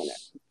trans winner?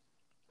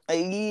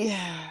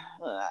 Yeah.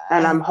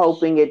 And I'm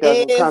hoping it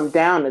doesn't come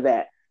down to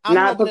that.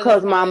 Not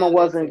because Mama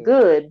wasn't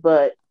good,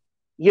 but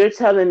you're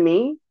telling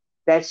me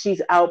that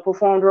she's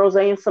outperformed Rose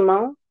and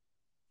Simone?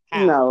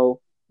 How? No.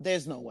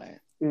 There's no way.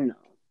 No.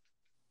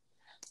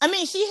 I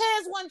mean, she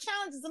has won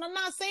challenges, and I'm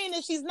not saying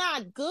that she's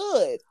not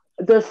good.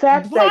 The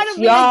fact that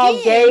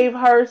y'all gave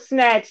her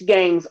snatch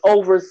games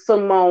over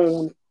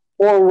Simone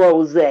or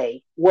Rose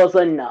was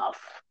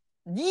enough.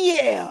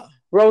 Yeah.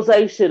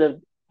 Rose should have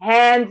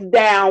hands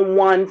down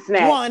won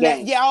snatch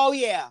game. Yeah, oh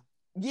yeah.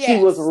 Yes. She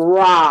was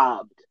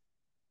robbed.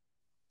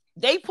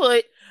 They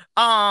put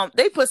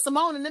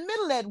Simone in the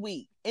middle of that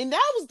week. And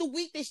that was the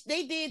week that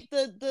they did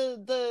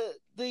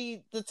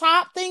the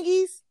top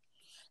thingies.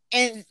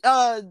 And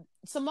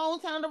Simone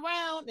turned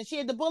around and she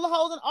had the bullet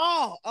holes and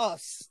all a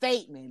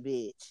statement,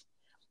 bitch.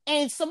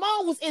 And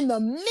Simone was in the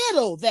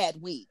middle that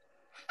week.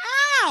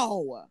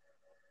 How?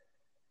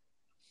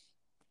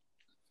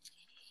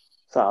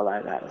 That's all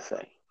I gotta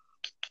say.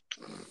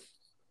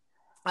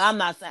 I'm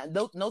not saying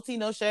no tea,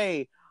 no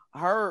shade.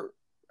 Her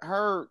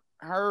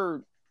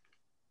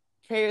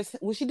Paris.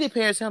 Well, she did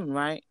Paris Hilton,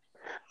 right?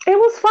 It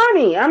was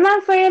funny. I'm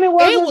not saying it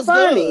wasn't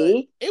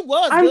funny. Good. It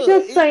was. I'm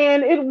just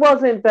saying it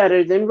wasn't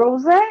better than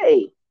Rose.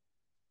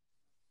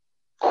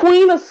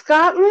 Queen of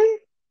Scotland.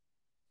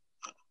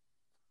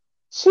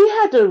 She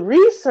had to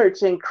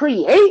research and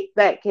create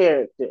that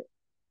character.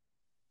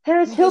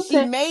 Paris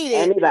Hilton. She made it.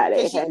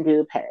 Anybody can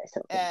do Paris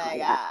Hilton. Oh my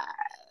God.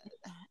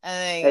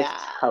 It's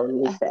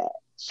totally sad.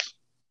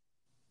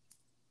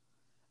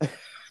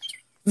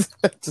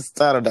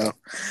 Just, I don't know.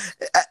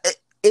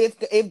 If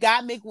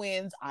Gottmik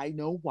wins, I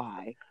know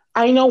why.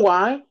 I know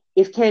why.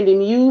 If Candy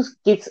Muse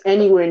gets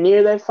anywhere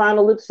near that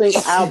final lip sync,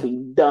 I'll be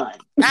done.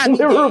 I'll be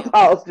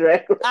RuPaul's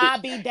Drag Race.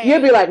 I'll be damned.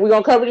 You'll be like, we're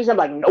going to cover this? I'm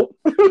like, nope.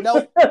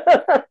 Nope.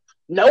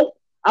 Nope.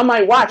 I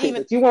might watch it,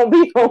 but you won't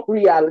be on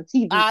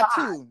reality TV.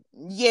 Too.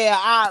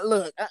 Yeah,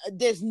 look,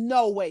 there's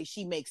no way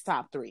she makes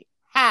top 3.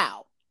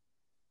 How?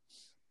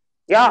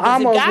 Y'all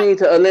almost need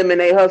to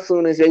eliminate her as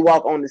soon as they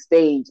walk on the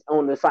stage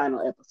on the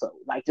final episode.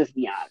 Like, just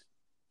be honest.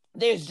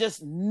 There's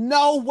just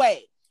no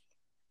way.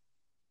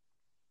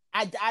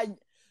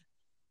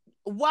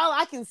 While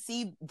I can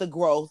see the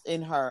growth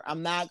in her,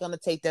 I'm not going to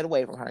take that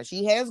away from her.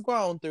 She has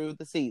grown through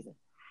the season.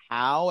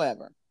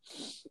 However,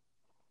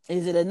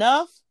 is it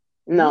enough?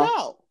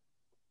 No.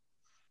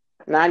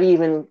 Not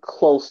even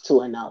close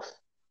to enough.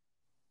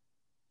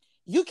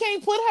 You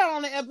can't put her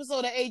on an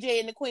episode of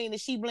AJ and the Queen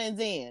that she blends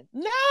in.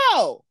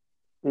 No.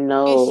 And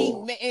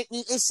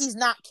she's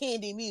not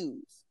Candy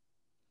Muse.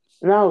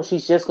 No,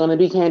 she's just going to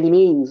be Candy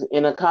Muse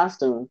in a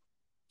costume.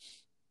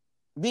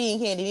 Being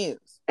Candy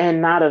Muse.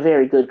 And not a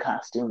very good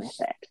costume, in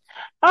fact.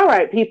 All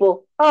right,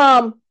 people.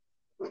 Do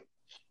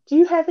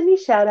you have any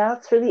shout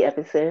outs for the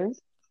episode?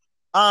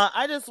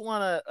 I just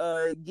want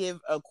to give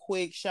a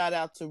quick shout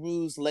out to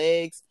Rue's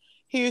legs.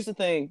 Here's the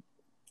thing.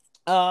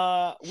 We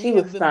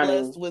have been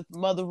blessed with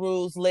Mother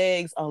Rue's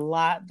legs a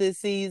lot this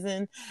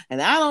season.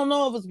 And I don't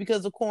know if it's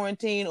because of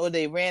quarantine or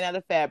they ran out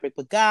of fabric,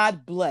 but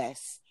God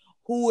bless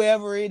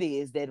whoever it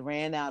is that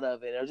ran out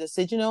of it or just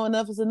said,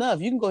 enough is enough.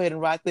 You can go ahead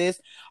and rock this.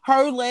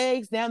 Her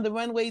legs down the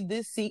runway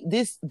this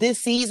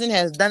season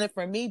has done it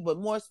for me, but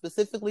more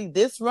specifically,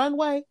 this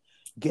runway,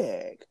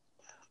 gag.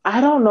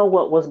 I don't know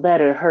what was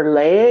better, her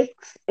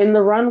legs in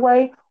the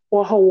runway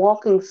or her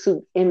walking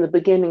suit in the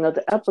beginning of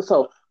the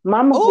episode.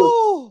 Mama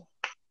was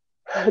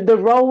Oh, the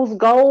rose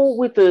gold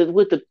with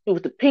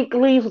the pink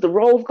leaves with the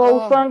rose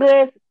gold oh,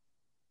 sunglasses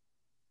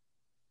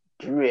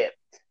dripped.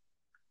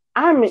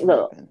 I mean,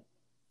 look, dripping.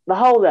 the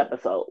whole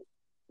episode.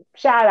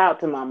 Shout out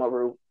to Mama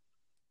Ruth.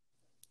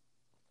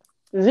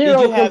 Did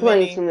Zero you have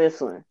complaints any? from this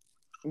one.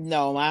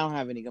 No, I don't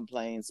have any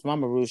complaints.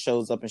 Mama Ruth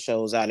shows up and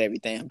shows out every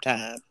damn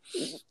time.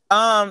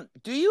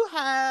 Do you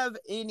have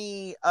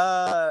any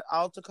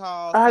altar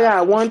calls, I tap got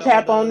on the one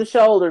tap on the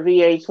shoulders?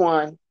 shoulder,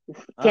 VH1.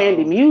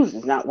 Candy Oh. Muse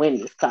is not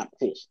winning this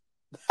competition.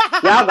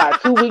 Y'all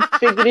got 2 weeks to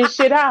figure this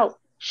shit out.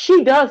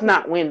 She does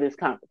not win this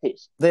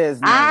competition.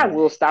 There's no I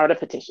will way. start a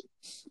petition.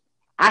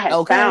 I have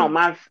Okay. found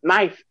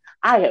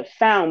I have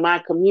found my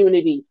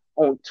community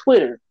on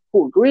Twitter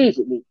who agrees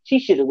with me. She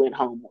should have went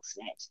home on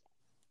Snatch.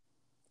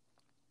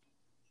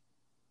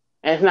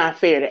 And it's not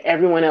fair to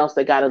everyone else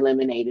that got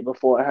eliminated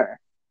before her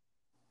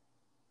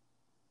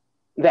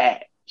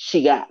that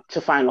she got to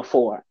Final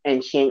Four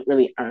and she ain't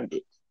really earned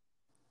it.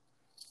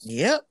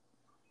 Yep.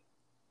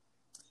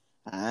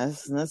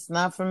 That's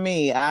not for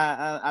me.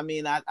 I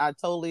mean I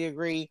totally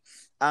agree.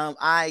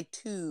 I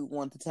too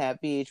want to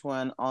tap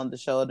VH1 on the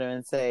shoulder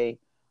and say,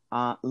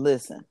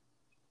 listen,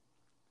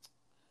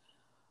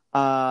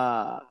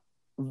 Candy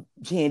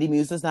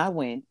Muse does not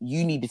win.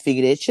 You need to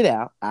figure that shit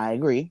out. I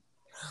agree.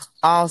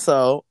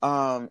 Also,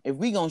 if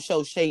we gonna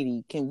show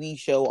shady, can we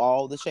show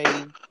all the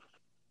shady?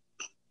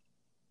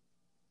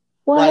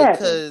 What Like,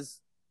 happened?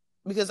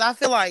 because I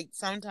feel like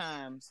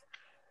sometimes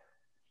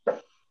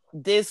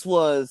this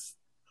was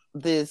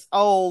this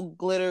old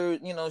glitter,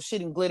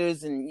 shit and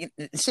glitters and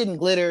shit and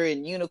glitter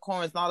and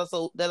unicorns and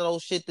all that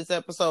old shit. This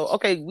episode,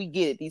 okay, we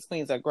get it. These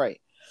queens are great,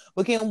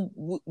 but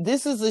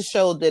this is a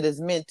show that is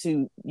meant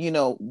to,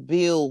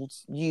 build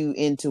you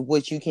into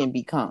what you can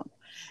become,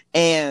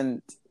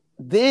 and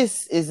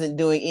this isn't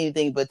doing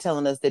anything but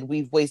telling us that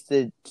we've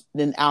wasted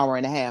an hour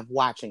and a half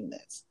watching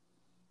this.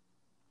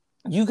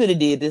 You could have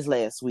did this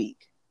last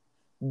week.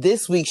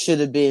 This week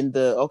should have been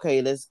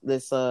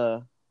let's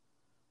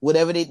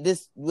whatever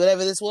this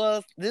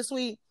was this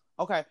week.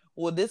 Okay,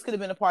 well, this could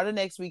have been a part of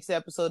next week's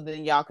episode.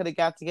 Then y'all could have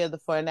got together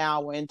for an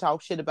hour and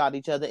talk shit about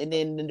each other, and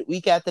then the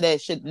week after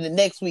that, the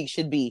next week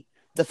should be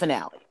the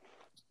finale.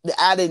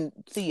 I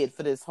didn't see it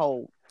for this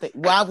whole thing.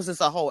 Why was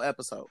this a whole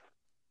episode?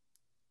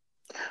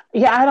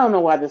 Yeah, I don't know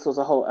why this was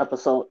a whole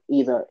episode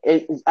either.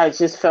 I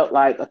just felt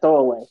like a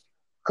throwaway.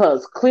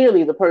 Because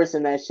clearly the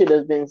person that should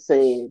have been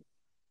said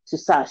to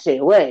sashay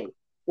away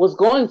was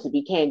going to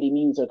be Candy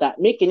Muse or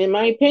Gottmik, and in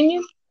my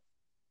opinion,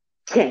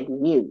 Candy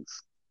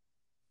Muse.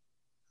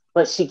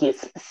 But she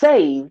gets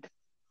saved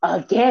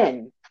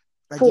again.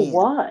 For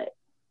what?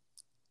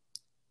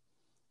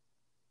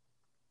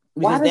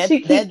 Why does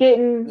she keep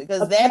getting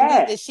because a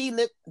pass?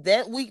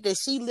 that week that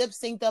she lip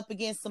synced up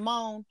against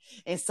Simone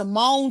and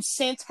Simone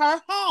sent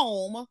her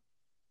home.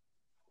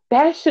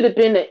 That should have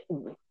been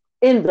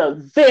in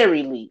the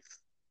very least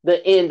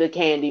the end of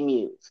Candy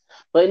Muse.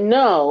 But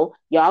no,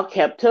 y'all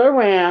kept her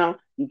around.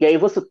 You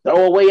gave us a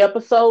throwaway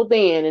episode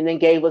then and then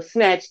gave us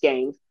Snatch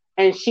Games.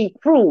 And she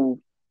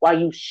proved why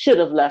you should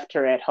have left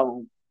her at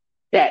home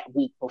that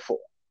week before.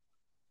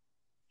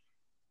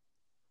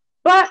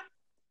 But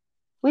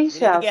we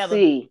shall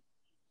see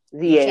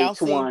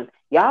VH1.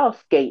 Y'all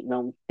skating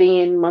on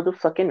thin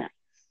motherfucking ice.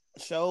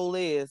 Sure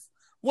is.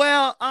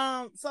 Well,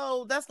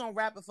 so that's gonna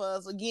wrap it for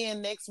us.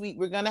 Again, next week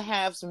we're gonna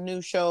have some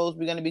new shows.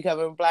 We're gonna be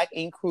covering Black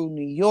Ink Crew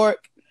New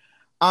York.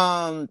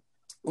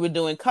 We're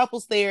doing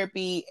Couples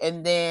Therapy,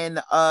 and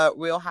then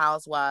Real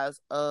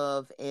Housewives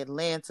of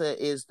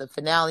Atlanta is the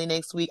finale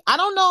next week. I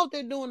don't know if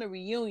they're doing a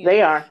reunion.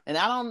 They are. And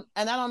I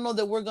don't know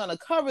that we're gonna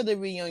cover the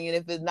reunion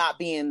if it's not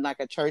being like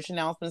a church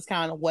announcements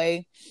kind of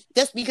way.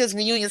 Just because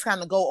reunions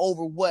kind of go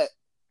over what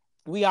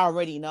we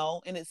already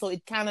know, and so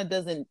it kind of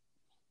doesn't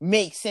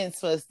make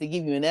sense for us to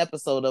give you an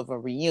episode of a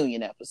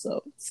reunion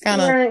episode. It's kind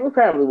of we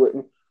probably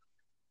wouldn't.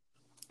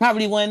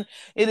 Probably when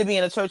it'll be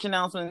in a church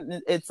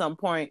announcement at some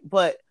point,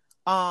 but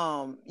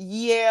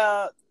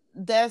yeah,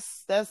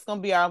 that's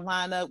gonna be our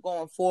lineup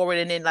going forward,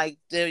 and then like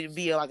there'll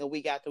be like a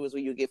week afterwards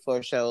where you get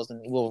 4 shows,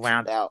 and we'll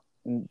round out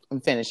and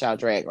finish our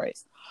drag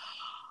race.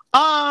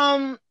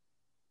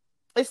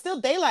 It's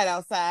still daylight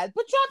outside,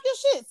 but drop your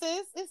shit,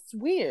 sis. It's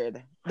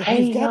weird.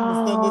 Hey,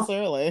 y'all. This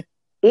early.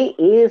 It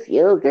is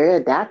your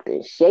girl,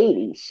 Dr.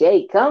 Shady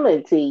Shay,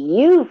 coming to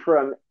you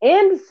from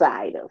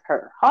inside of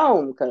her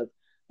home because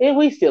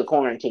we still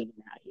quarantining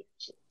out here.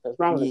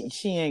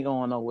 She ain't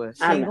going nowhere.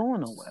 Ain't going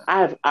nowhere.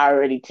 I've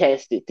already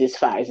tested this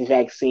Pfizer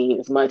vaccine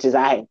as much as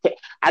I have.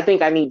 I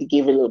think I need to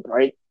give it a little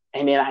break,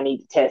 and then I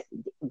need to test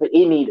it. But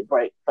it needs a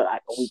break for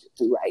like a week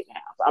or 2 right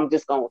now.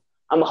 So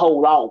I'm gonna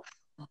hold off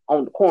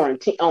on the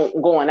quarantine,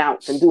 on going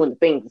out and doing the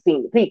things and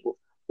seeing the people.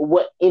 But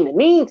what in the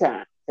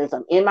meantime, since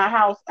I'm in my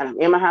house and I'm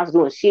in my house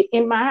doing shit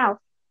in my house,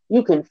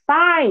 you can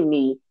find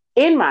me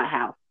in my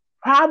house,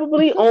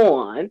 probably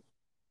on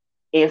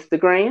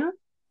Instagram,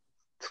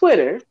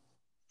 Twitter,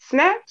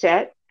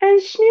 Snapchat,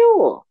 and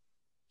Shmuel.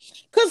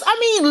 Because,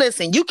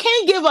 listen, you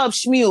can't give up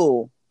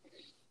Shmuel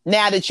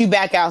Now that you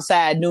back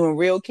outside doing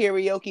real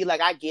karaoke,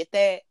 like I get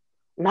that.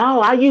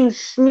 No, I use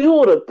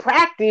Smule to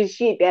practice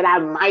shit that I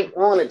might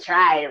want to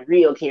try in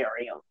real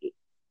karaoke.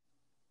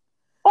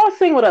 Or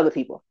sing with other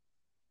people.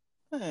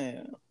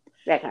 That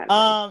kind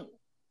of thing.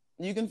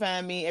 You can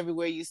find me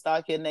everywhere you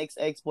stalk your next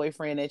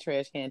ex-boyfriend at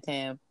Trash Can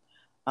Tam.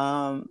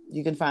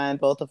 You can find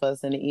both of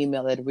us in the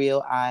email at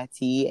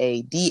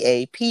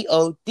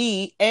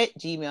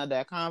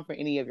realitadapod@gmail.com for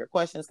any of your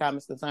questions,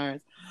 comments,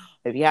 concerns.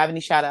 If you have any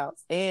shout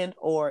outs and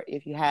or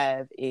if you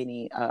have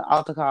any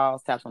altar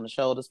calls, taps on the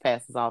shoulders,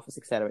 passes office,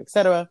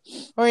 etc.,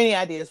 or any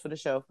ideas for the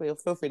show, feel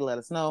free to let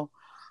us know.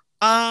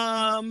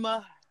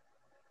 I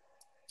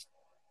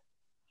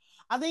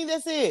think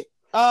that's it.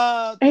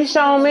 This is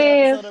another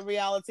episode of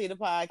Reality the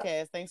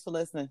Podcast. Thanks for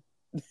listening.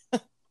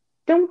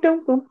 Let's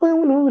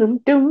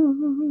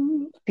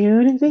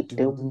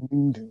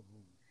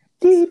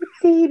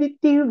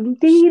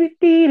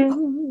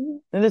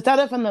start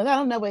it from the I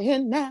don't know we're here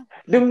now.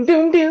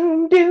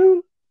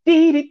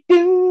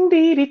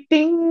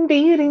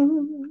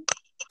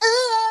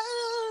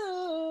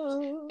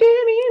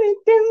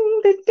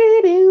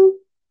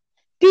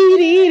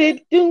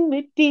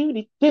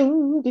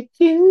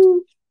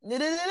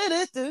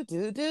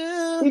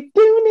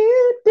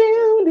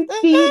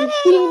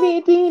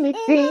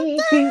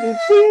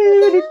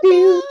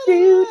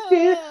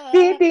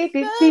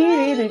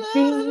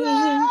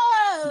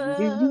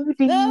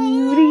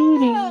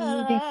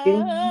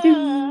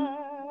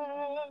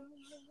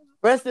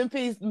 Rest in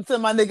peace to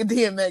my nigga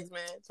DMX,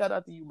 man. Shout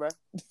out to you, bro.